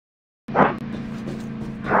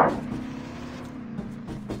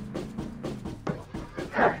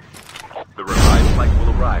 The revive flight will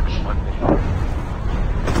arrive in 1 minute.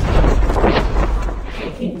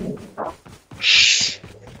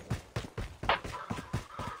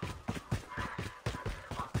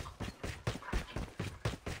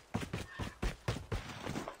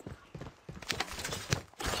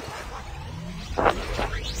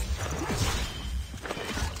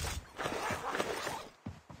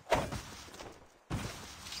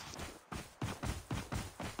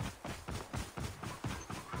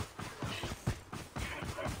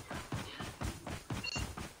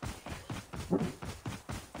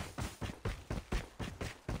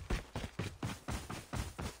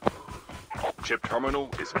 Chip terminal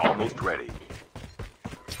is almost ready.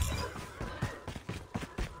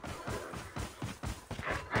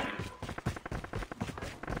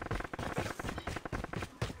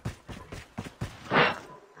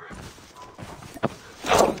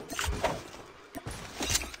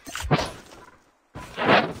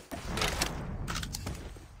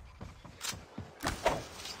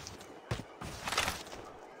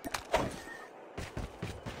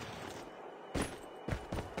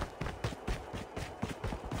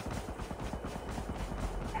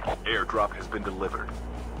 Airdrop has been delivered.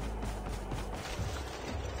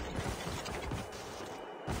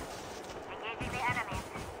 Engaging the enemies.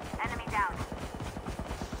 Enemy down.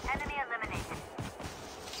 Enemy eliminated.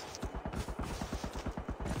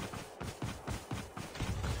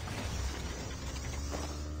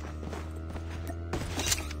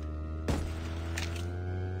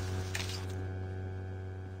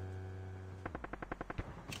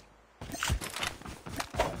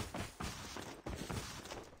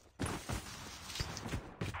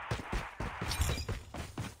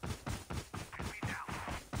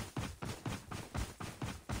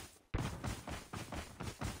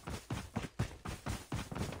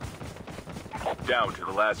 Down to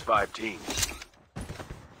the last 5 teams.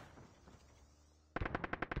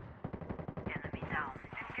 Enemy down.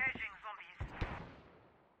 Engaging zombies.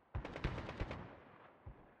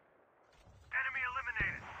 Enemy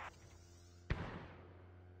eliminated.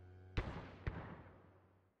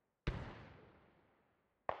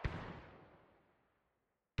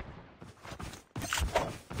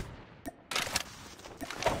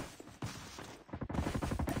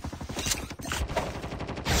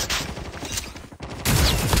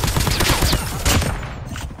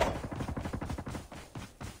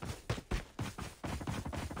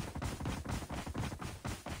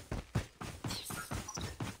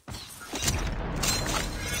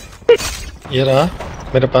 ये रहा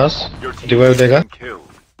मेरे पास Your team revive has देगा been killed.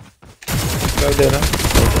 Revive दे रहा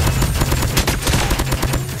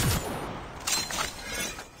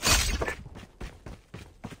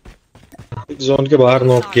zone के बाहर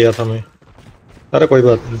knock किया था मैं अरे कोई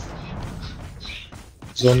बात नहीं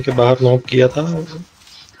जोन के बाहर नॉक किया था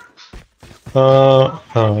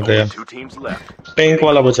हाँ गया 2 teams left. टैंक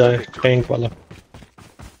वाला बचा है टैंक वाला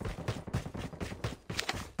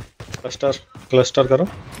क्लस्टर करो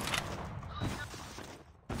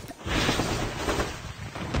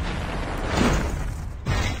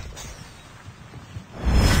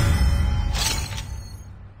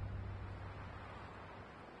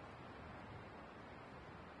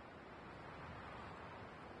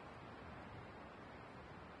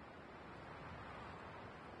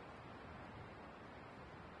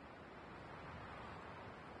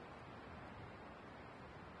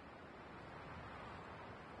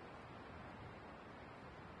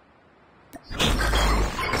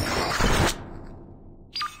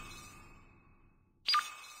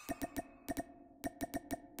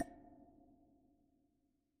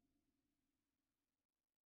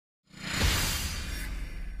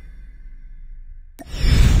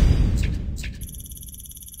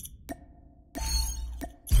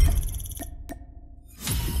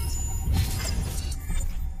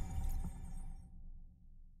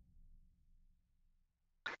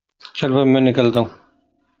चल भाई मैं निकलता हूँ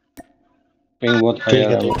पिंग बहुत हाई आ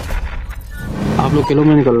रहा है आप लोग किलो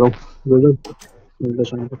में निकल रहा हूँ मिलते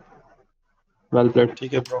शाम को वेल प्लेड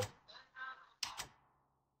ठीक है ब्रो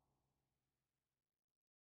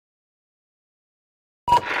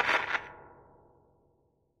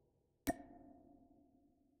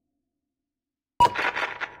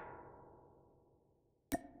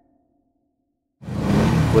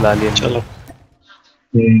बुला लिया चलो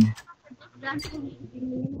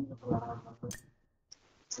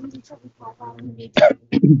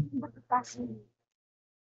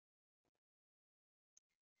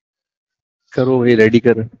करो भाई रेडी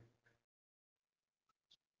कर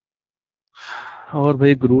और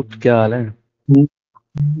भाई ग्रुप क्या हाल है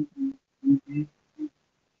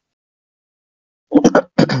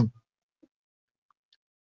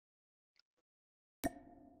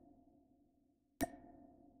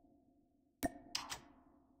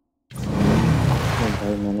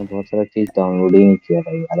भाई मैंने बहुत सारा चीज डाउनलोड ही नहीं किया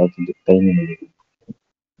भाई यार तो दिखता ही नहीं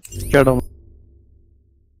मुझे क्या down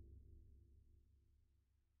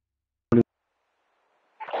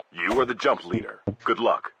You are the jump leader. Good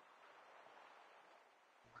luck.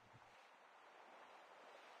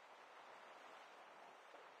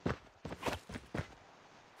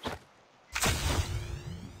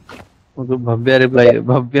 तो भव्य रिप्लाई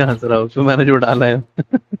भव्य हंस रहा हूँ उसमें मैंने जो डाला है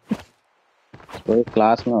तो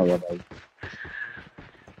क्लास में होगा भाई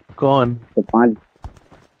कौन तो 5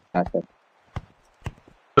 क्लास है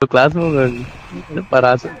तो क्लास में होगा पर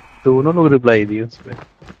आज दोनों लोग रिप्लाई दिए उस पे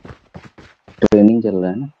ट्रेनिंग चल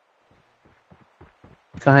रहा है ना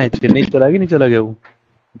कहाँ है चेन्नई चला गया नहीं चला गया वो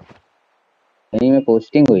नहीं में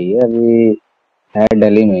पोस्टिंग हुई है अभी है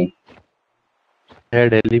दिल्ली में है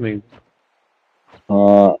दिल्ली में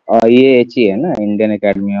ये एचई है ना Indian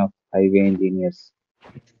academy of highway engineers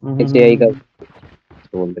HE का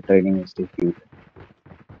बोल ट्रेनिंग इंस्टीट्यूट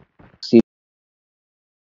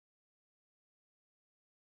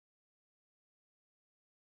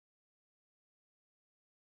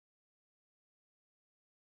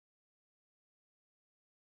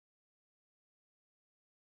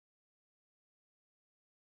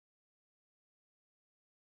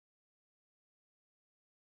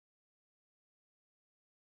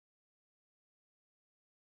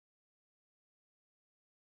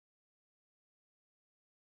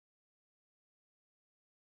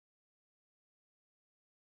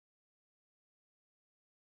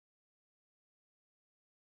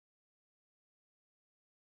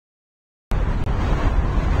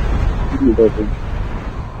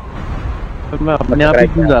मैं अपने आप ही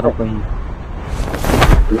क्यों जा रहा हूँ कहीं?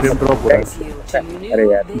 फ्रेम ड्रॉप हो रहा है। अरे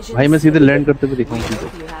यार भाई मैं सीधे लैंड करते हुए दिखाऊं तुझे।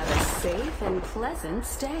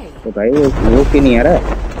 तो भाई वो क्यों नहीं आ रहा?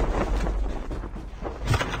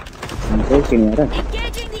 हमको क्यों नहीं आ रहा?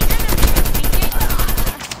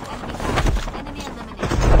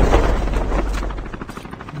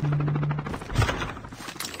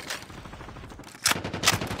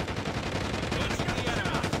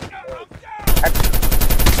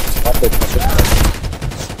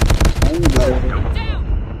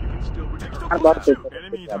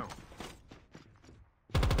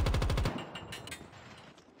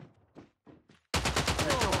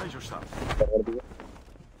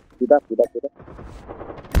 सीधा सीधा सीधा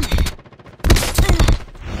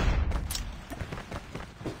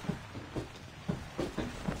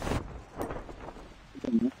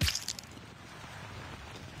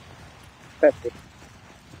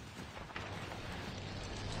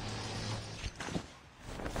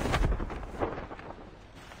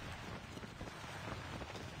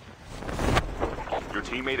Your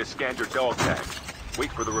teammate has scanned your dog tag.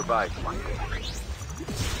 Wait for the revive flight.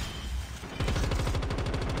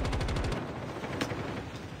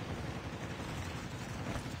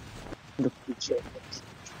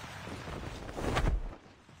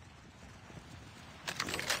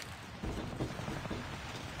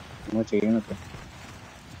 वो चाहिए ना तो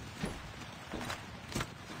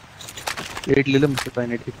 8 ले ले मुझसे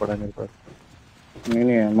पैनेट ही पड़ा मेरे पास।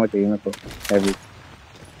 नहीं वो चाहिए ना तो हैवी।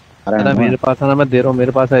 अरे मेरे पास आना, मैं दे रहा हूँ,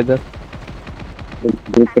 मेरे पास है इधर।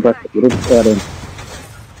 ग्रुप के पास ग्रुप से आ रहे हैं।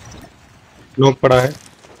 लोग पड़ा है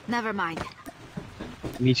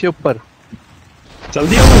नीचे ऊपर।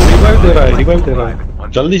 जल्दी आओ, रिवाइव दे रहा है, रिवाइव दे रहा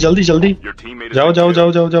है। जल्दी जल्दी जल्दी जाओ जाओ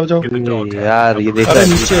जाओ जाओ जाओ जाओ। यार ये देख अरे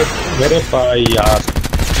नीचे मेरे भाई यार।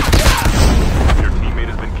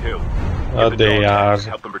 अरे यार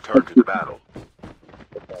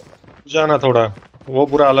जाना थोड़ा, वो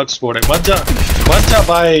पूरा अलग स्कोर है। मत जा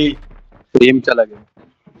भाई। फ्रेम चला गया,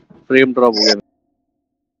 फ्रेम ड्रॉप हो गया।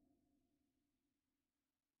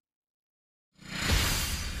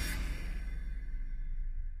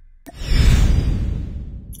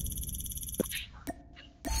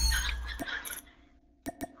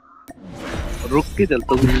 रुक के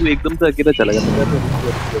चलता हूँ, तू एकदम से अकेला चला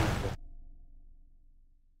गया।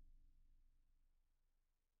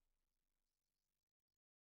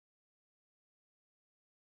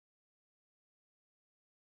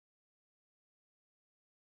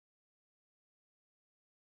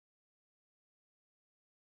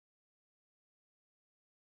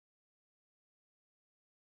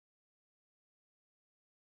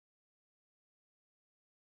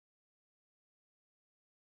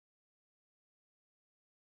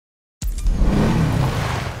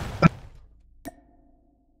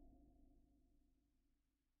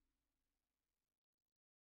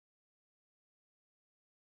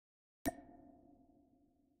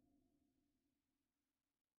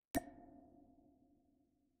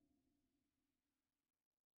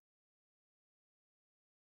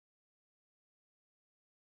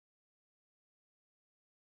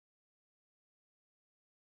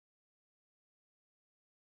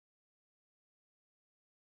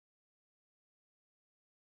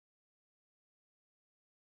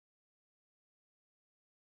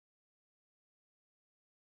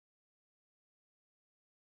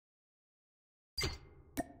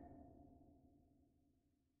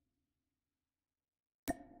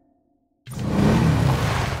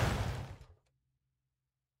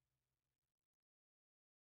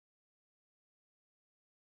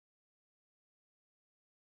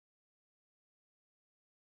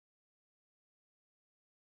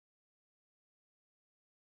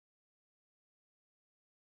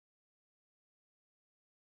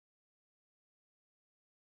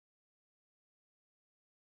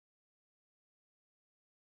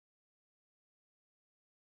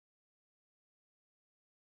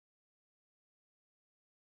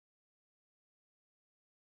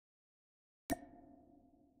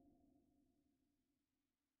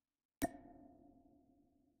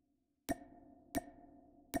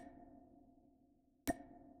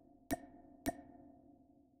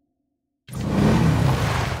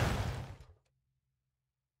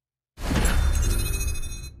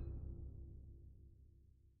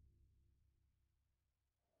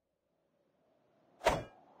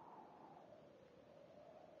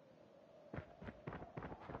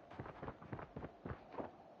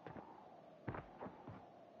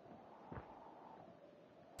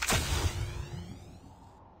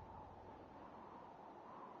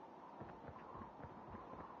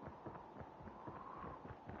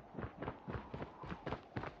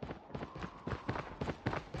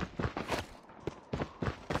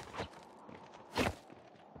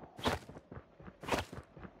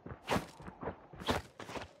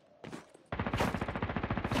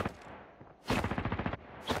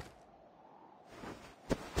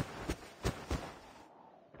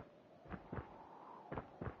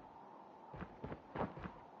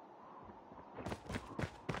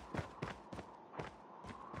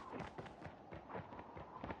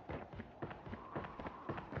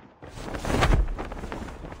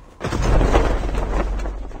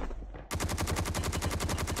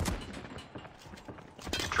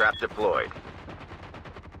 Trap deployed.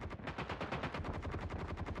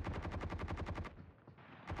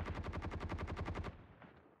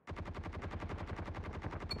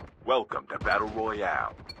 Welcome to Battle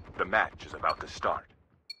Royale. The match is about to start.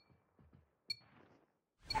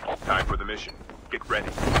 Time for the mission. Get ready.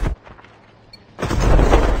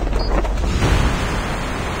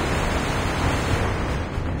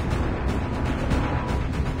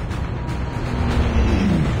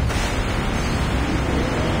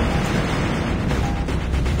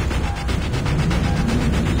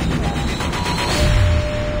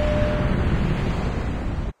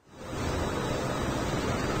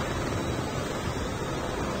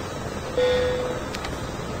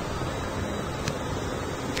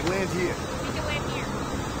 Land here. We can land here.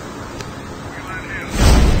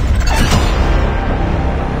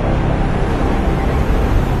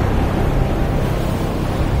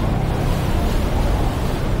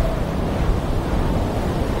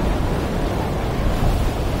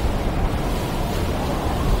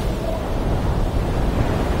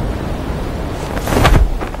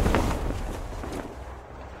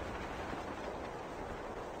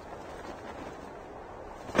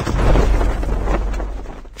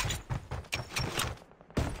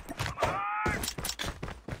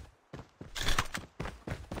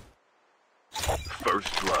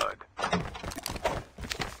 First blood.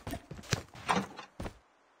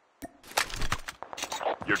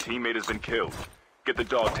 Your teammate has been killed. Get the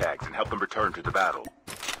dog tags and help them return to the battle.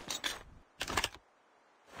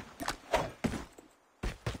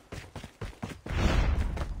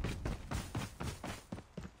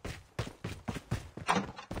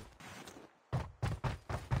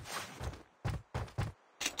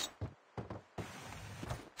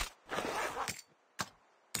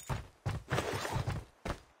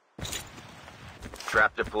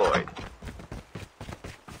 Trap deployed.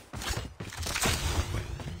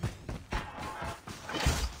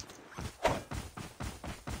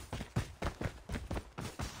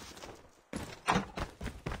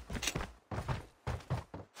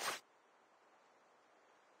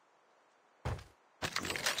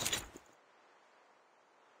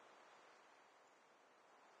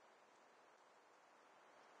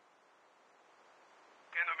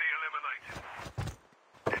 Enemy eliminated.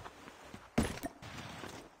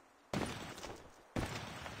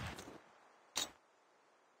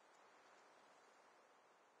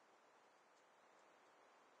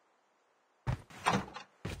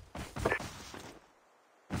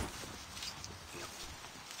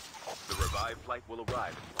 The revived flight will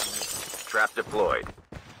arrive in 1 minute. Trap deployed.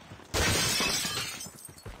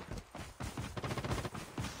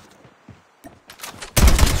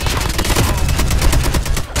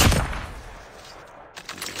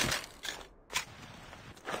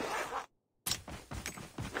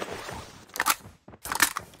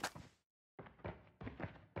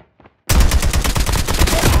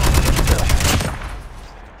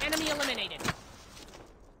 Enemy eliminated.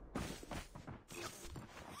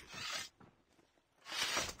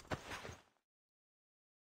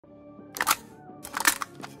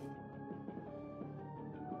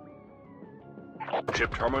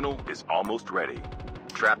 Chip terminal is almost ready.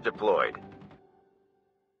 Trap deployed.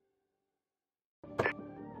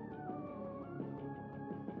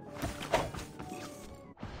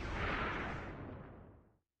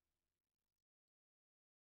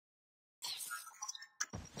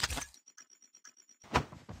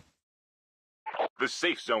 The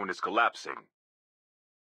safe zone is collapsing.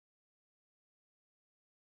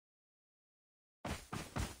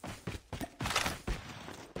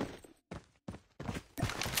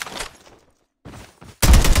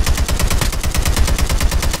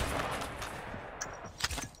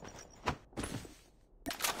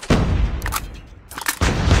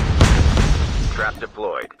 Trap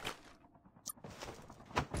deployed.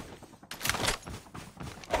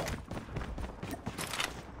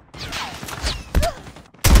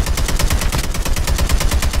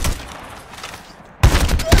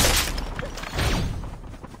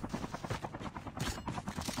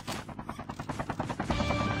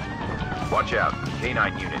 Watch out.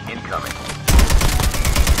 K9 unit incoming.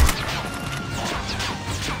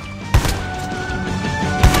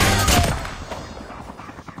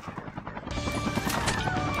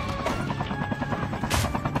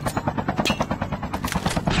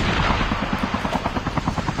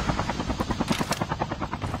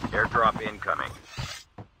 Airdrop incoming.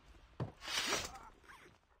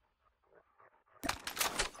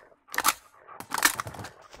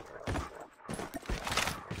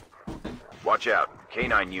 Watch out.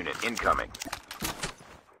 K9 unit incoming.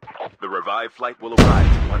 The revived flight will arrive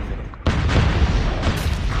in 1 minute.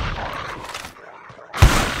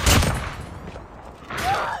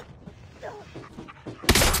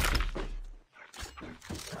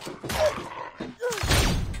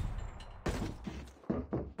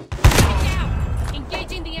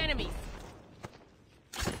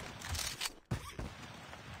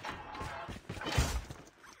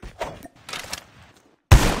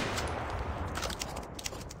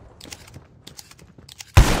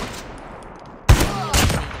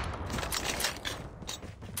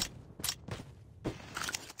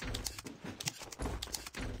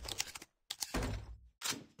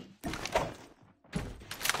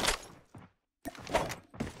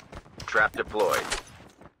 Trap deployed.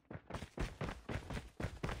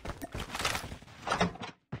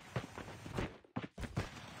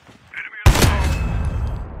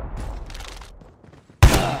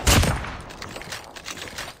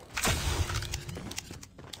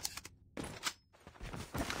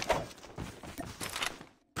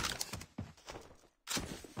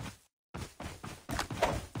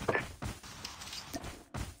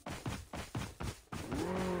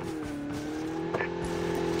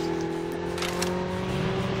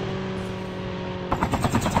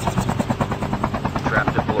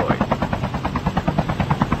 Trap deployed.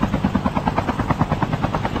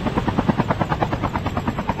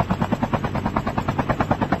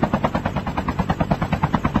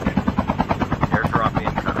 Airdrop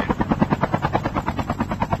incoming.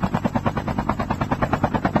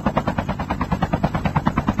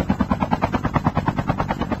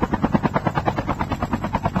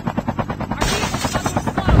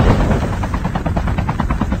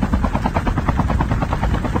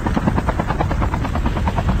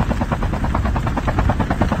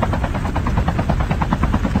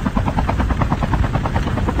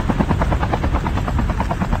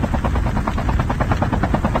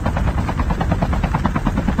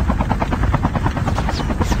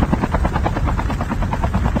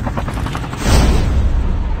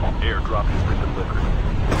 Airdrop has been delivered.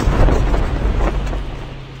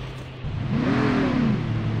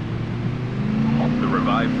 The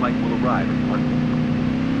revived flight will arrive in 1 minute.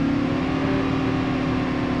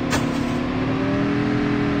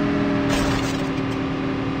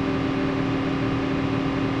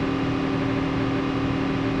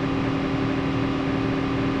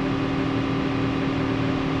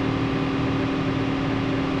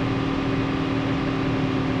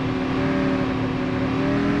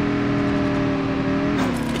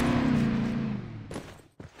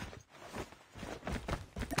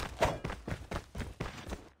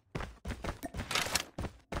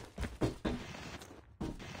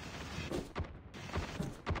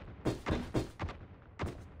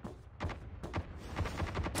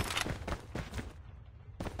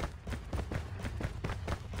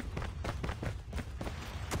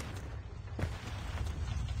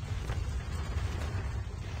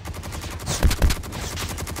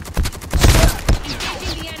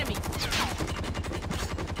 Engaging the enemy.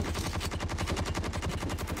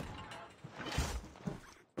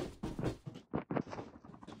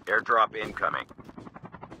 Airdrop incoming.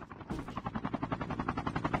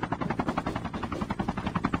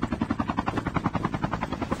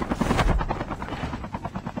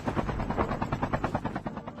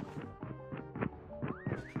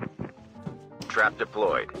 Trap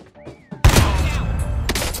deployed.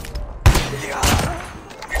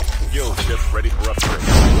 Skill ship ready for upgrade.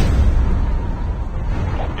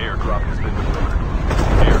 Airdrop has been delivered.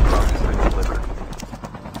 Airdrop has been delivered.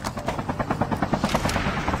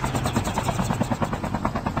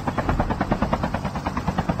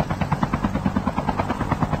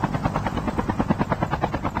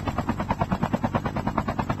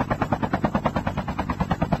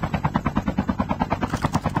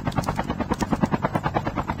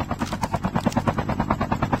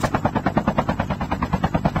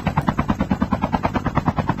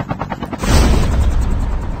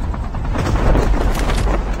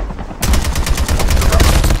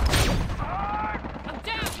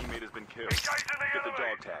 Get the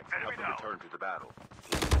dog tags and help them return to the battle.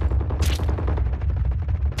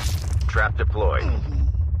 Trap deployed.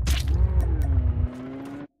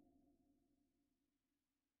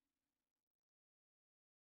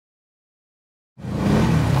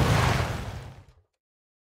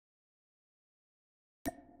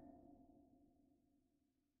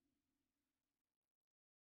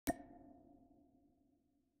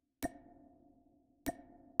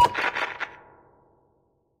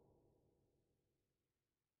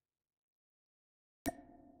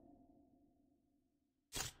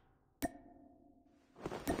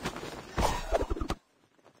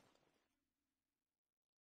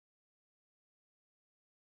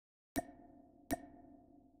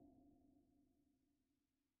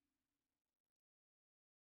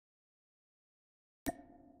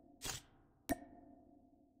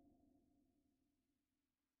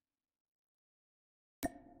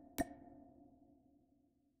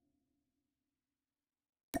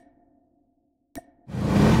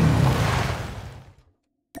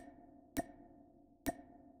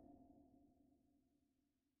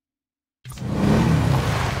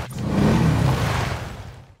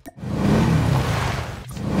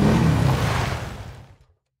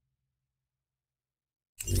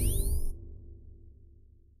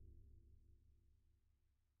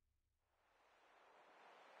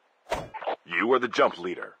 You are the jump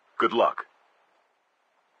leader. Good luck.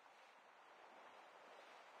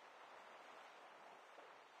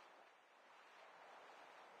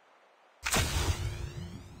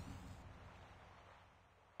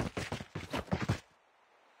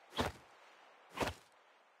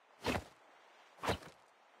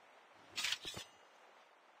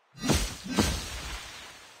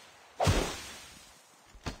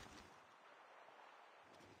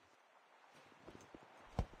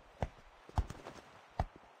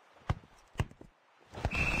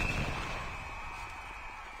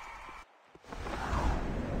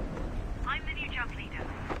 I'm the new jump leader.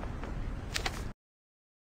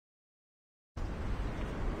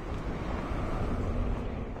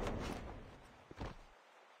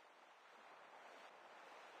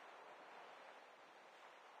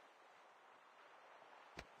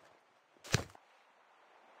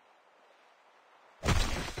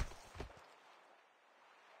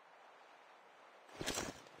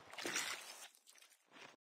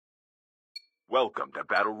 Welcome to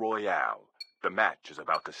Battle Royale. The match is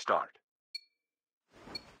about to start.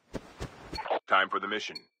 Time for the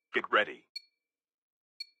mission. Get ready.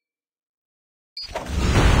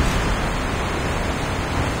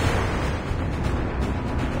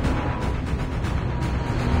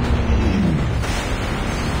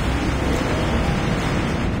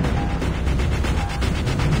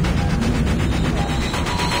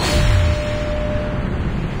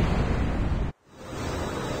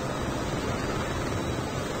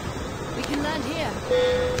 We can land here.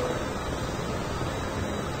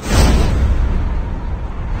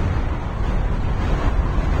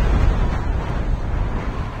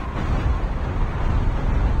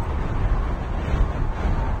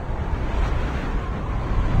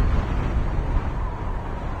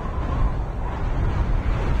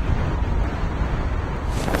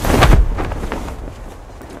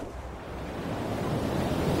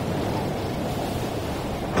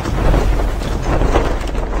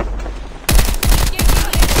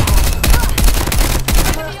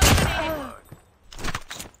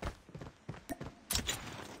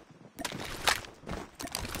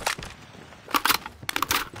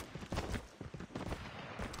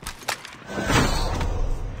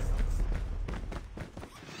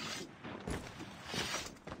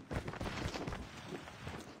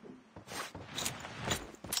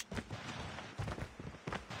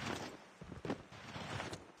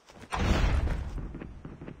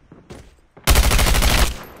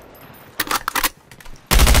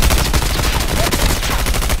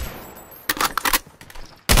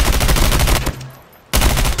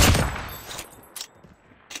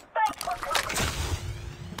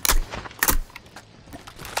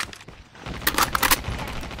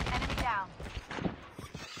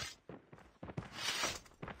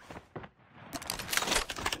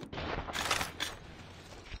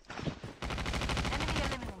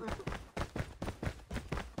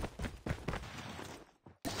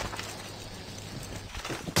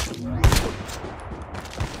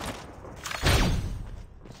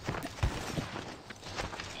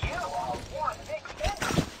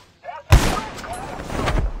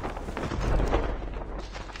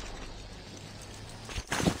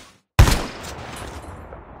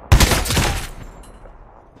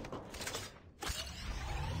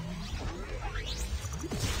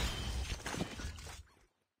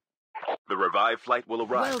 The revived flight will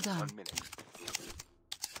arrive Well in done. 1 minute.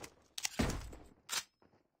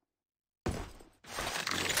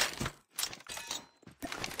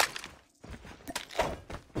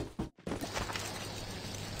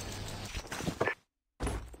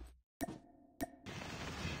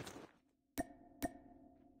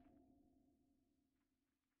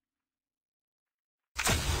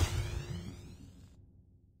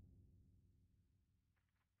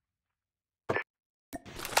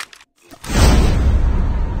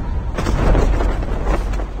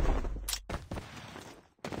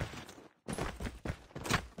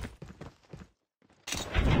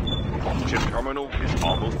 Chip terminal is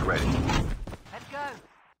almost ready. Let's go.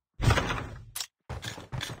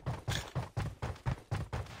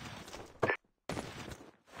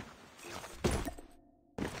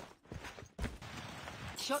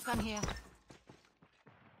 Shotgun here.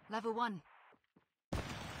 Level 1.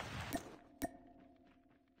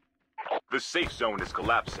 The safe zone is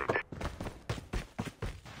collapsing.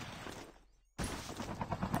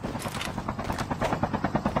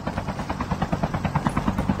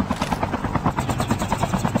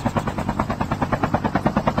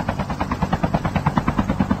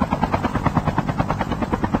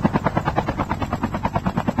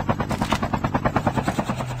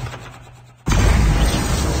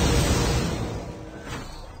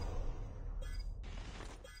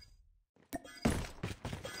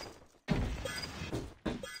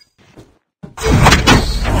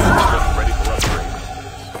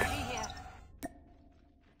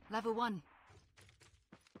 one.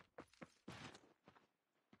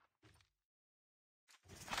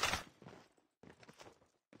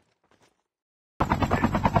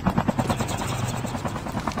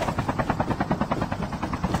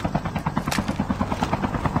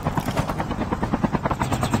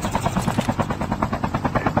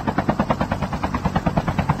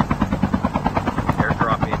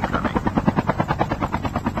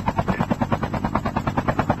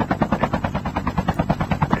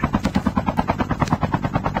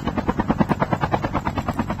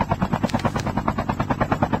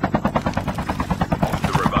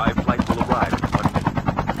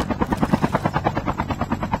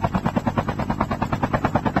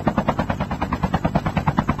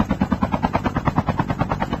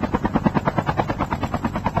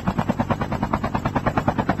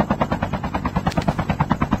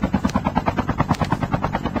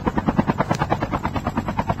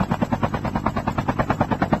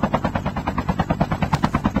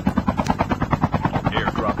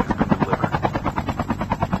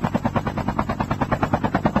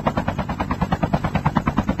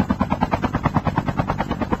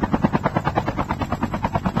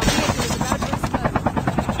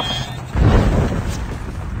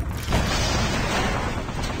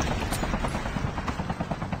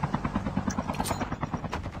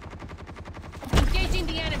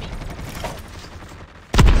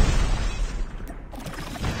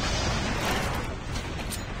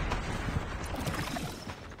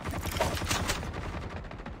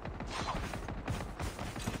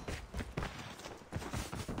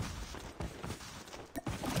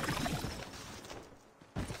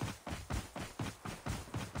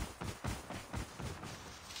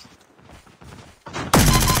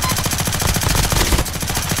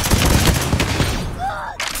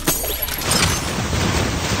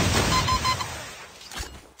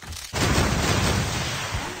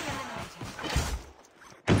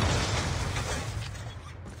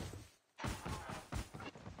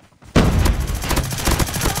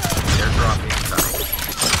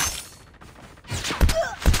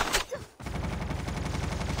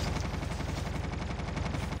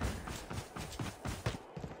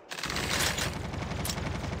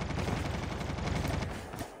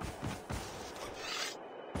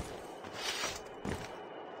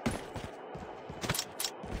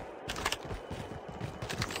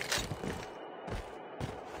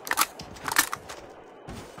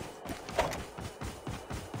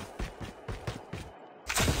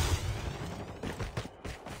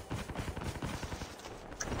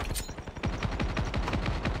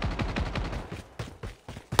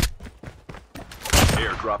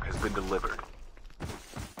 Airdrop has been delivered.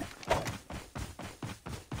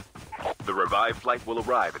 The revived flight will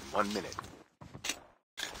arrive in 1 minute.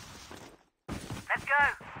 Let's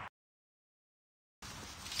go.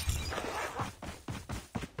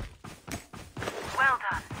 Well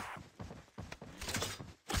done.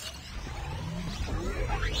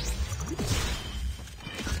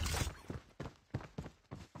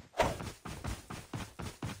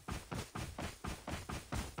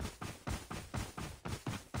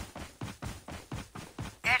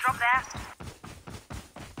 Airdrop there.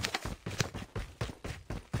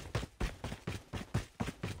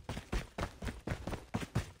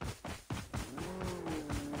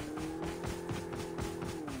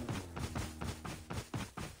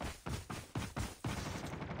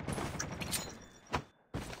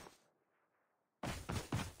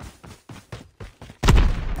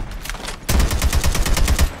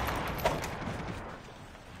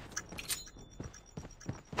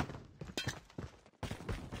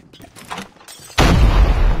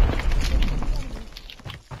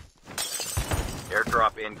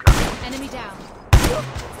 Airdrop incoming. Enemy down.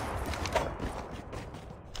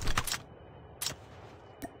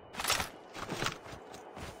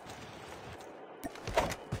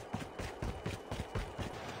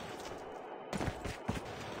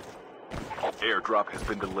 Airdrop has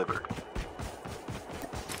been delivered.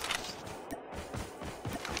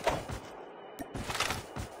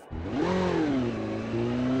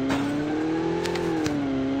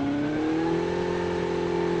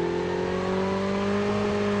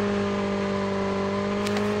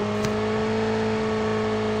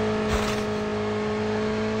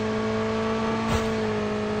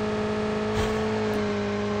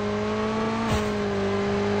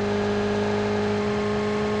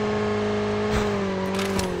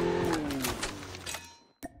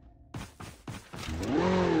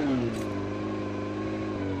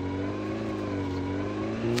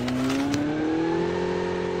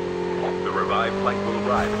 The revived flight will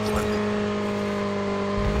arrive in 1 minute.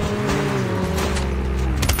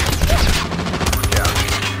 Look out.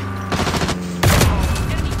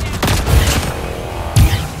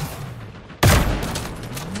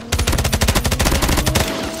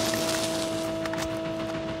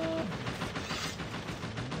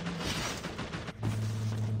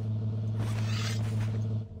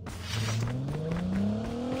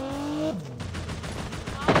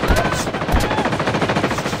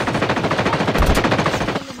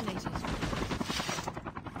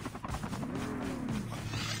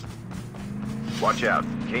 Watch out.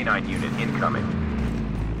 K9 unit incoming.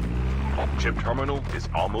 Chip terminal is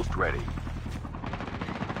almost ready.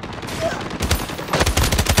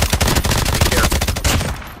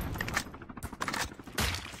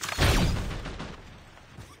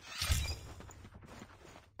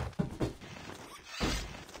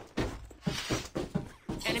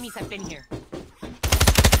 Enemies have been here.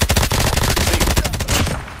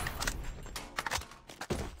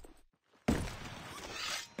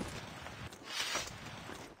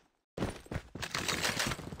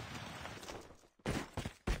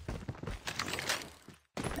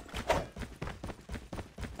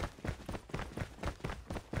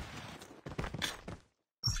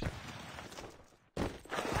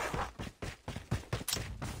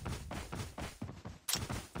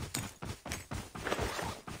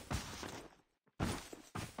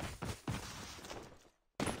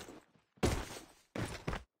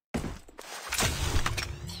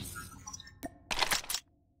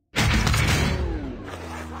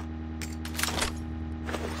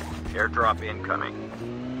 Airdrop incoming.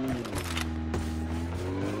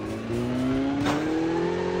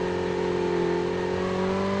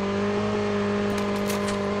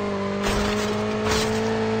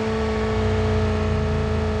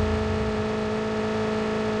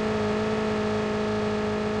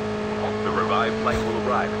 The revived flight will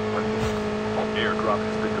arrive in 1 minute. Airdrop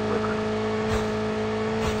has been delivered.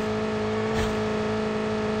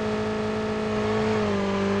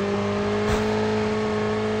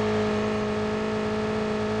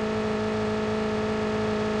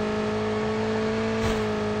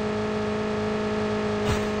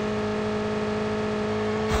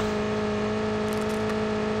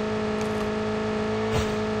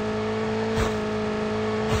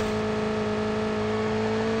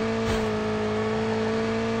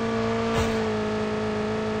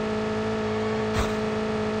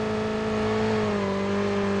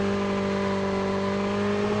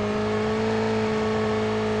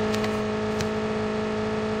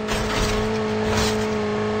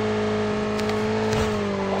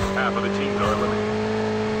 Half of the teams are eliminated.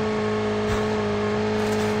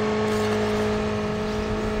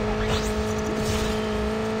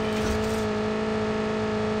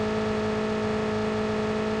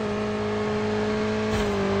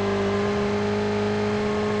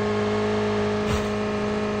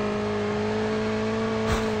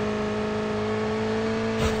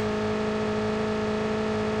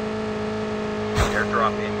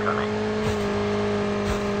 Airdrop incoming.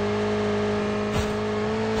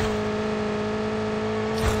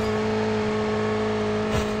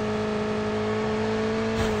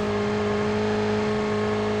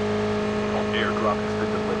 Airdrop has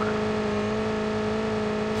been delivered.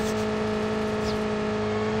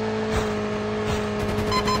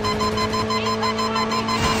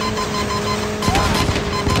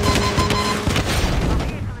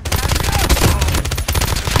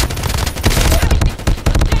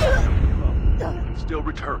 Still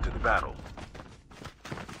return to the battle.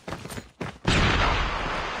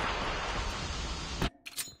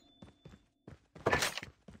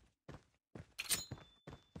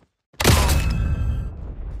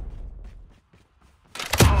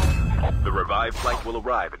 The revived flight will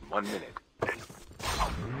arrive in 1 minute.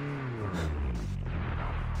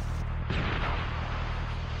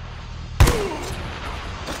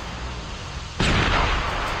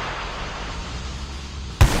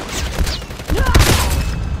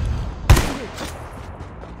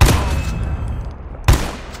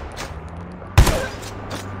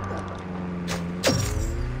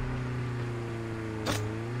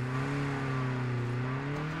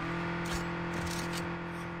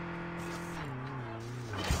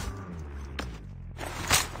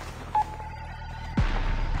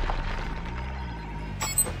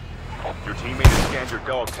 Your teammate has scanned your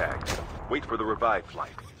dog tags. Wait for the revived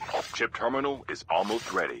flight. Chip terminal is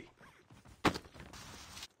almost ready.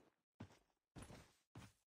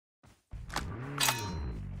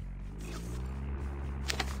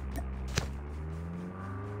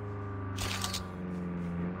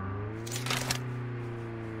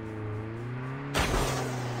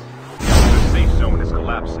 The safe zone is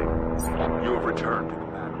collapsing. You have returned to the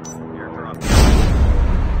battle. Airdrop.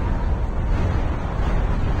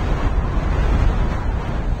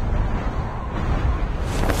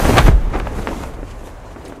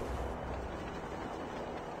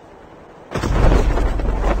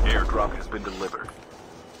 Airdrop has been delivered.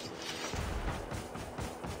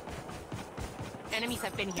 Enemies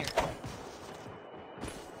have been here.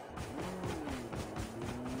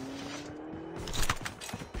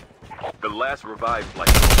 The last revived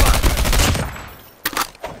flight will arrive.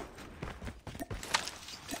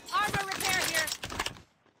 Armor repair here.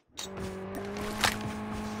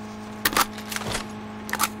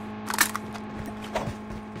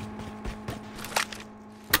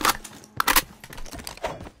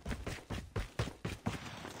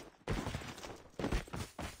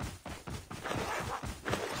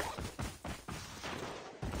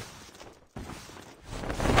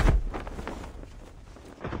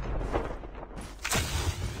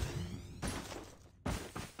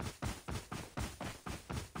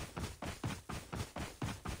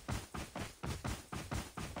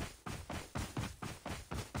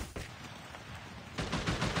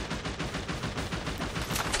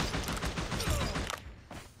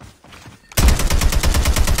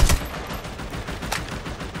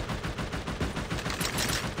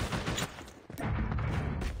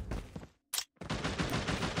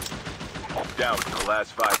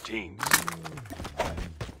 last 5 teams.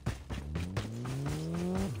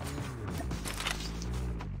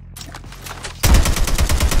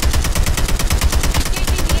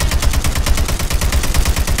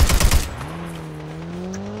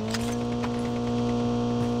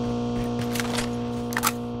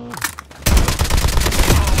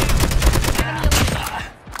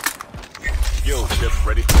 Skill chip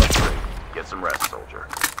ready for upgrade. Get some rest, soldier.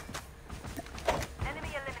 Enemy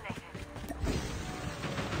eliminated.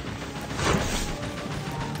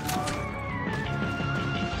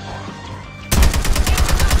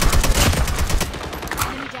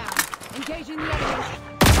 Enemy down. Engaging the enemy.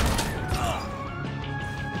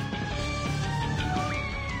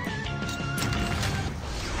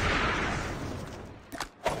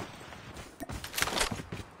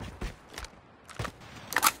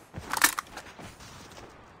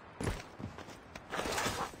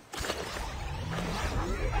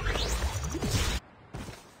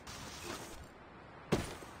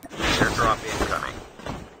 Airdrop incoming.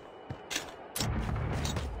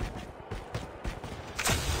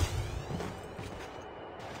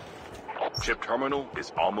 Chip terminal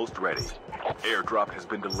is almost ready. Airdrop has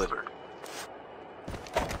been delivered.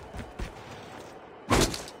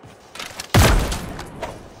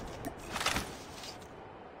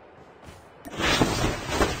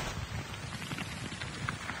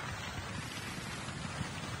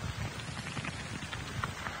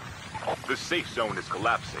 The safe zone is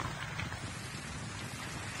collapsing.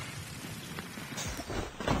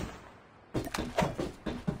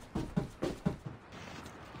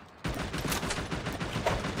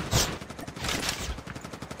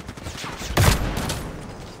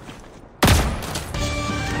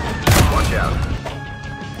 Watch out.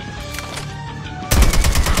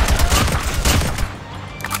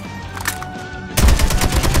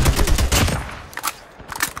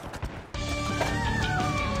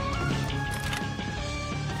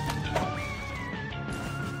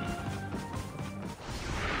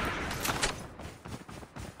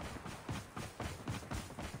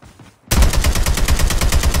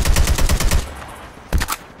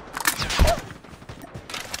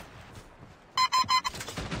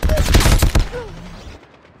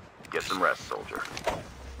 Get some rest, soldier.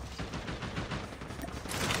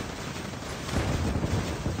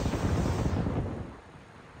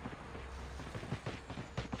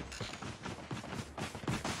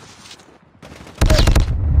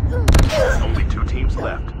 Only 2 teams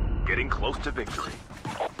left. Getting close to victory.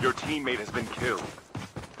 Your teammate has been killed.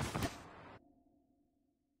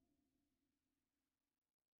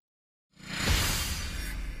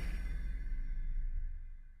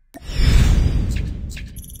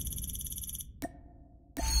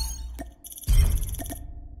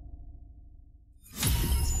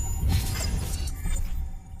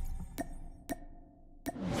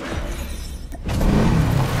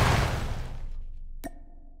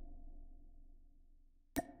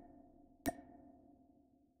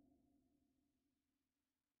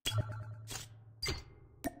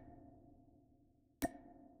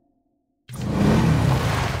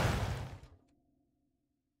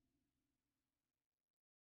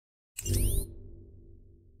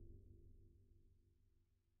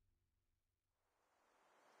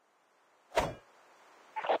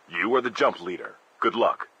 You are the jump leader. Good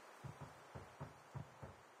luck.